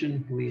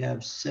Devotion, we have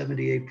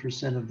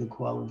 78% of the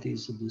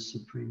qualities of the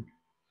Supreme.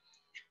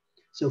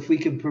 So if we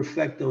can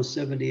perfect those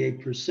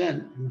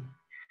 78%,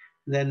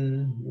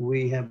 then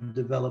we have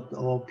developed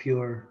all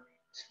pure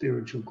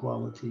spiritual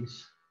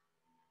qualities.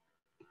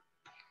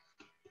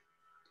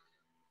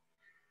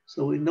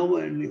 So no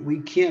one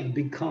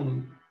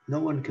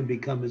can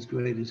become as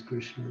great as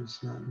Krishna.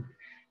 It's not.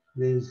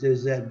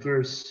 There's that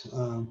verse.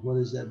 What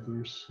is that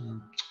verse?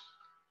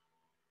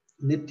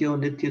 Nityo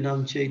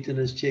nityanam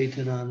chaitanas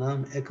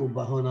chaitananam eko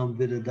bahonam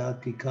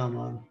vidadati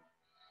kamam.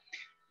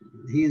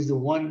 He is the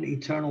one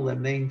eternal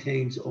that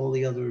maintains all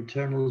the other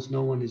eternals.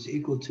 No one is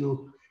equal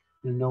to,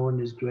 and no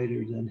one is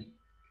greater than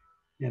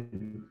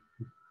him.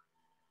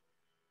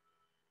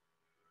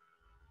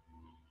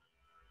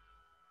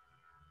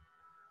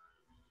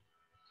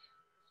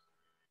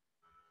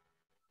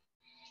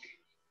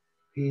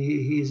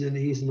 He's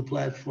in the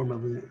platform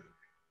of it.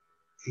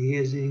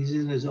 He's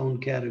in his own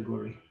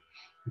category.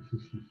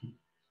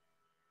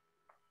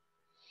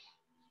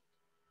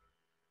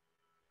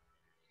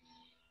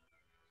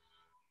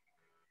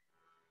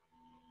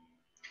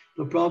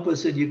 But Prabhupada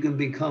said you can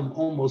become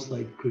almost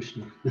like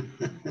Krishna.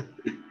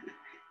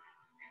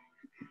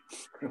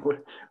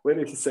 Where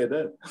did he say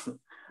that?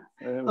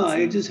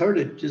 I just heard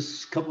it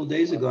just a couple of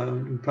days ago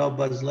in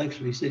Prabhupada's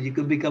lecture. He said you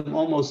can become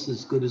almost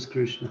as good as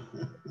Krishna.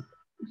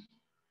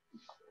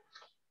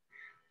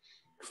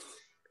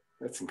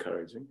 That's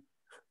encouraging.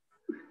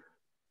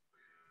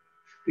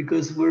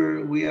 Because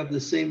we have the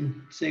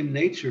same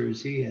nature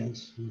as he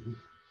has. Mm-hmm.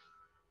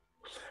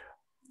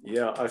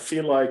 Yeah, I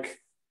feel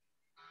like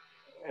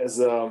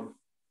as a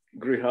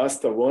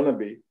grihasta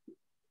wannabe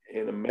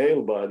in a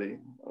male body,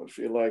 I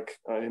feel like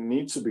I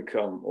need to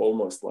become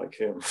almost like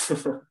him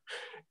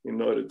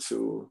in order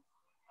to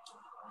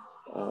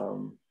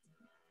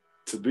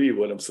be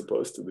what I'm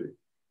supposed to be.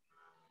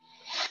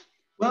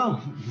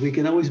 Well, we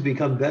can always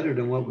become better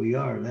than what we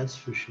are, that's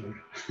for sure.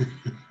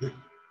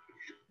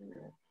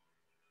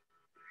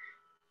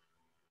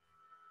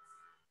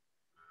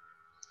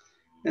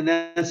 And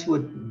that's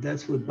what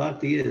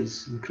bhakti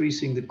is,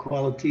 increasing the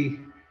quality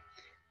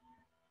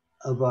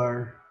of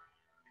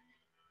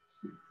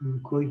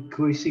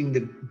increasing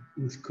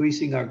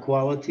our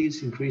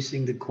qualities,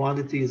 increasing the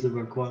quantities of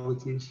our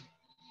qualities.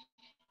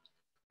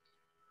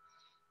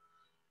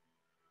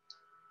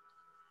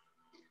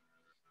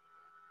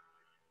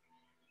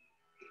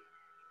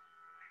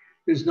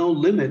 there's no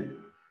limit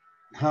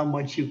how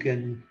much you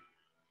can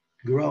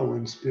grow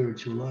in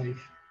spiritual life.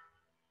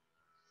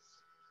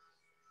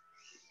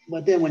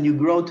 But then when you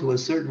grow to a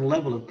certain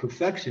level of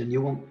perfection,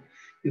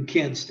 you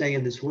can't stay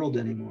in this world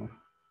anymore.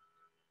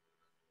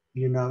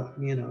 You're not,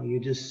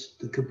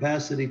 the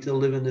capacity to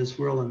live in this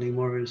world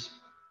anymore is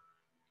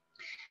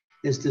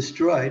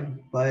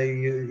destroyed by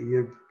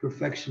your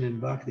perfection in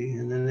bhakti.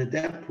 And then at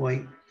that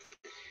point,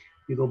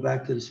 you go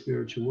back to the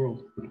spiritual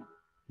world.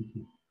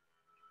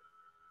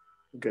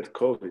 Get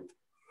COVID.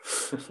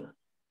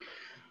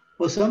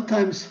 Well,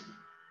 sometimes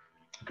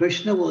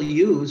Krishna will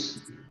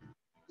use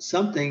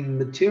something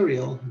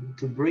material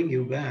to bring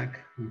you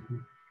back.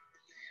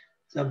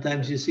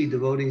 Sometimes you see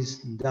devotees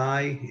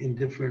die in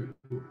different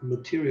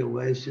material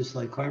ways, just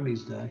like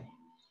Karmis die.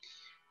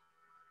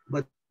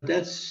 But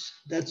that's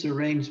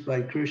arranged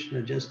by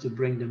Krishna just to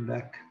bring them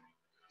back.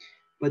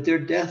 But their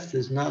death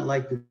is not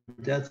like the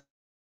death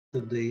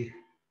of the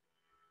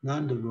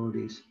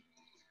non-devotees.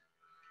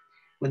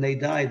 When they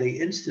die, they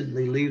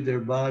instantly leave their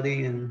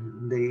body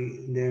and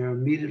they're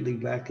immediately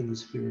back in the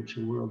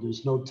spiritual world.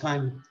 There's no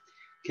time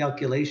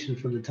calculation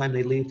from the time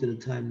they leave to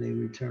the time they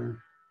return.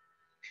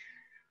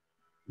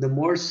 The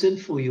more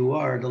sinful you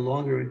are, the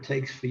longer it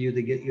takes for you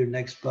to get your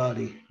next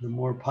body. The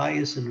more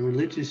pious and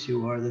religious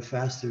you are, the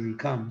faster it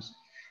comes.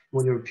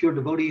 When you're a pure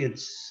devotee, it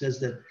says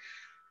that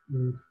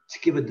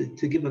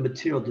to give a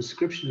material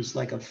description, it's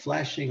like a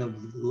flashing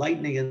of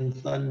lightning and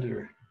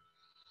thunder.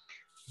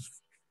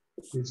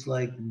 It's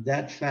like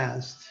that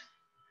fast.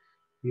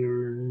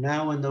 You're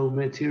now in the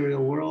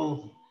material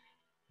world,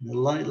 the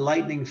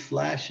lightning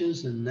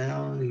flashes, and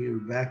now you're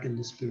back in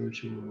the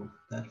spiritual world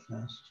that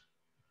fast.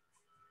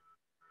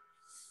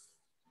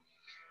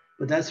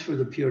 But that's for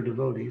the pure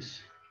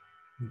devotees.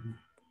 Mm-hmm.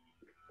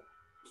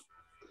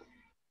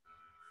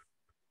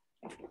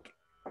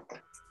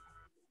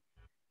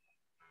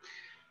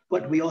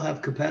 But we all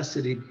have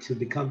capacity to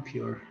become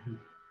pure.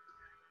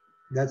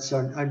 That's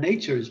our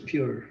nature is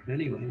pure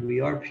anyway.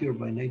 We are pure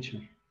by nature.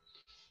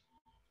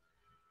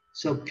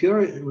 So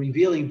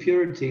revealing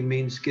purity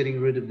means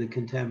getting rid of the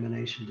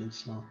contamination,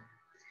 that's all.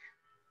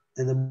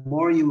 And the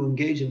more you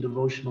engage in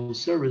devotional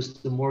service,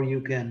 the more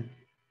you can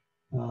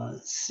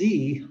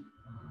see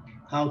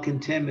how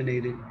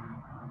contaminated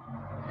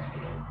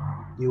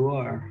you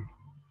are.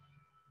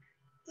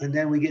 And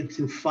then we get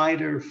to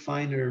finer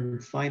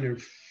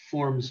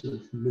forms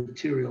of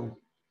material,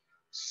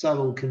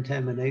 subtle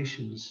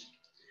contaminations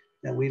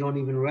that we don't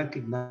even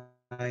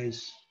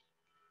recognize.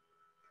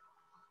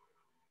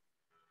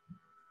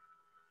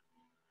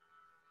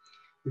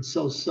 It's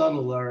so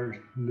subtle, our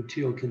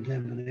material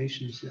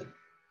contaminations, that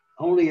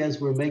only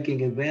as we're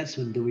making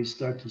advancement do we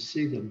start to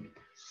see them.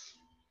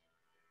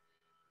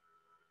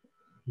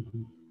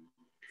 Mm-hmm.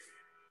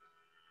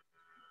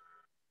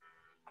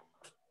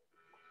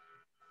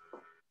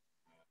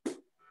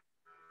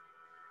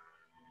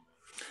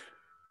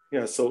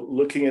 Yeah, so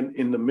looking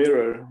in the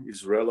mirror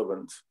is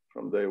relevant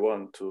from day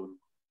one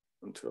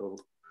until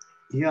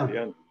the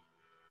end.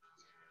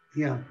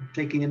 Yeah,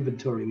 taking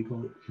inventory, we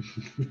call it.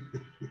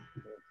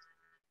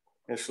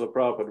 Srila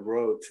Prabhupada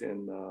wrote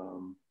in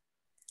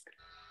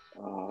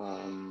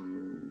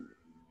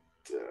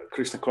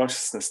Krishna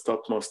Consciousness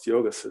Topmost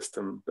Yoga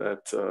System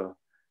that,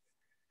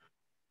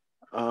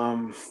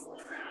 how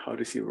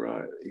does he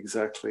write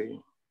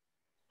exactly?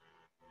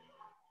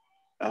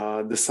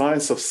 The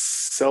science of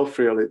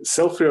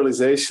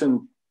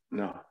self-realization,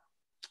 I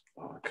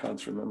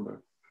can't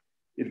remember.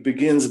 It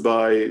begins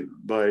by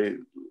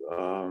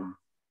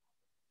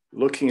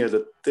looking at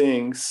the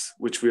things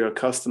which we are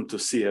accustomed to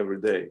see every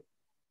day.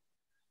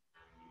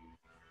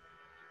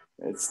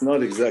 It's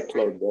not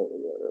exactly a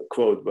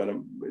quote, but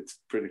it's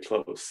pretty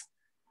close.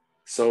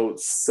 So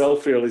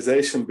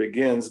self-realization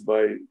begins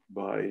by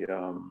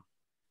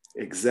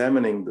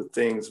examining the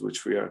things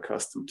which we are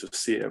accustomed to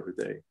see every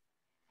day.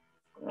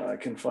 I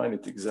can find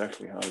it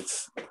exactly how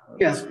it's.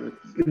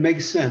 It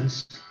makes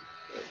sense.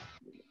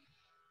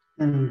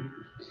 And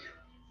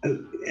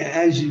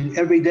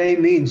every day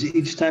means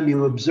each time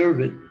you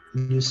observe it,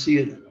 you see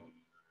it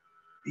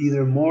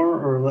either more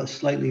or less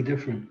slightly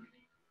different.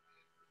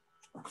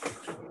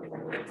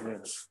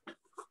 Yes.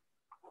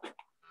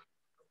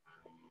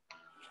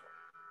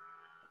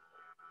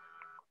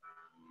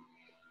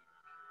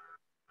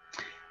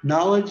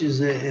 Knowledge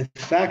is a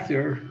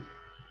factor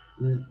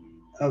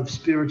of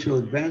spiritual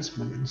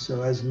advancement. And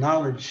so as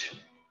knowledge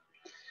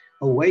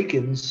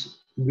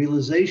awakens,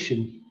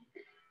 realization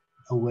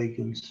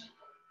awakens.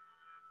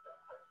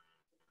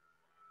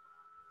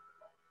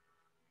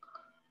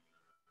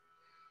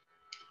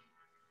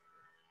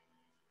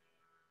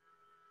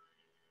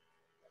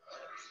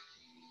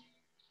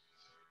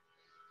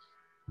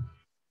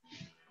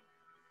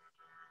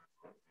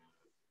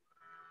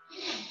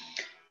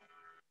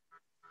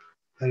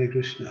 Hare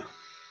Krishna.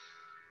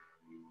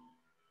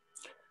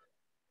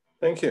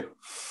 Thank you.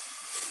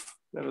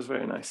 That was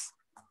very nice.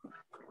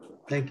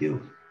 Thank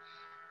you.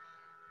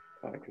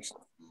 Hare Krishna.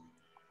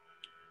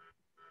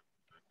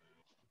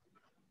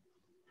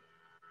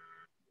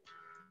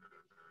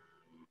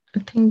 I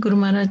think Guru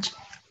Maharaj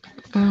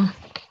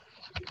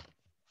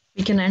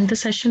can end the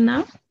session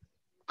now.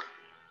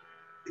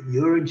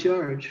 You're in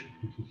charge.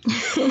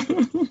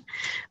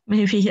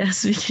 Maybe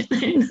yes, we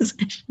can end the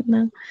session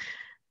now.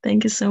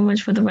 Thank you so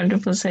much for the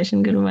wonderful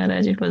session, Guru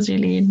Maharaj. It was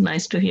really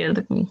nice to hear,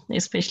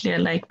 especially I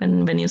like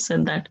when you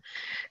said that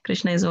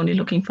Krishna is only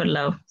looking for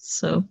love.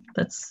 So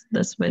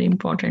that's very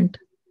important.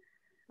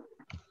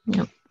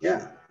 Yeah.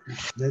 Yeah.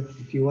 That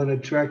if you want to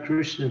attract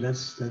Krishna,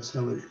 that's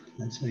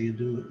how you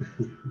do it.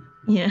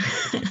 Yeah.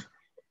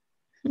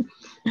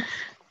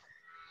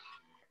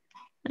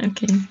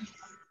 Okay.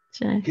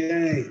 Jai.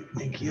 Okay,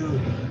 thank you.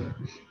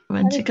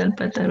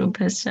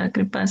 Vanchikalpatarubhyascha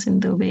kripa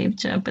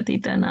sindhubhevcha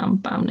patitanam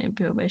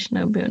pamnebhyo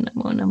vaishnavabhyo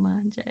namo namah.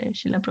 Jai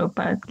Srila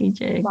Prabhupada ki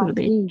jai,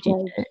 Gurudev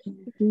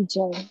ki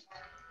jai,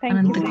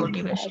 Anant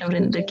Koti Vaishnav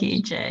Vrinda ki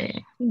jai.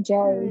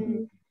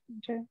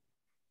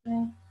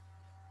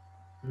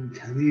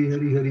 Hari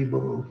Hari Hari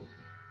Bol.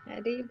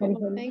 Hari Bol.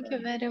 Thank you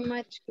very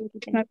much,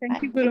 Gurudev. Thank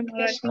you, Guru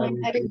Maharaj.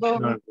 Hari Bol.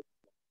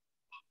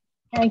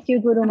 Thank you,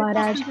 Guru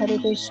Maharaj. Hare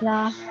Krishna.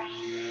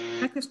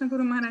 Hare Krishna,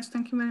 Guru Maharaj.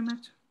 Thank you very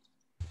much.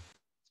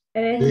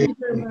 Hare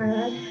Krishna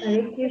Maharaj.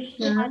 Hare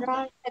Krishna.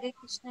 Hare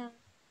Krishna.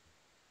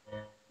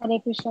 Hare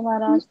Krishna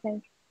Maharaj.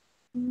 Thank you.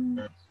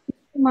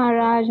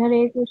 Maharaj.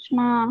 Hare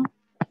Krishna.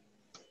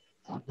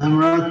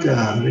 Namrata.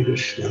 Hare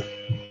Krishna.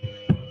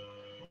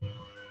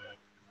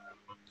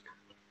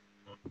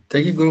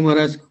 Thank you, Guru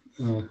Maharaj.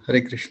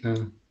 Hare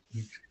Krishna.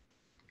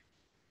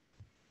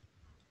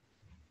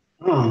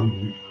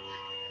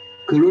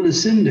 Karuna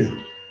Sindhu.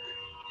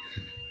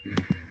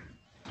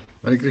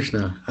 Hare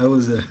Krishna. I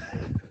was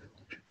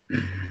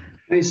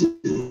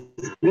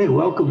Hey,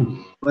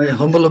 welcome. my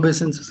humble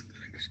obeisances.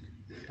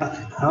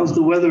 How's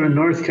the weather in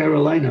North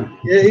Carolina?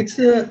 Yeah,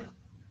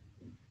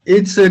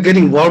 it's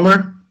getting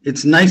warmer.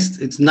 It's nice.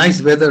 It's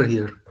nice weather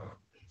here.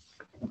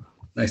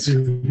 Nice.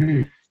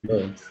 Mm-hmm.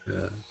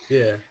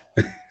 Yeah.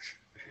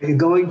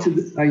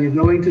 Are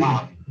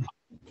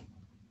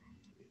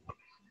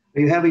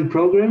you having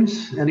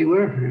programs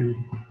anywhere?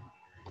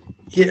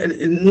 Yeah,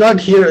 not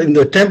here in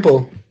the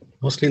temple.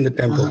 Mostly in the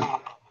temple,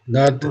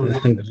 not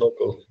in the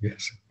local.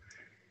 Yes.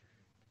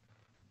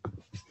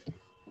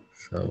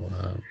 So.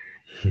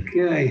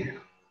 Okay.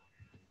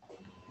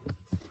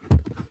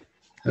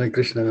 Hare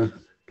Krishna.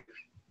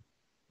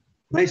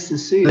 Nice to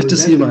see you. Nice to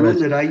see you,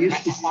 Maharaj.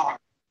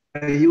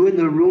 Are you in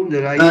the room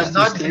that I used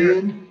to stay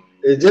in?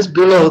 Just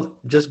below.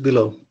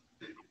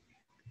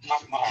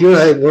 Here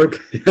I work.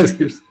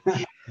 Yes,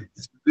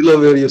 below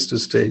where I used to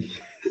stay.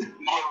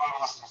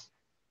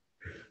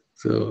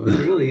 So.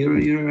 Really,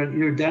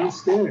 you're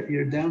downstairs.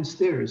 You're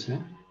downstairs,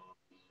 huh?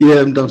 Yeah,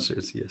 I'm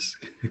downstairs. Yes.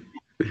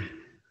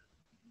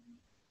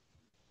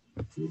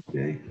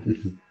 Okay.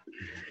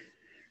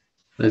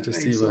 Nice to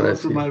see you, Maharaj.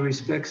 For my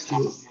respects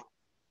to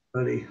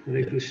buddy.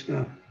 Hare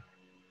Krishna.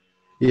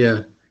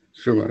 Yeah,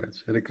 sure,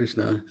 Maharaj. Hare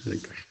Krishna. Hare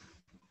Krishna.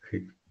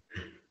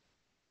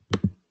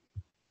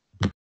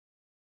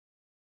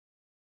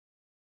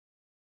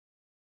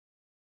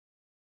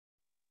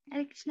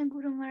 Hare Krishna,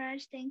 Guru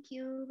Maharaj. Thank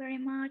you very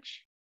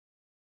much.